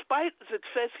 despite the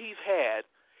success he's had,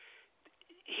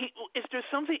 is there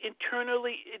something internal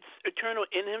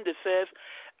in him that says,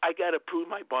 I got to prove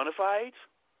my bona fides?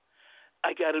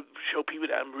 I got to show people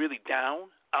that I'm really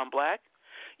down, I'm black?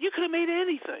 You could have made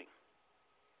anything.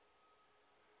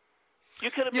 You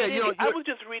could have made anything. I was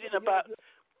just reading about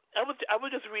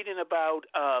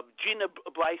Gina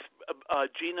Price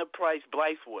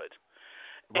Blythewood.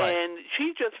 Right. And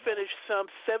she just finished some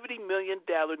 $70 million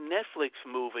Netflix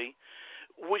movie,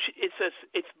 which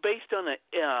it's based on a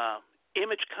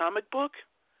Image comic book.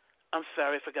 I'm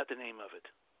sorry, I forgot the name of it.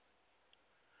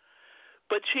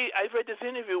 But I read this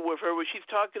interview with her where she's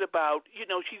talking about,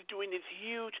 she's doing this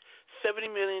huge $70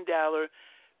 million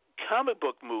comic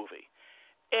book movie,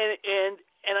 and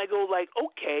I go like,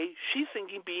 okay, she's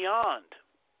thinking beyond,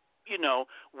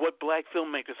 what black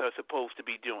filmmakers are supposed to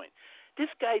be doing.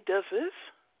 This guy does this,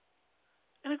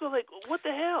 and I go like, what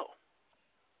the hell?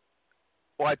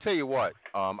 Well, I tell you what,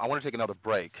 I want to take another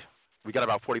break. We got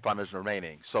about 45 minutes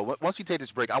remaining. So once you take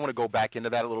this break, I want to go back into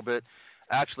that a little bit.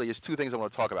 Actually, it's two things I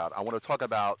want to talk about. I want to talk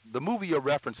about the movie you're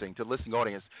referencing to the listening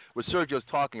audience, what Sergio's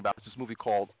talking about. It's this movie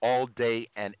called All Day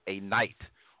and a Night.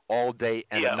 All Day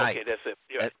and a Night. Yeah, okay, that's it.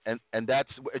 You're right. And that's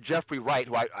Jeffrey Wright,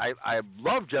 who I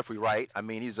love Jeffrey Wright. I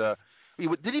mean,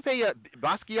 did he play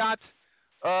Basquiat?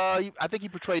 I think he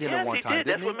portrayed him at one time. Yes,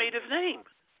 he did. That's what made his name.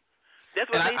 That's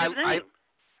what made his name.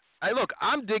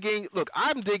 I'm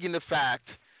digging the fact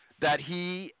that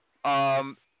he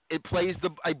it plays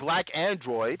a black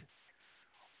android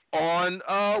on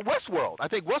Westworld. I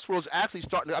think Westworld's actually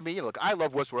starting. I mean, look, I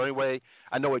love Westworld anyway.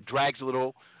 I know it drags a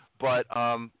little, but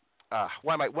why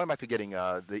am I forgetting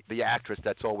the actress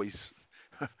that's always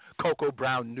Coco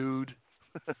Brown nude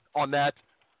on that?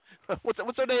 What's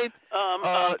her name?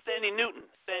 Sandy Newton.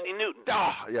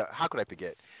 Oh, yeah. How could I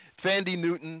forget? Sandy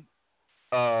Newton.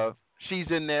 She's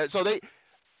in there. So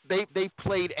they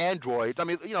played androids. I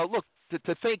mean, look,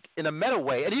 to think in a meta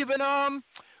way, and even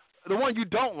the one you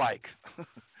don't like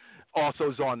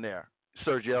also is on there,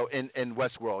 Sergio, in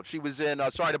Westworld. She was in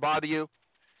Sorry to Bother You.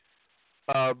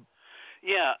 Tessa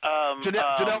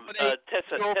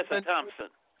Janelle Thompson.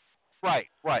 Right.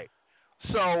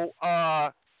 So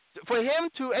for him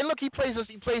to, and look, he plays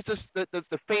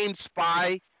the famed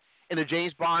spy in the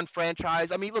James Bond franchise.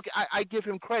 I mean, look, I give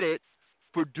him credit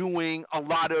for doing a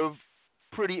lot of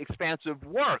pretty expansive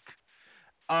work.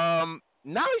 Now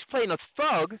he's playing a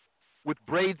thug with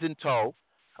braids in tow.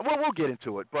 Well, we'll get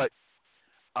into it, but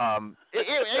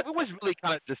it was really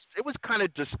kind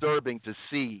of disturbing to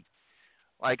see.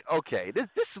 Like, okay, this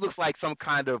looks like some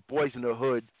kind of Boys in the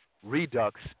Hood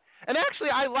redux. And actually,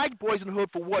 I like Boys in the Hood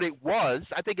for what it was.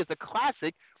 I think it's a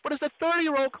classic, but it's a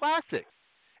 30-year-old classic,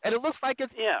 and it looks like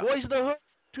it's Boys in the Hood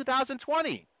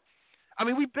 2020. I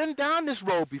mean, we've been down this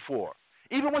road before.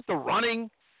 Even with the running,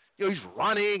 he's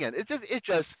running, and it's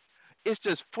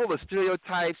just full of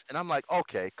stereotypes. And I'm like,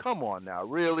 okay, come on now,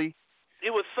 really?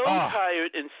 It was so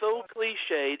tired and so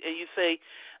cliched, and you say,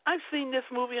 I've seen this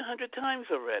movie 100 times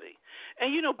already.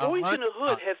 And, Boys in the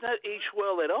Hood has not aged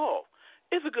well at all.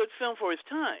 It's a good film for its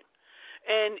time.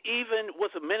 And even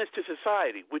was a menace to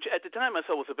society, which at the time I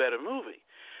thought was a better movie.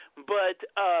 But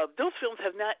those films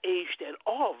have not aged at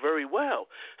all very well.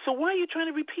 So why are you trying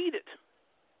to repeat it?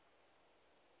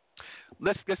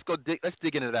 Let's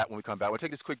dig into that when we come back. We'll take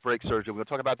this quick break, Sergio. We'll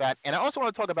talk about that. And I also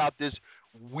want to talk about this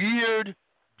weird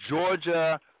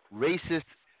Georgia racist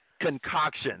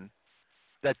concoction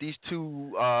that these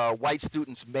two white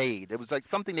students made. It was like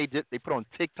something they put on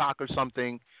TikTok or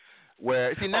something.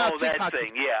 Where if you now TikTok, that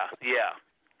thing, yeah.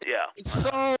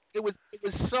 It was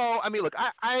so. I mean, look,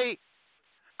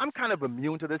 I'm kind of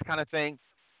immune to this kind of thing.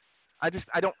 I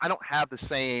don't have the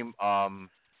same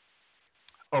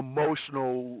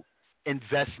emotional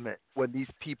investment when these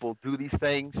people do these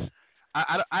things.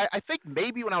 I think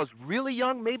maybe when I was really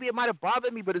young, maybe it might have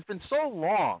bothered me, but it's been so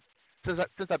long since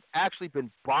I've actually been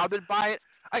bothered by it.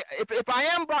 If I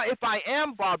am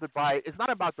bothered by it, it's not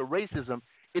about the racism.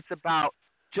 It's about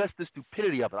just the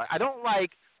stupidity of it. I don't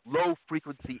like low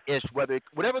frequency ish.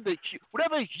 Whatever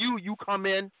hue you come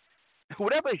in,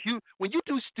 when you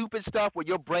do stupid stuff where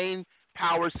your brain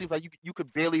power seems like you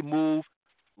could barely move,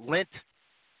 lint.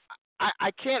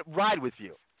 I can't ride with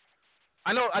you.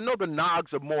 I know the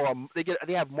Nogs are more.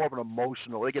 They have more of an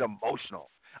emotional. They get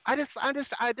emotional. I just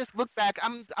look back.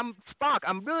 I'm Spock.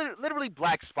 I'm really literally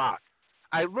Black Spock.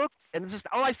 I look and it's just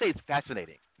all I say is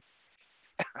fascinating.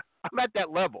 I'm at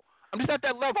that level. I'm just at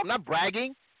that level. I'm not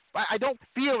bragging, but I don't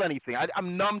feel anything.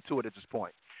 I'm numb to it at this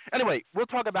point. Anyway, we'll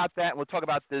talk about that, and we'll talk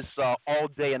about this all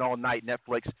day and all night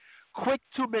Netflix. Quick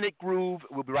 2-minute groove.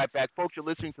 We'll be right back. Folks, you're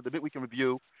listening to the Midweek in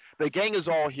Review. The gang is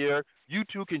all here. You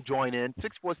too can join in.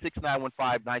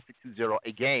 646-915-9620.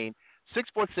 Again,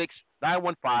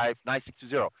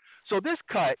 646-915-9620. So this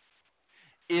cut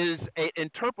is an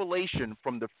interpolation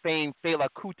from the famed Fela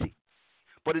Kuti,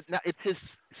 but it's his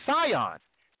scion,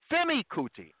 Femi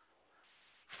Kuti,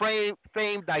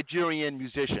 famed Nigerian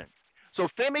musician. So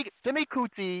Femi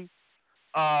Kuti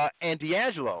and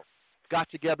D'Angelo got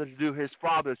together to do his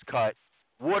father's cut,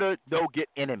 Water No Get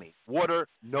Enemy. Water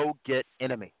No Get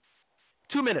Enemy.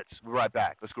 2 minutes. We'll be right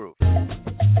back. Let's groove.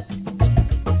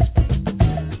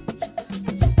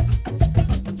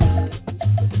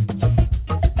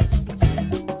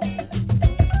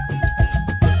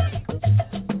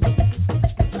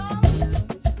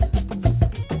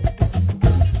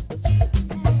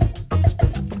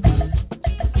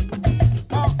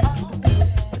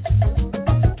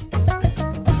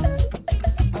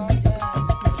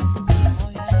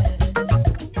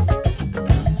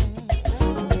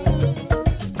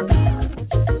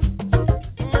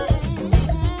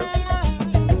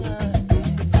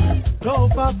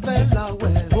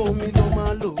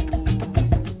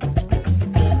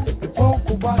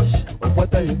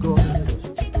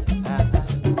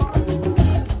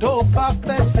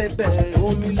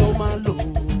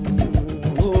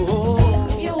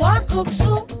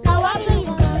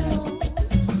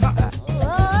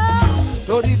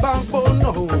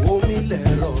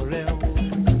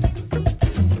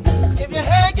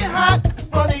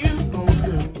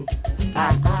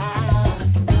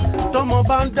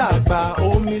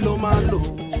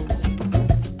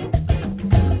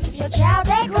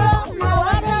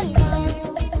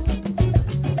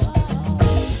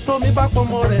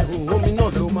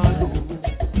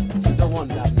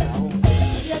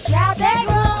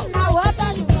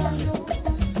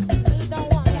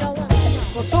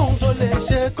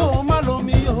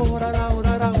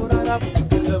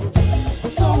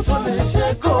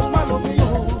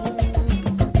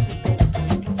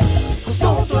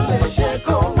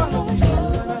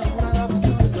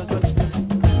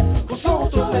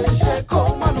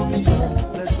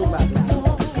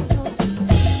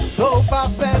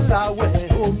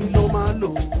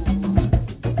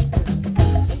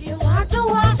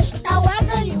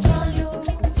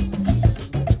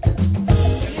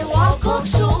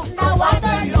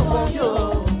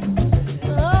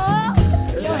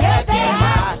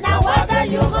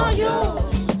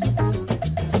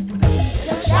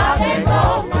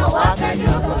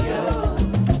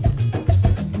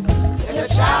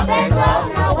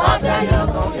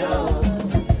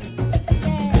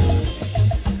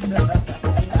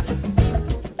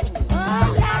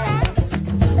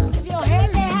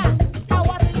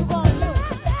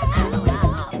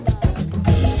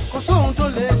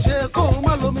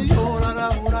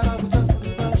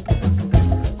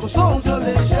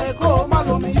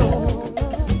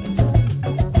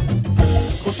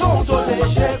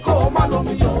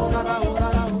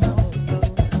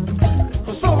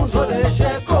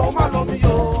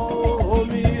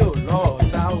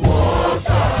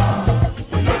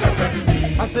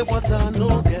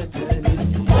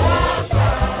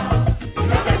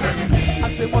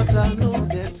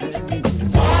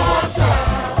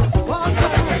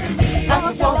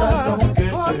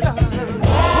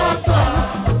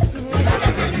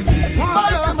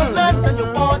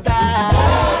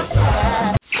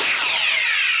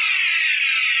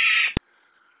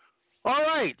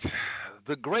 right.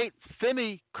 The great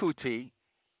Femi Kuti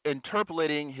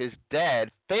interpolating his dad,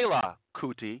 Fela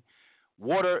Kuti,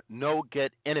 Water No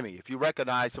Get Enemy. If you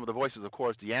recognize some of the voices, of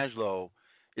course, D'Angelo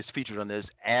is featured on this,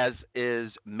 as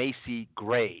is Macy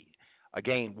Gray.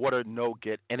 Again, Water No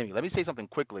Get Enemy. Let me say something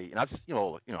quickly, and I've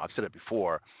said it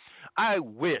before. I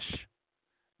wish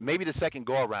maybe the second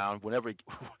go around, when or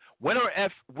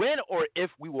if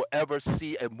we will ever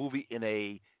see a movie in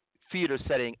a theater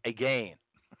setting again,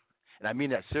 and I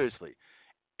mean that seriously.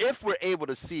 If we're able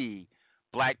to see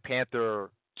Black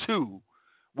Panther 2,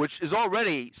 which is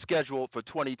already scheduled for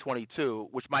 2022,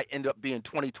 which might end up being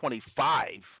 2025,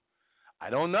 I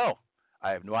don't know.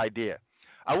 I have no idea.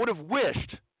 I would have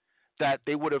wished that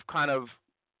they would have kind of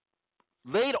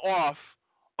laid off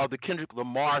of the Kendrick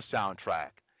Lamar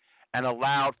soundtrack and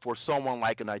allowed for someone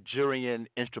like a Nigerian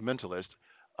instrumentalist,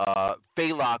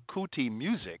 Fela Kuti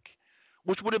music,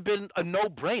 which would have been a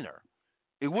no-brainer.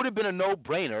 It would have been a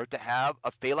no-brainer to have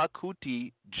a Fela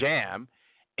Kuti jam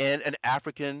in an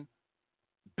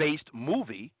African-based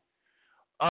movie,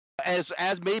 as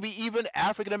maybe even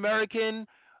African-American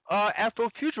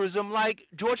Afrofuturism like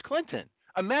George Clinton.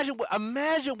 Imagine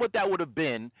what that would have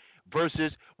been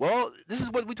versus, well, this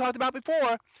is what we talked about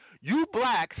before. You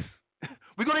blacks,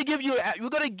 we're going to give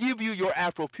you your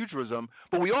Afrofuturism,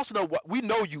 but we also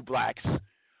know you blacks,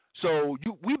 so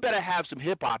we better have some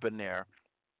hip hop in there.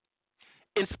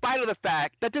 In spite of the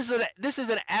fact that this is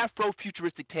an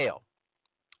Afrofuturistic tale.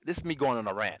 This is me going on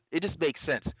a rant. It just makes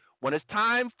sense. When it's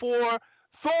time for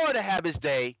Thor to have his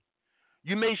day,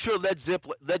 you made sure Led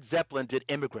Zeppelin did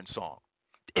Immigrant Song.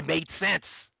 It made sense.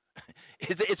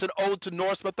 It's an ode to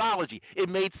Norse mythology. It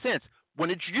made sense. When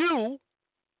it's you,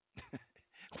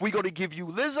 we're going to give you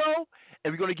Lizzo,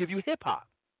 and we're going to give you hip-hop.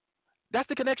 That's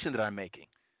the connection that I'm making.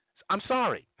 I'm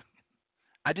sorry.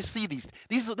 I just see these.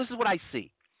 This is what I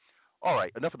see. All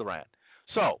right, enough of the rant.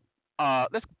 So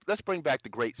let's bring back the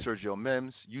great Sergio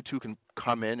Mims. You two can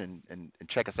come in and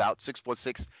check us out,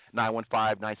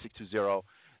 646-915-9620,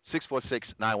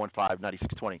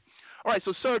 646-915-9620. All right,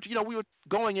 so Serge, we were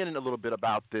going in a little bit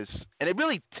about this, and it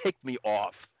really ticked me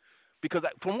off because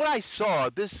from what I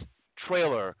saw, this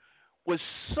trailer was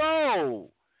so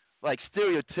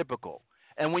stereotypical,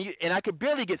 and I could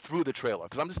barely get through the trailer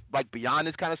because I'm just beyond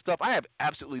this kind of stuff. I have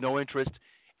absolutely no interest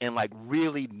in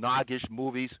really noggish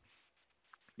movies.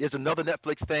 There's another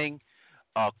Netflix thing,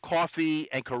 Coffee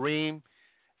and Kareem.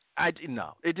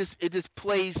 It just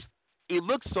plays. It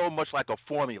looks so much like a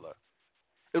formula.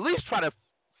 At least try to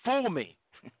fool me,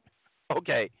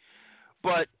 okay?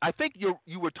 But I think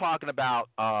you were talking about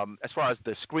as far as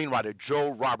the screenwriter Joe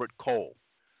Robert Cole.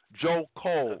 Joe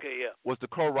Cole was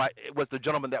the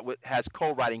gentleman that has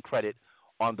co-writing credit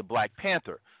on the Black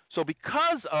Panther. So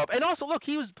because of, and also look,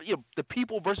 he was the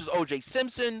People versus O.J.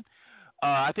 Simpson.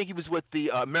 I think he was with the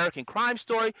American Crime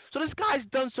Story. So this guy's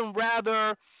done some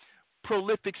rather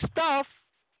prolific stuff,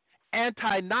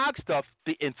 anti-Nog stuff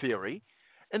in theory.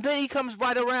 And then he comes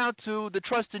right around to The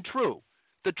Trust and True.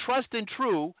 The Trust and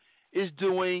True is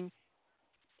doing,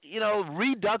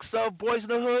 redux of Boys in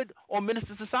the Hood or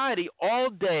Minister Society all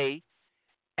day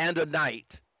and a night.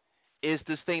 Is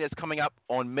this thing that's coming up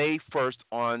on May 1st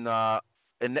on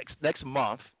next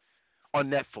month on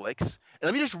Netflix. And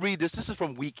let me just read this. This is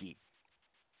from Wiki.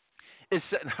 This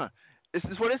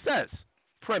is what it says.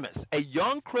 Premise: a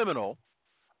young criminal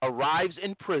arrives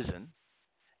in prison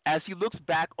as he looks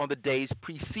back on the days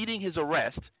preceding his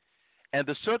arrest and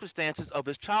the circumstances of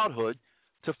his childhood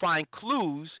to find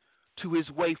clues to his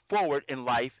way forward in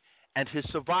life and his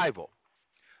survival.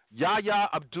 Yahya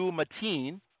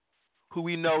Abdul-Mateen, who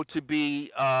we know to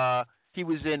be, he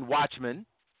was in Watchmen,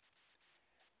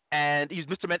 and he's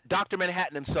Dr.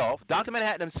 Manhattan himself,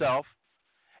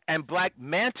 and Black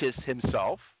Mantis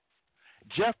himself,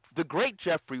 the great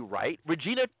Jeffrey Wright,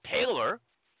 Regina Taylor.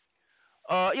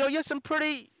 You have some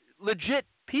pretty legit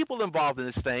people involved in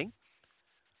this thing.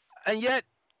 And yet,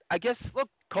 I guess, look,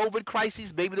 COVID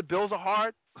crises, maybe the bills are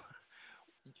hard.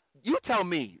 You tell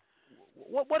me,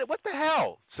 what the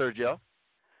hell, Sergio?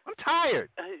 I'm tired.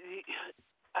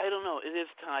 I don't know. It is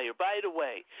tired. By the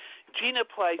way, Gina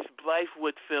Price's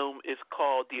Blythewood film is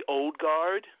called The Old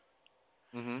Guard.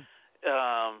 Mm-hmm.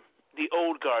 The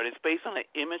Old Guard. It's based on an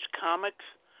Image Comics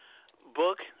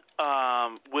book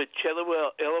with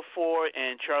Chiwetel Ejiofor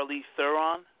and Charlize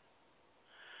Theron.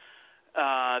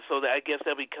 So I guess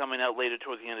that'll be coming out later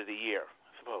towards the end of the year,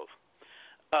 I suppose.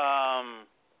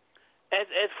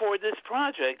 As for this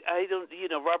project, I don't,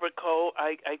 Robert Cole,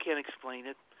 I can't explain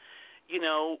it.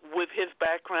 With his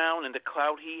background and the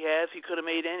clout he has, he could have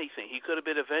made anything. He could have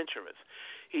been adventurous.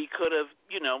 He could have,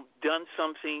 done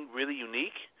something really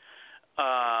unique.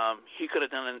 He could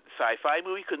have done a sci-fi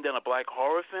movie. He could have done a black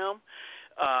horror film.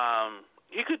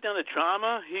 He could have done a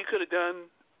drama. He could have done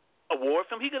a war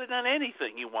film. He could have done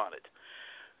anything he wanted.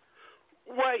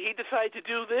 Why he decided to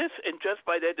do this, and just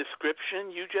by that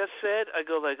description you just said, I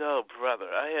go like, oh, brother,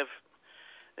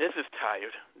 this is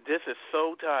tired. This is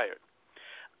so tired.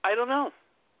 I don't know.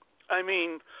 I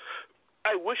mean,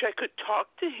 I wish I could talk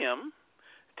to him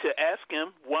to ask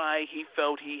him why he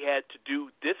felt he had to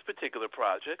do this particular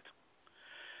project.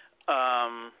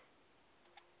 I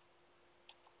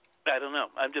don't know.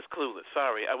 I'm just clueless.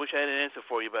 Sorry. I wish I had an answer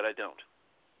for you, but I don't.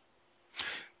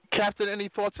 Captain, any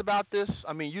thoughts about this?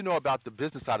 I mean, you know about the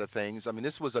business side of things. I mean,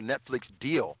 this was a Netflix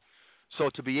deal. So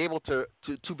to be able to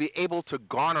be able to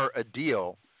garner a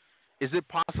deal, is it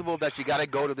possible that you got to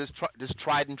go to this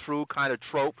tried and true kind of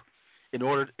trope in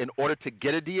order to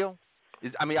get a deal?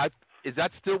 Is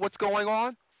that still what's going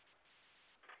on?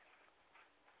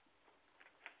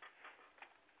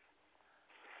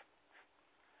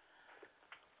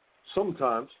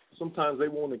 Sometimes they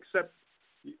won't accept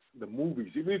the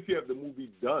movies, even if you have the movie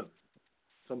done.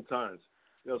 Sometimes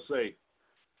they'll say,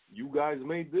 "You guys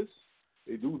made this."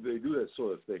 They do that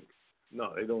sort of thing.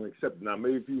 No, they don't accept it. Now,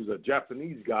 maybe if he was a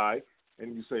Japanese guy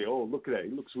and you say, "Oh, look at that,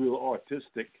 he looks real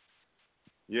artistic,"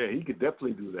 yeah, he could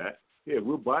definitely do that. Yeah,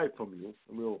 we'll buy it from you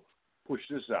and we'll push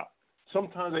this out.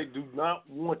 Sometimes they do not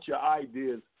want your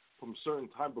ideas from certain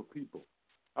type of people.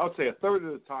 I would say a third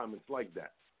of the time it's like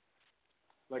that.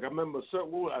 Like I remember,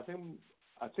 I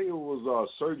think it was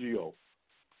Sergio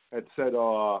had said,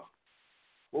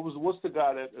 what's the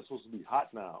guy that's supposed to be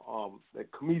hot now?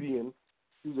 That comedian.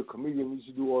 He was a comedian. He used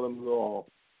to do all them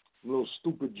little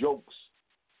stupid jokes.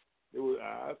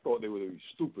 I thought they were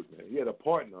stupid, man. He had a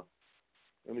partner,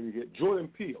 and then you get Jordan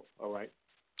Peele. All right.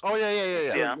 Oh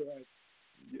yeah.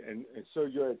 And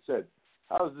Sergio had said,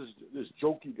 how does this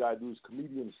jokey guy do his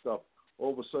comedian stuff?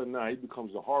 All of a sudden now he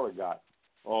becomes a horror guy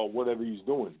or whatever he's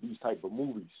doing, these type of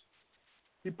movies.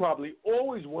 He probably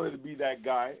always wanted to be that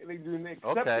guy, and they didn't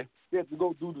accept it. He had to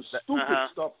go do the stupid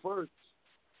stuff first,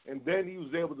 and then he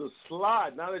was able to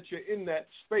slide. Now that you're in that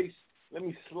space, let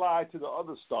me slide to the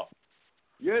other stuff.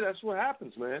 Yeah, that's what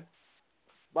happens, man.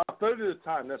 About a third of the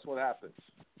time, that's what happens.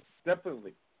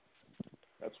 Definitely.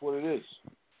 That's what it is.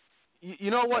 You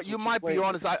know what? You might be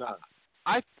honest.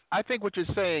 I think what you're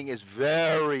saying is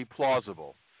very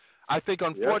plausible. I think,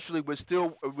 unfortunately,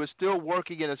 we're still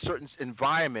working in a certain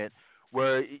environment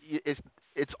where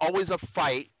it's always a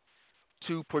fight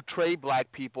to portray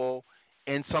black people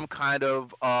in some kind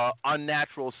of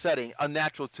unnatural setting,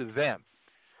 unnatural to them,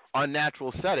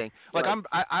 unnatural setting. Like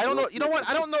right. I don't know. You know what?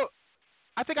 I don't know.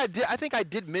 I think I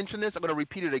did mention this. I'm going to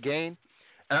repeat it again.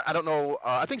 I don't know.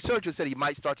 I think Sergio said he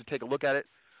might start to take a look at it.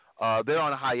 They're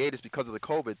on a hiatus because of the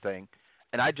COVID thing,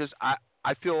 and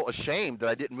I feel ashamed that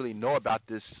I didn't really know about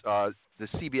this the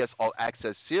CBS All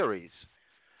Access series,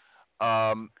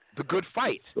 The Good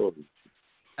Fight,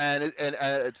 and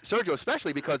Sergio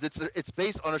especially because it's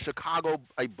based on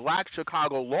a black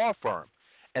Chicago law firm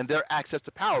and their access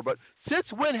to power. But since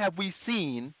when have we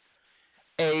seen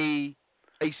a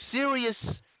serious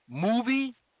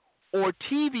movie or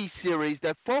TV series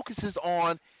that focuses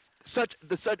on such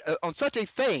a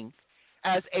thing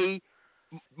as a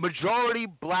majority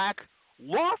black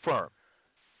law firm?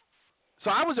 So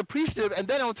I was appreciative, and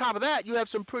then on top of that, you have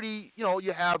some pretty,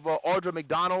 you have Audra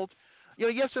McDonald, you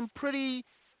have some pretty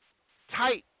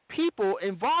tight people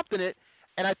involved in it,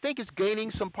 and I think it's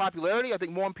gaining some popularity. I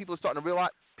think more people are starting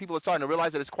to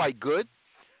realize that it's quite good,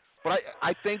 but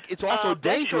I think it's also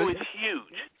dangerous. That show is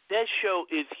huge. That show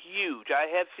is huge. I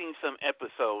have seen some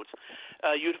episodes.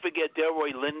 You'd forget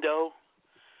Delroy Lindo,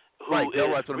 who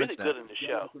is really good in the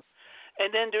show.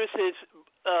 And then there's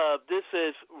this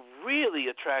is really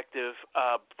attractive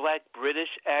black British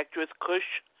actress,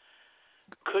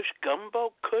 Cush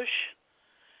Gumbo.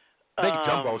 I think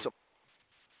Jumbo.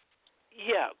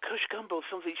 Yeah, Cush Gumbo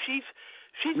something. She's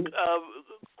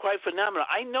quite phenomenal.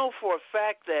 I know for a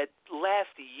fact that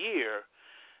last year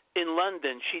in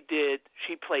London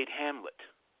she played Hamlet.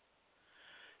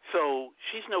 So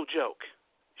she's no joke.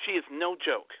 She is no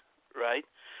joke, right?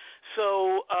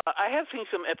 So I have seen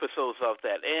some episodes of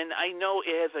that, and I know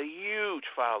it has a huge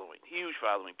following.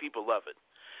 People love it.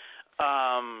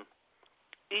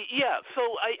 Yeah, so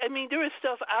I mean, there is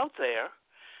stuff out there.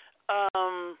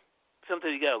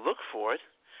 Sometimes you got to look for it.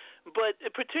 But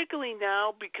particularly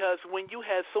now, because when you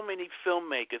have so many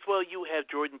filmmakers, well, you have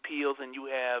Jordan Peele and you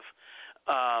have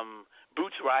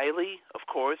Boots Riley, of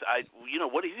course.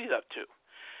 What is he up to?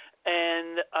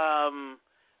 And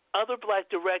other black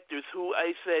directors who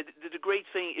I said the great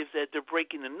thing is that they're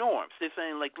breaking the norms. They're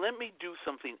saying, like, let me do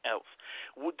something else.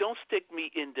 Don't stick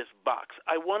me in this box.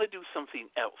 I want to do something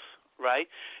else, right?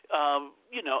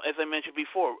 As I mentioned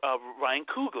before, Ryan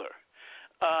Coogler.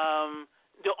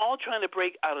 They're all trying to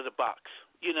break out of the box,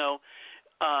 even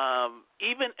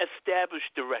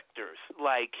established directors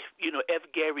like, F.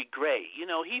 Gary Gray,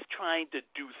 he's trying to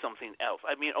do something else.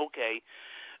 I mean, okay,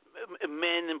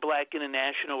 Men in Black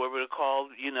International, whatever they're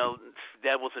called,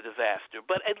 that was a disaster.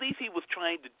 But at least he was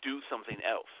trying to do something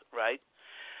else, right?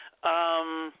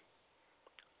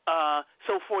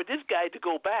 So for this guy to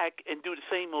go back and do the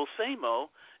same old,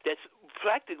 that's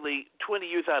practically 20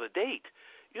 years out of date,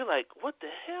 you're like, what the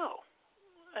hell?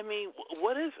 I mean,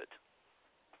 what is it?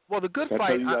 Well, the good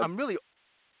fight, I'm really...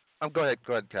 go ahead,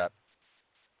 Cap.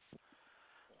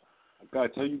 I got to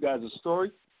tell you guys a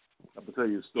story. I'm going to tell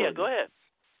you a story. Yeah, go ahead.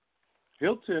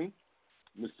 Hilton,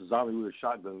 Mr. Zombie with a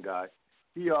shotgun guy,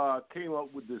 he came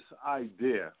up with this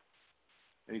idea,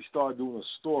 and he started doing a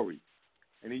story.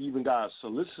 And he even got a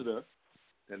solicitor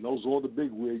that knows all the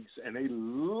big wigs, and they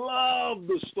loved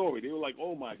the story. They were like,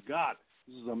 oh, my God,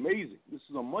 this is amazing. This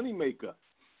is a moneymaker.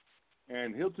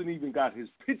 And Hilton even got his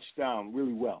pitch down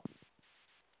really well.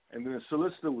 And then the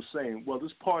solicitor was saying, well,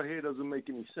 this part here doesn't make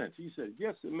any sense. He said,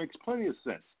 yes, it makes plenty of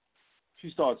sense.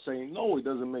 She started saying, no, it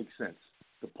doesn't make sense.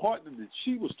 The part that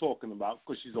she was talking about,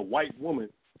 because she's a white woman,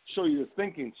 show you the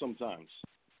thinking sometimes.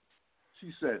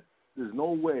 She said, there's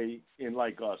no way in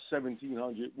like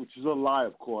 1700, which is a lie,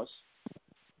 of course,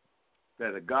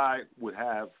 that a guy would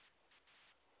have,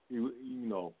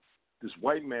 this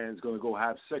white man's going to go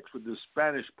have sex with this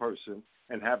Spanish person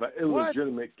and have an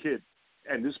illegitimate kid.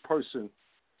 And this person,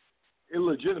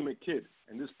 illegitimate kid,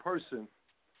 and this person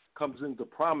comes into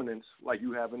prominence like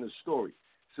you have in this story.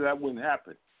 So that wouldn't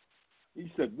happen.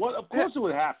 He said, what? Of course it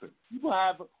would happen. People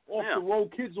have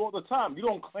off-the-road kids all the time. You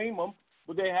don't claim them,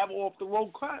 but they have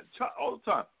off-the-road all the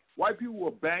time. White people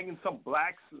were banging some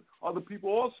blacks, other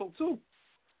people also, too.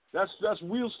 That's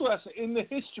real story. That's in the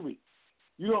history.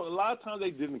 A lot of times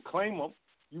they didn't claim them.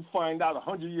 You find out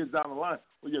 100 years down the line,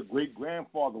 well, your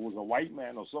great-grandfather was a white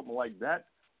man or something like that.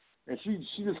 And she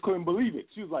just couldn't believe it.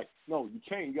 She was like, no, you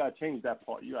got to change that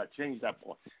part. You got to change that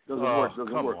part. Doesn't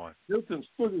work. On. Hilton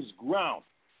stood his ground.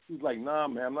 He was like, nah,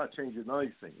 man, I'm not changing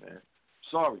anything, man.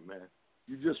 Sorry, man.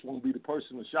 You just won't be the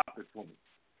person to shop it for me.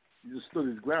 You just stood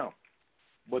his ground.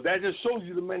 But that just shows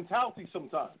you the mentality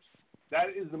sometimes. That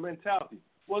is the mentality.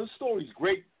 Well, the story's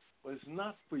great, but it's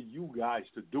not for you guys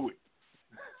to do it.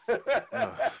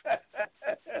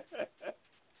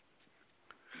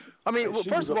 I mean, well,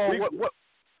 first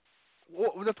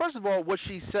of all, what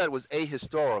she said was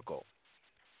ahistorical.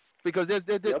 Because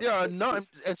there are none,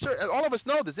 and all of us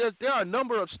know this. There are a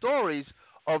number of stories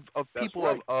of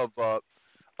people of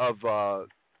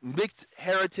mixed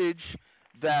heritage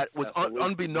that was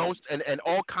unbeknownst and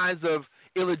all kinds of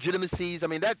illegitimacies. I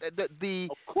mean the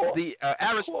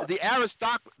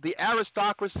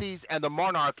aristocracies and the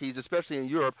monarchies, especially in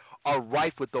Europe, are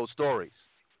rife with those stories.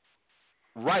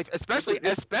 Right, especially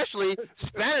the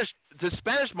Spanish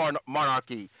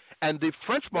monarchy and the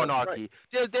French monarchy.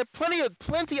 Right. There are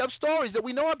plenty of stories that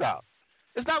we know about.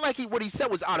 It's not like what he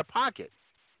said was out of pocket.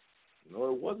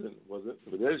 No, it wasn't.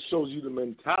 But that shows you the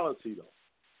mentality, though.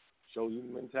 Shows you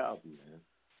the mentality, man.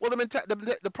 Well,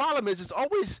 the problem is it's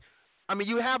always. I mean,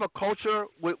 you have a culture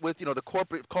with the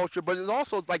corporate culture, but it's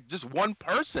also like just one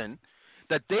person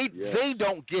that they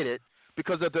don't get it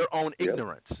because of their own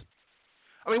ignorance.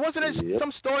 I mean, wasn't there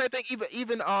some story? I think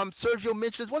even Sergio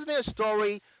mentions. Wasn't there a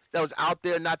story that was out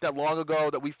there not that long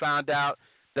ago that we found out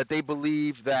that they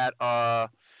believed that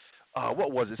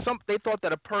what was it? They thought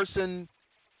that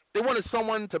they wanted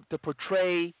someone to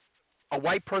portray a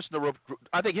white person.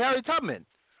 I think Harriet Tubman.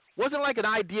 Wasn't like an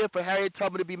idea for Harriet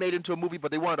Tubman to be made into a movie,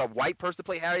 but they wanted a white person to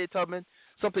play Harriet Tubman,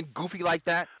 something goofy like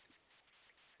that.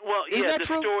 Well,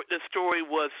 the story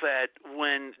was that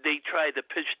when they tried to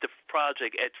pitch the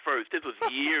project at first, this was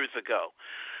years ago,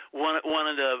 one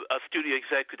of the studio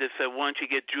executives said, why don't you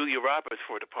get Julia Roberts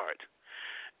for the part?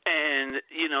 And,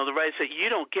 the writer said, you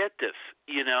don't get this,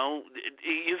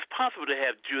 It's possible to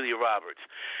have Julia Roberts.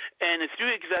 And the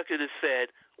studio executive said,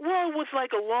 well, it was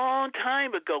like a long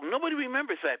time ago. Nobody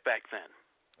remembers that back then.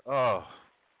 Oh.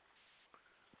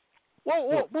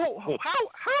 Well, how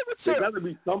would there got to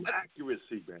be some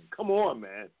accuracy, man. Come on,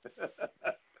 man.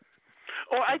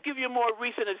 Or I give you a more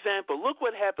recent example. Look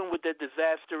what happened with the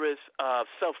disastrous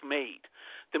Self-Made,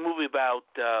 the movie about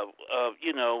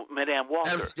Madame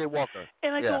Walker. J. Walker.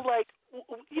 And I go like,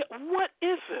 what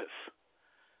is this?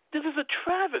 This is a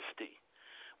travesty.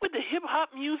 with the hip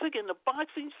hop music and the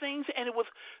boxing things, and it was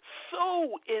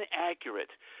so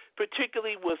inaccurate,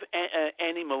 particularly with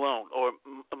Annie Malone, or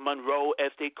Monroe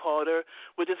as they called her,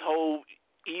 with this whole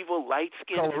evil light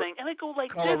skin thing. And I go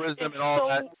like, this is and all so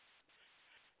that.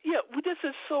 yeah, well, this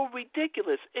is so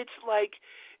ridiculous. It's like,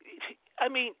 I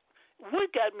mean,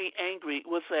 what got me angry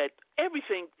was that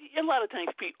everything, a lot of times,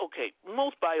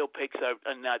 most biopics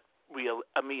are not real,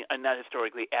 are not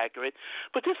historically accurate,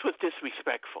 but this was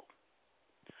disrespectful.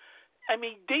 I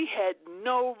mean, they had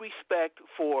no respect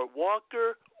for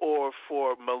Walker or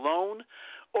for Malone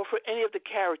or for any of the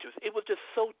characters. It was just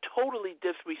so totally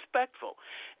disrespectful.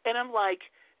 And I'm like,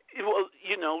 well,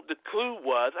 you know, the clue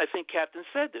was, I think Captain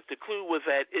said this, the clue was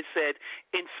that it said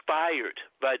inspired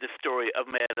by the story of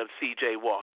Madame C.J.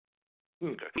 Walker.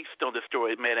 Based on the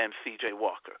story of Madame C.J.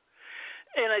 Walker.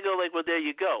 And I go like, well, there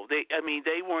you go. They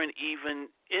weren't even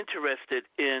interested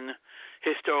in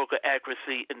historical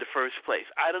accuracy in the first place.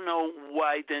 I don't know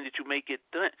why then did you make it.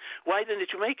 Why then did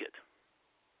you make it?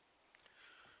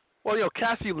 Well, you know,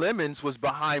 Cassie Lemons was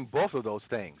behind both of those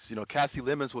things. You know, Cassie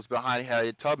Lemons was behind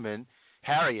Harriet Tubman,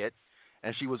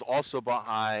 and she was also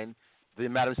behind the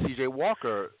Madam C.J.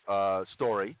 Walker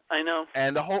story. I know.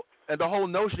 And the whole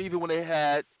notion, even when they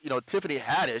had, you know, Tiffany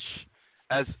Haddish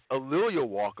as Aurelia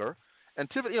Walker, and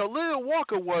Tiffany, you know, Aurelia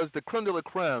Walker was the creme de la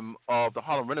creme of the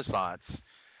Harlem Renaissance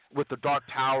with the Dark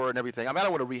Tower and everything. I mean, I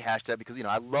don't want to rehash that because, you know,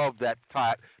 I love that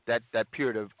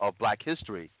period of Black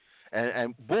history.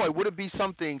 And boy, would it be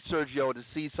something, Sergio, to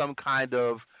see some kind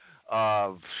of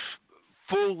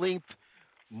full-length,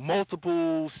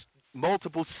 multiple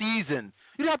season.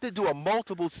 You'd have to do a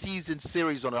multiple season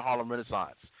series on the Harlem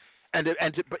Renaissance, but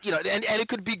it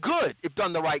could be good if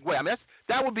done the right way. I mean,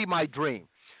 that would be my dream.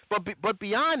 But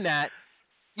beyond that,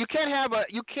 you can't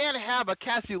have a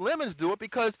Cassie Lemons do it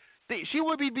because she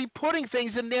would be putting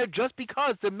things in there just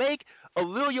because to make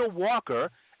Aurelia Walker.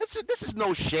 This is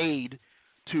no shade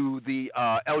to the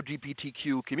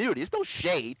LGBTQ community. It's no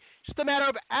shade. It's just a matter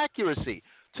of accuracy.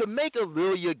 To make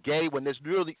Aurelia gay when there's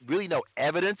really no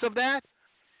evidence of that,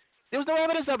 there was no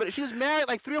evidence of it. She was married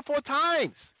like 3 or 4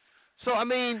 times. So, I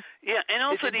mean... Yeah, and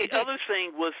also the other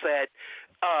thing was that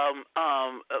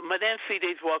Madame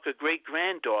C.J. Walker's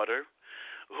great-granddaughter,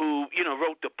 who, you know,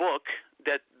 wrote the book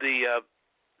that the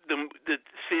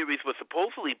series was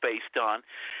supposedly based on,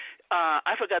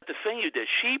 I forgot to send you this.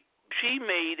 She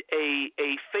made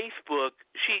a Facebook,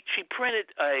 she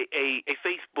printed a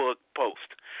Facebook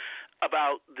post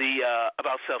about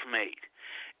Self-Made,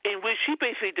 in which she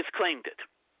basically disclaimed it.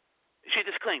 She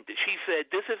disclaimed it. She said,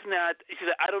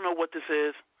 I don't know what this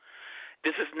is.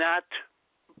 This is not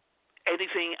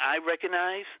anything I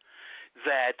recognize.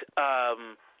 That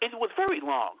it was very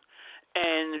long.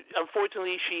 And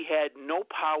unfortunately, she had no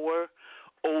power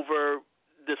over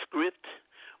the script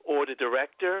or the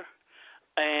director.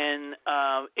 And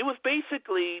it was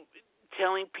basically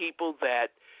telling people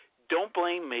that, don't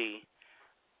blame me.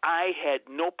 I had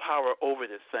no power over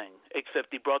this thing,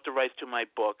 except they brought the rights to my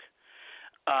book.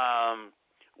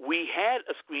 We had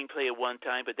a screenplay at one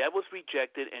time, but that was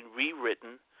rejected and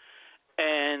rewritten.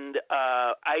 And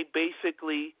I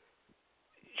basically,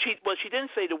 she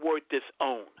didn't say the word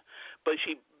disown, but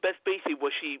that's basically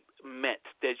what she meant,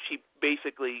 that she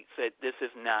basically said, this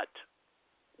is not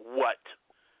what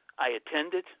I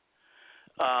attended.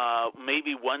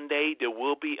 Maybe one day there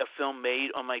will be a film made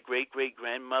on my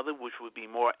great-great-grandmother, which would be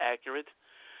more accurate.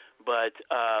 But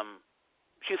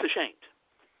she's ashamed.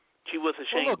 She was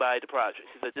ashamed by the project.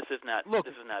 She said, this is not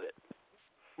it.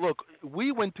 Look,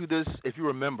 we went through this, if you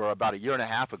remember, about 1.5 years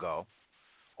ago,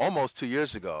 almost 2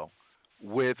 years ago,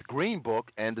 with Green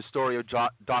Book and the story of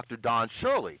Dr. Don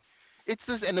Shirley. It's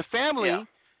this, and the family. Yeah.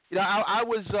 You know, I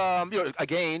was,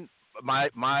 again, my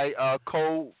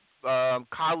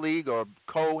colleague or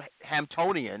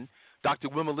co-Hamptonian, Dr.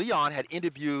 Wilma Leon, had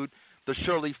interviewed the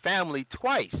Shirley family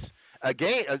twice.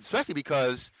 Again, especially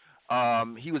because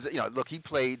he was, he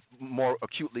played more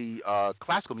acutely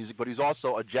classical music, but he's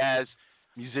also a jazz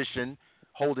musician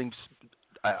holding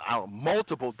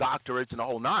multiple doctorates and the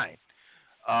whole nine,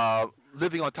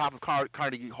 living on top of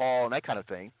Carnegie Hall and that kind of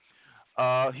thing.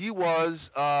 He was,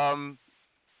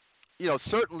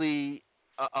 certainly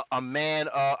a man,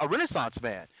 a Renaissance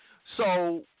man.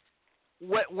 So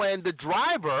when the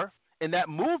driver in that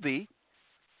movie,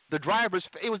 it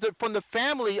was from the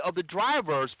family of the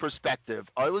driver's perspective.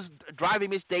 It was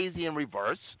driving Miss Daisy in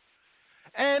reverse.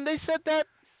 And they said that,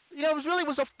 it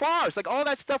was a farce. Like, all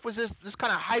that stuff was just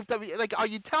kind of hyped up. Like, are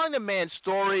you telling the man's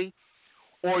story,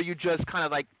 or are you just kind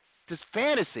of like this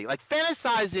fantasy? Like,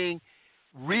 fantasizing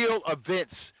real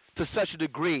events to such a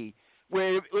degree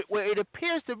where it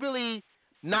appears to really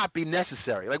not be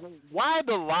necessary? Like, why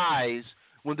the lies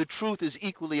when the truth is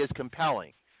equally as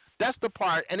compelling? That's the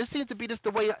part, and it seems to be just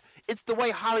the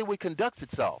way Hollywood conducts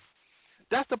itself.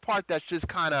 That's the part that's just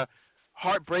kind of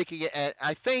heartbreaking. And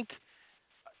I think,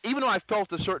 even though I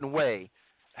felt a certain way,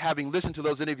 having listened to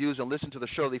those interviews and listened to the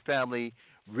Shirley family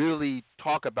really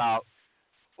talk about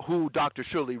who Dr.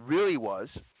 Shirley really was,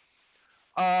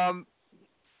 and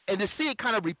to see it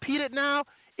kind of repeated now,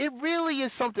 it really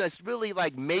is something that's really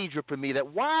like major for me.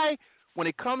 That why, when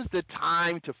it comes to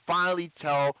time to finally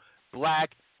tell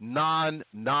black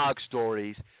non-Nog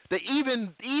stories, that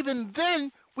even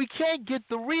then we can't get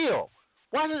the real.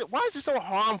 Why is it so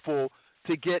harmful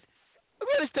to get? I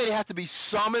understand there has to be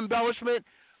some embellishment,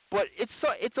 but it's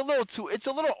a little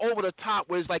over the top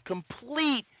where it's like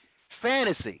complete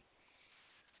fantasy.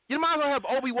 You might as well have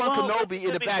Obi-Wan Kenobi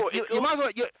in the back. You might as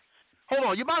well. Hold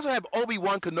on. You might as well have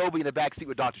Obi-Wan Kenobi in the back seat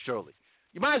with Dr. Shirley.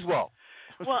 You might as well.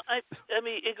 Well, I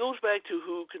mean, it goes back to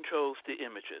who controls the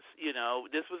images. You know,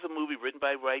 this was a movie written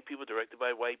by white people, directed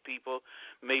by white people,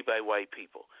 made by white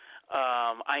people.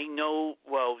 I know,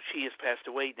 well, she has passed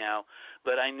away now,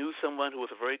 but I knew someone who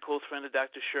was a very close friend of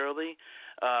Dr. Shirley.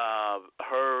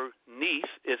 Her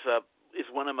niece is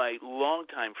one of my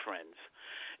longtime friends,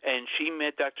 and she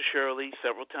met Dr. Shirley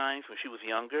several times when she was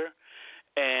younger.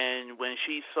 And when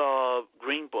she saw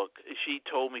Green Book, she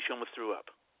told me she almost threw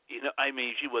up. You know, I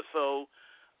mean, she was so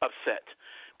upset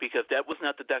because that was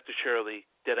not the Dr. Shirley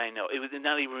that I know. It was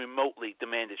not even remotely the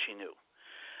man that she knew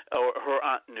or her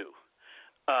aunt knew.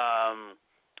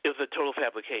 It was a total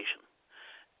fabrication.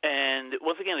 And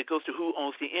once again, it goes to who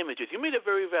owns the images. You made a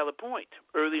very valid point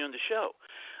earlier in the show.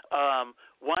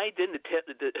 Why didn't the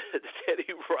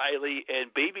Teddy Riley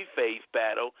and Babyface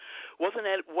battle? Why wasn't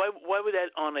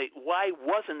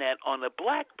that on a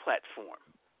black platform?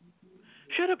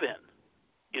 Should have been,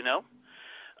 you know.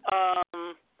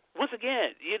 Once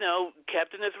again, you know,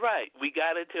 Captain is right. We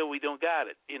got it till we don't got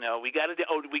it. You know, we got it.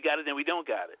 We got it, then we don't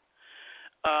got it.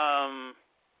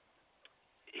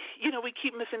 You know, we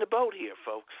keep missing the boat here,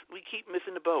 folks. We keep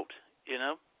missing the boat. You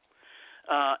know.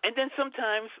 And then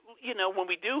sometimes, you know, when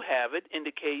we do have it, in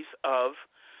the case of,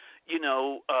 you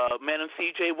know, Madam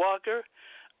C.J. Walker,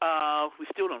 we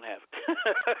still don't have it.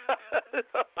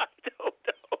 I don't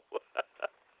know.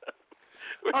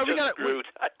 We're just screwed.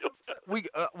 I don't know.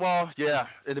 Well, yeah,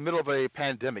 in the middle of a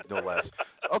pandemic, no less.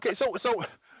 Okay, so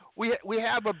we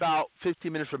have about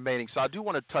 15 minutes remaining, so I do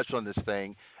want to touch on this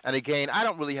thing. And again, I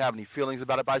don't really have any feelings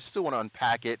about it, but I still want to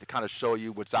unpack it to kind of show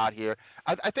you what's out here.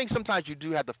 I think sometimes you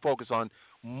do have to focus on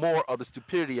more of the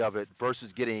stupidity of it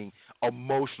versus getting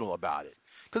emotional about it.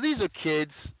 Because these are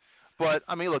kids, but,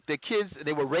 I mean, look, they're kids.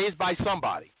 They were raised by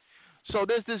somebody. So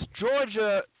there's this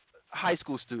Georgia high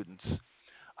school students.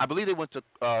 I believe they went to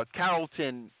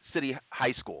Carrollton City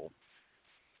High School.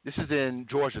 This is in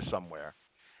Georgia somewhere.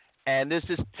 And there's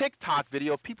this TikTok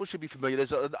video. People should be familiar.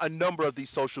 There's a number of these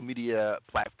social media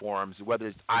platforms, whether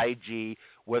it's IG,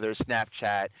 whether it's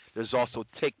Snapchat. There's also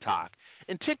TikTok.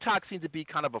 And TikTok seems to be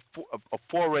kind of a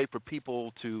foray for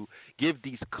people to give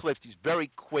these clips, these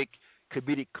very quick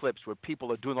comedic clips where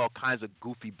people are doing all kinds of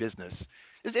goofy business.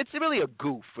 It's really a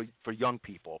goof for young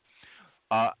people.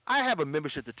 I have a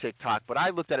membership to TikTok, but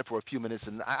I looked at it for a few minutes,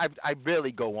 and I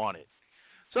rarely go on it.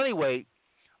 So anyway,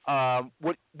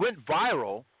 what went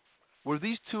viral were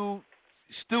these two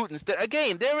students that,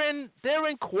 again, they're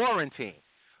in quarantine.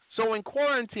 So in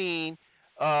quarantine,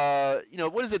 you know,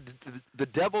 what is it, the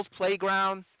Devil's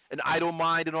Playground and Idle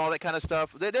Mind and all that kind of stuff?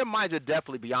 Their minds are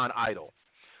definitely beyond idle.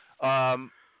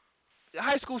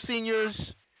 High school seniors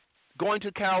going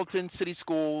to Carrollton City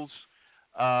Schools,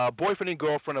 boyfriend and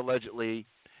girlfriend allegedly,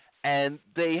 and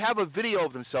they have a video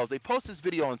of themselves. They post this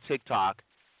video on TikTok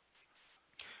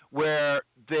where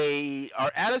they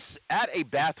are at a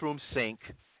bathroom sink.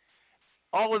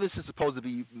 All of this is supposed to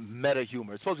be meta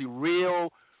humor. It's supposed to be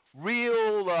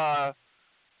real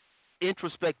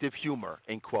introspective humor,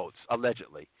 in quotes,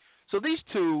 allegedly. So these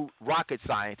two rocket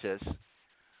scientists,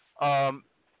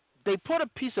 they put a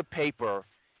piece of paper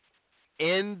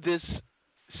in this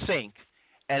sink,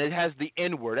 and it has the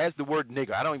N-word. It has the word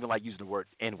nigger. I don't even like using the word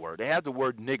N-word. It has the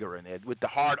word nigger in it with the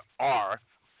hard R.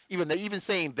 Even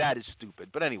saying that is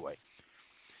stupid. But anyway,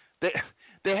 they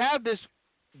have this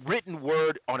written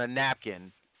word on a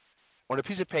napkin, on a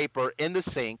piece of paper in the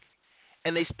sink,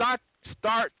 and they start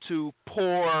to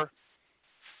pour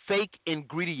fake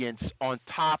ingredients on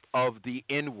top of the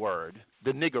N-word,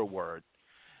 the nigger word,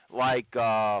 like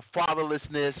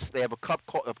fatherlessness. They have a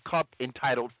cup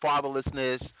entitled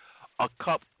fatherlessness, a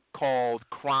cup called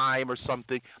crime or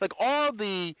something. Like all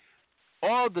the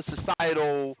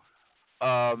societal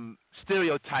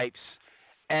stereotypes,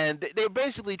 and they're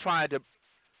basically trying to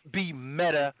be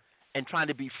meta and trying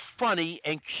to be funny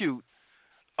and cute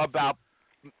about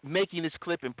making this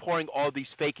clip and pouring all these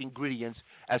fake ingredients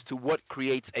as to what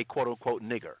creates a quote-unquote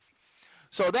nigger.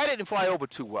 So that didn't fly over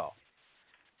too well.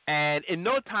 And in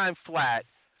no time flat,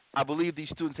 I believe these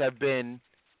students have been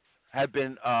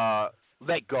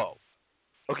let go.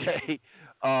 Okay?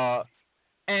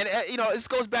 And you know, this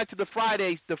goes back to the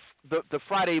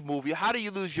Friday movie. How do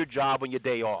you lose your job on your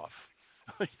day off?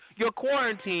 You're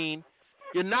quarantined,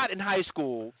 you're not in high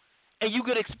school, and you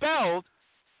get expelled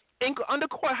under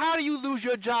court. How do you lose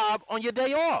your job on your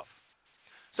day off?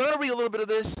 So I'm going to read a little bit of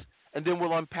this, and then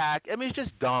we'll unpack. I mean, it's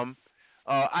just dumb.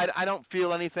 I don't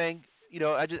feel anything. You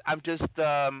know, I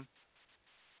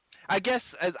guess,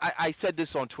 as I said this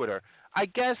on Twitter, I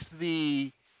guess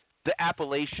the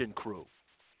Appalachian crew,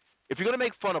 if you're going to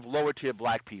make fun of lower-tier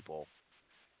black people,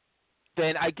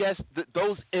 then I guess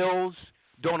those ills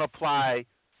don't apply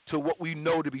to what we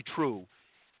know to be true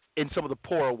in some of the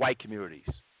poorer white communities.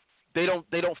 They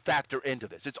don't factor into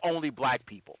this. It's only black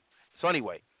people. So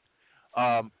anyway,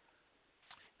 for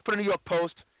the New York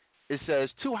Post, it says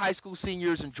 2 high school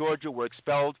seniors in Georgia were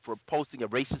expelled for posting a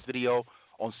racist video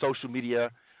on social media.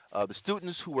 The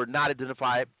students who were not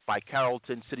identified by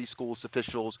Carrollton City Schools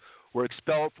officials were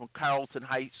expelled from Carrollton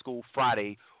High School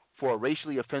Friday for a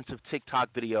racially offensive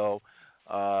TikTok video.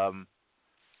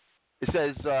 It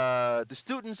says the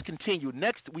students continue.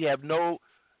 Next, we have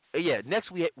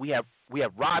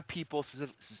robbed people,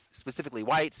 specifically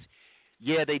whites.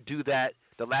 Yeah, they do that.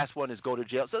 The last one is go to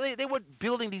jail. So they were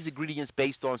building these ingredients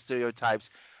based on stereotypes.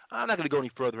 I'm not going to go any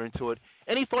further into it.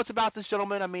 Any thoughts about this,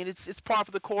 gentlemen? I mean, it's par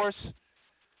for the course.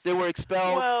 They were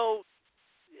expelled. Well,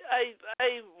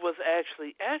 I was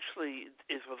actually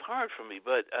it was hard for me,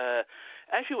 but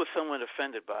actually was somewhat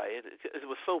offended by it. It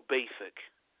was so basic,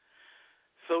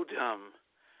 so dumb,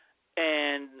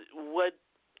 and what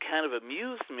kind of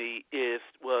amused me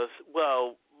was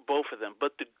both of them,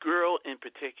 but the girl in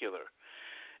particular,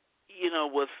 you know,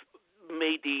 was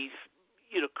made these,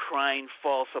 you know, crying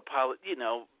false apologies,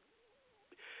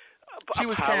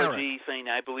 saying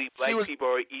I believe black people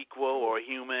are equal or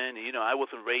human. You know, I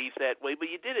wasn't raised that way, but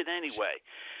you did it anyway.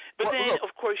 But then,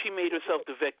 of course, she made herself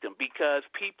the victim because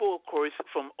people, of course,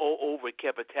 from all over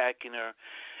kept attacking her,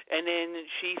 and then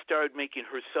she started making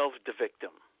herself the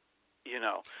victim. You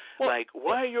know, like,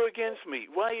 why are you against me?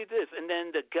 Why are you this? And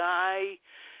then the guy,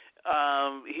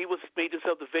 he made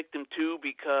himself the victim too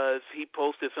because he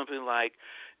posted something like,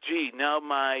 "Gee, now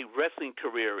my wrestling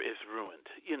career is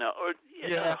ruined." You know, or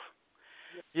you know.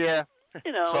 Yeah.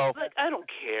 You know, like, I don't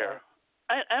care.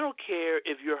 I don't care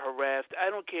if you're harassed. I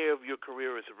don't care if your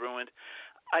career is ruined.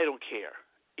 I don't care,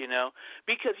 you know,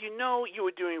 because you know you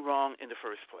were doing wrong in the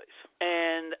first place.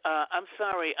 And I'm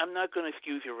sorry, I'm not going to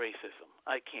excuse your racism.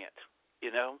 I can't,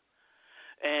 you know.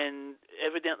 And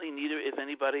evidently neither is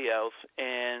anybody else.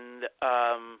 And,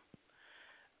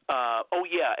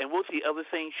 and what's the other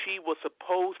thing? She was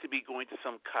supposed to be going to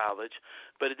some college,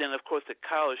 but then, of course, the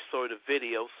college saw the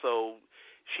video, so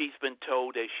she's been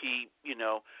told that she, you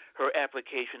know, her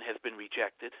application has been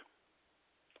rejected.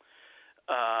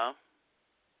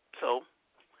 So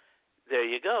there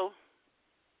you go.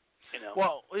 You know.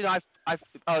 Well, you know,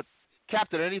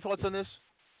 Captain, any thoughts on this?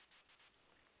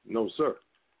 No, sir.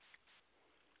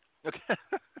 Okay.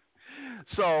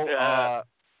 So,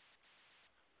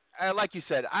 like you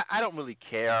said, I don't really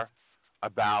care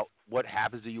about what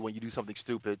happens to you when you do something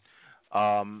stupid. You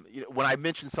know, when I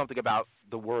mentioned something about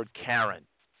the word Karen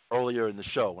earlier in the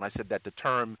show, when I said that the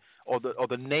term or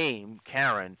the name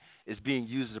Karen is being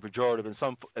used as a pejorative,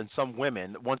 and some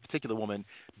women, one particular woman,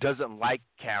 doesn't like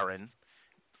Karen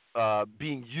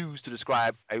being used to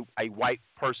describe a white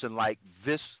person like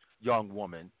this young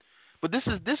woman. But this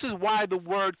is why the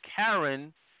word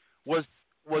Karen was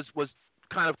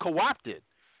kind of co-opted.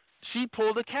 She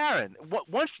pulled a Karen.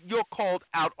 Once you're called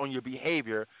out on your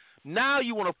behavior, now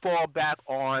you want to fall back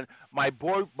on my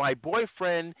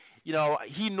boyfriend. You know,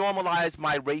 he normalized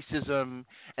my racism,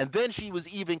 and then she was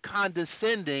even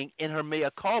condescending in her mea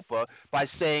culpa by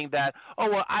saying that, oh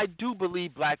well, I do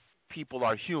believe black people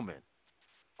are human.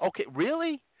 Okay,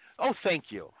 really? Oh, thank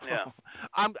you. Yeah.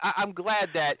 I'm glad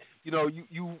that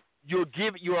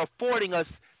you're affording us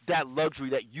that luxury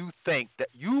that you think, that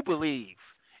you believe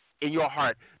in your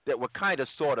heart that we're kind of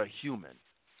sort of human.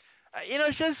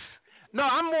 It's just no.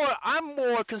 I'm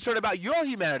more concerned about your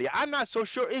humanity. I'm not so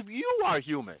sure if you are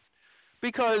human,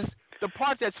 because the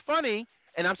part that's funny,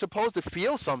 and I'm supposed to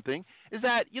feel something, is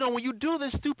that when you do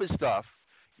this stupid stuff,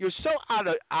 you're so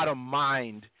out of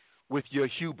mind with your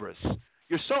hubris.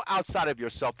 You're so outside of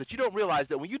yourself that you don't realize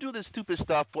that when you do this stupid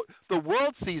stuff, the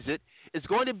world sees it. It's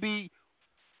going to be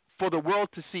for the world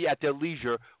to see at their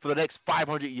leisure for the next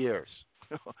 500 years.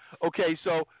 Okay,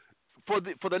 so for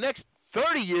the next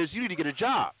 30 years, you need to get a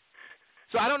job.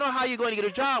 So I don't know how you're going to get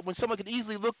a job when someone can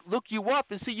easily look you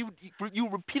up and see you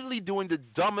repeatedly doing the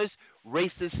dumbest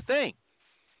racist thing.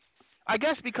 I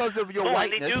guess because of your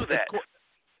whiteness. They do that.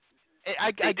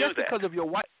 I guess because of your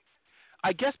white.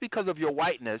 I guess because of your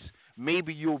whiteness,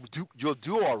 maybe you'll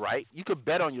do all right. You could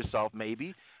bet on yourself,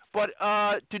 maybe. But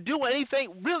to do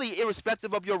anything, really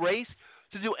irrespective of your race,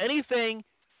 to do anything,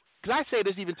 because I say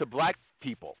this even to black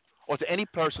people or to any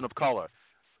person of color,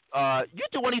 you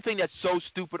do anything that's so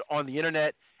stupid on the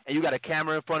internet and you got a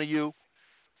camera in front of you,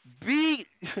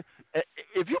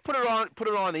 if you put it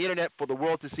on the internet for the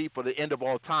world to see for the end of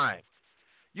all time,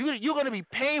 you're going to be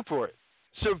paying for it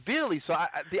severely. So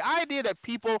the idea that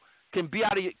people can be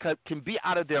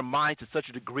out of their mind to such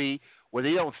a degree where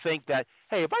they don't think that,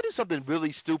 hey, if I do something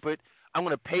really stupid, I'm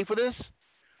going to pay for this.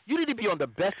 You need to be on the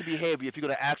best of behavior if you're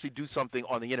going to actually do something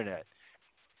on the internet.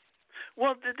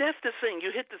 Well, that's the thing.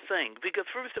 You hit the thing. Because,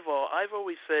 first of all, I've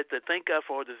always said that thank God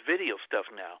for all this video stuff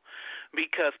now.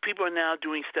 Because people are now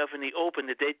doing stuff in the open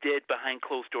that they did behind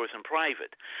closed doors in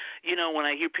private. You know, when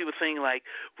I hear people saying, like,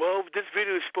 well, this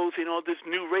video is exposing all this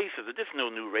new racism. There's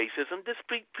no new racism.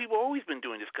 People have always been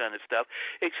doing this kind of stuff,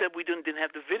 except we didn't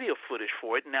have the video footage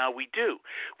for it. Now we do.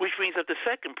 Which brings up the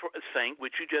second thing,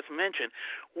 which you just mentioned.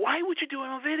 Why would you do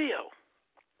it on video?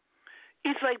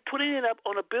 It's like putting it up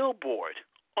on a billboard.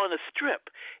 On a strip,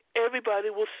 everybody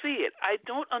will see it. I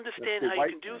don't understand how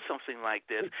you can do something like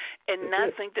this and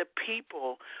not think that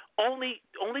people, only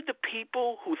the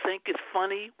people who think it's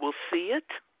funny will see it.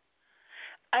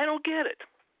 I don't get it.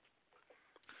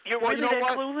 You're really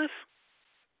that clueless?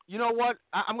 You know what?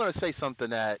 I'm going to say something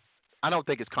that I don't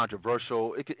think is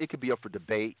controversial. It could be up for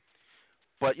debate,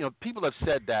 but you know, people have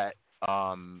said that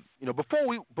you know,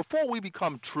 before we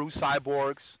become true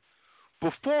cyborgs.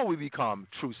 Before we become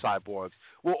true cyborgs,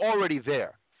 we're already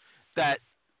there. That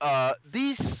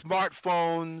these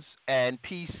smartphones and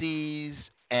PCs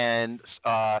and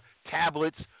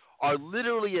tablets are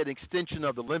literally an extension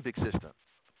of the limbic system.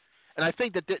 And I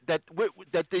think that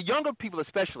the younger people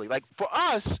especially, like for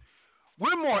us,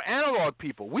 we're more analog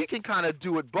people. We can kind of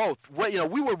do it both. You know,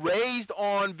 we were raised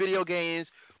on video games,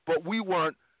 but we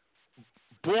weren't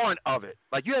born of it.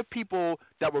 Like you have people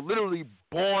that were literally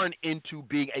born into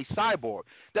being a cyborg.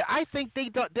 That I think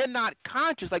they're not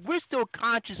conscious. Like we're still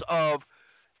conscious of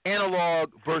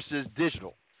analog versus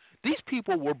digital. These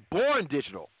people were born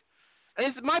digital,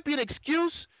 and it might be an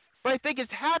excuse, but I think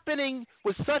it's happening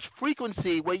with such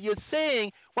frequency where you're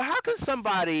saying, well, how can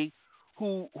somebody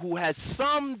who has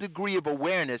some degree of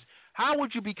awareness, how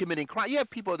would you be committing crime? You have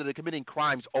people that are committing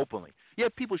crimes openly. You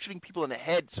have people shooting people in the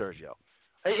head, Sergio.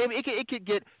 It could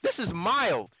get, this is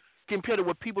mild compared to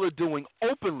what people are doing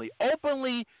openly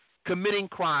committing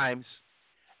crimes,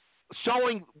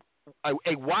 showing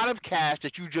a wad of cash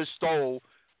that you just stole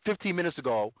 15 minutes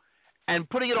ago, and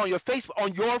putting it on your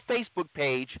Facebook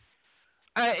page.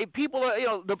 People are, you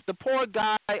know, the poor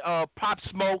guy, Pop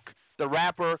Smoke, the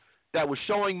rapper that was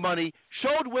showing money,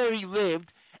 showed where he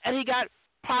lived, and he got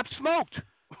Pop Smoked.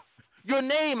 Your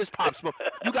name is Pop Smoke.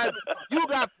 You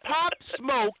got Pop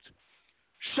Smoked.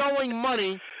 Showing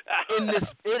money in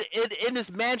this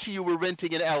mansion you were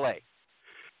renting in L.A.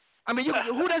 I mean,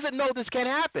 who doesn't know this can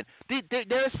happen?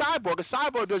 They're a cyborg. A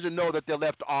cyborg doesn't know that their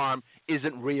left arm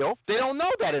isn't real. They don't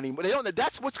know that anymore. They don't.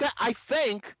 That's what's. I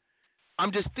think.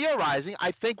 I'm just theorizing.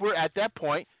 I think we're at that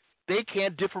point. They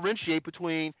can't differentiate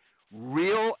between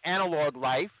real analog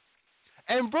life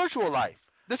and virtual life.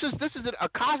 This is a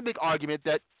cosmic argument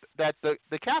that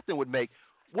the captain would make.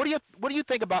 What do you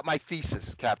think about my thesis,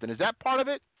 Captain? Is that part of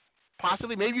it?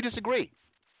 Possibly. Maybe you disagree.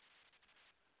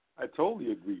 I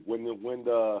totally agree. When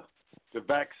the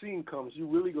vaccine comes, you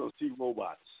really gonna see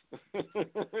robots.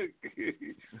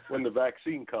 When the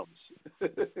vaccine comes,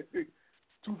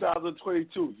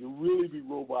 2022, you really be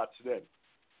robots then.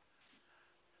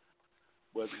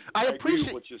 But I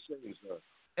appreciate what you're saying, sir.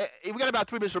 We got about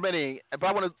 3 minutes remaining, but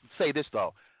I want to say this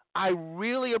though. I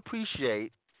really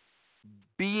appreciate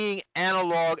being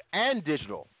analog and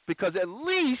digital, because at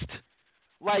least,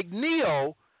 like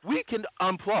Neo, we can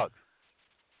unplug.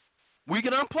 We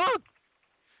can unplug.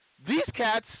 These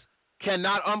cats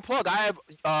cannot unplug. I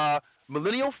have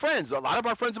millennial friends. A lot of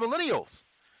our friends are millennials.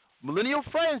 Millennial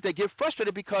friends, they get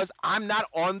frustrated because I'm not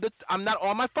on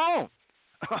my phone.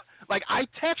 Like I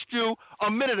text you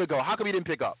a minute ago. How come you didn't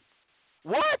pick up?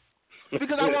 What?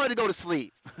 Because I wanted to go to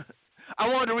sleep. I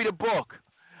wanted to read a book.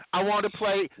 I wanted to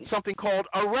play something called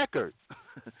a record.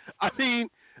 I mean,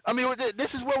 this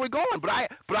is where we're going. But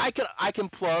I can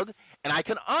plug and I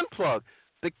can unplug.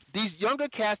 These younger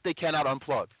cats, they cannot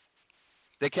unplug.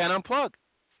 They can't unplug.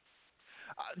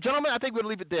 Gentlemen, I think we'll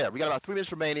leave it there. We got about 3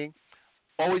 minutes remaining.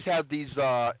 Always have these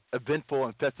eventful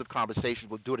and festive conversations.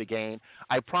 We'll do it again.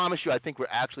 I promise you, I think we're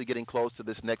actually getting close to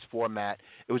this next format.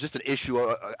 It was just an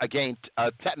issue, again,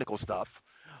 technical stuff.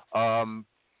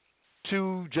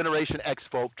 2 Generation X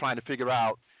folk trying to figure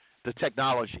out the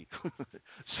technology.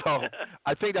 So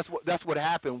I think that's what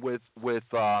happened with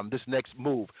this next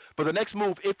move. But the next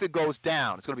move, if it goes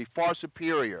down, it's going to be far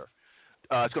superior.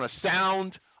 It's going to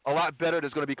sound a lot better.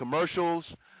 There's going to be commercials.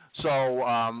 So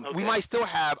okay. we might still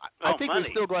have. I think money.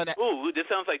 we're still going to. Ooh, this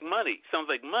sounds like money. Sounds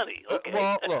like money. Okay.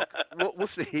 Well, look, we'll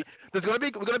see. We're going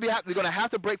to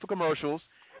have to break for commercials,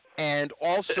 and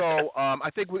also I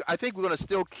think we're going to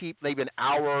still keep maybe an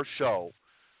hour show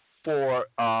for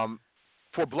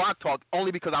Block Talk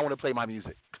only because I want to play my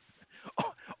music.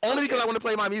 Only because I want to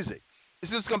play my music. This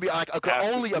is going to be like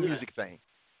only a music thing.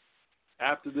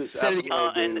 After this, and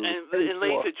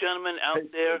ladies and gentlemen out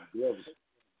there.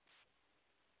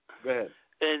 Go ahead.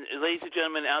 And ladies and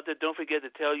gentlemen out there, don't forget to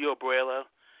tell your abuela,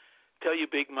 tell your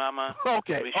big mama.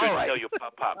 Okay, be sure all right. to tell your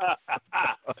pop.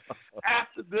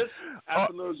 After this,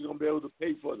 Afternoon's going to be able to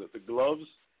pay for the gloves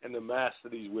and the mask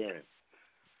that he's wearing.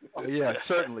 Yeah,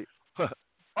 certainly.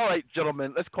 All right,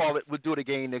 gentlemen, let's call it. We'll do it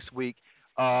again next week.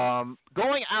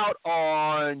 Going out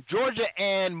on Georgia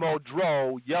Ann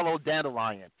Muldrow, Yellow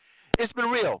Dandelion. It's been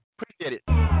real. Appreciate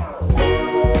it.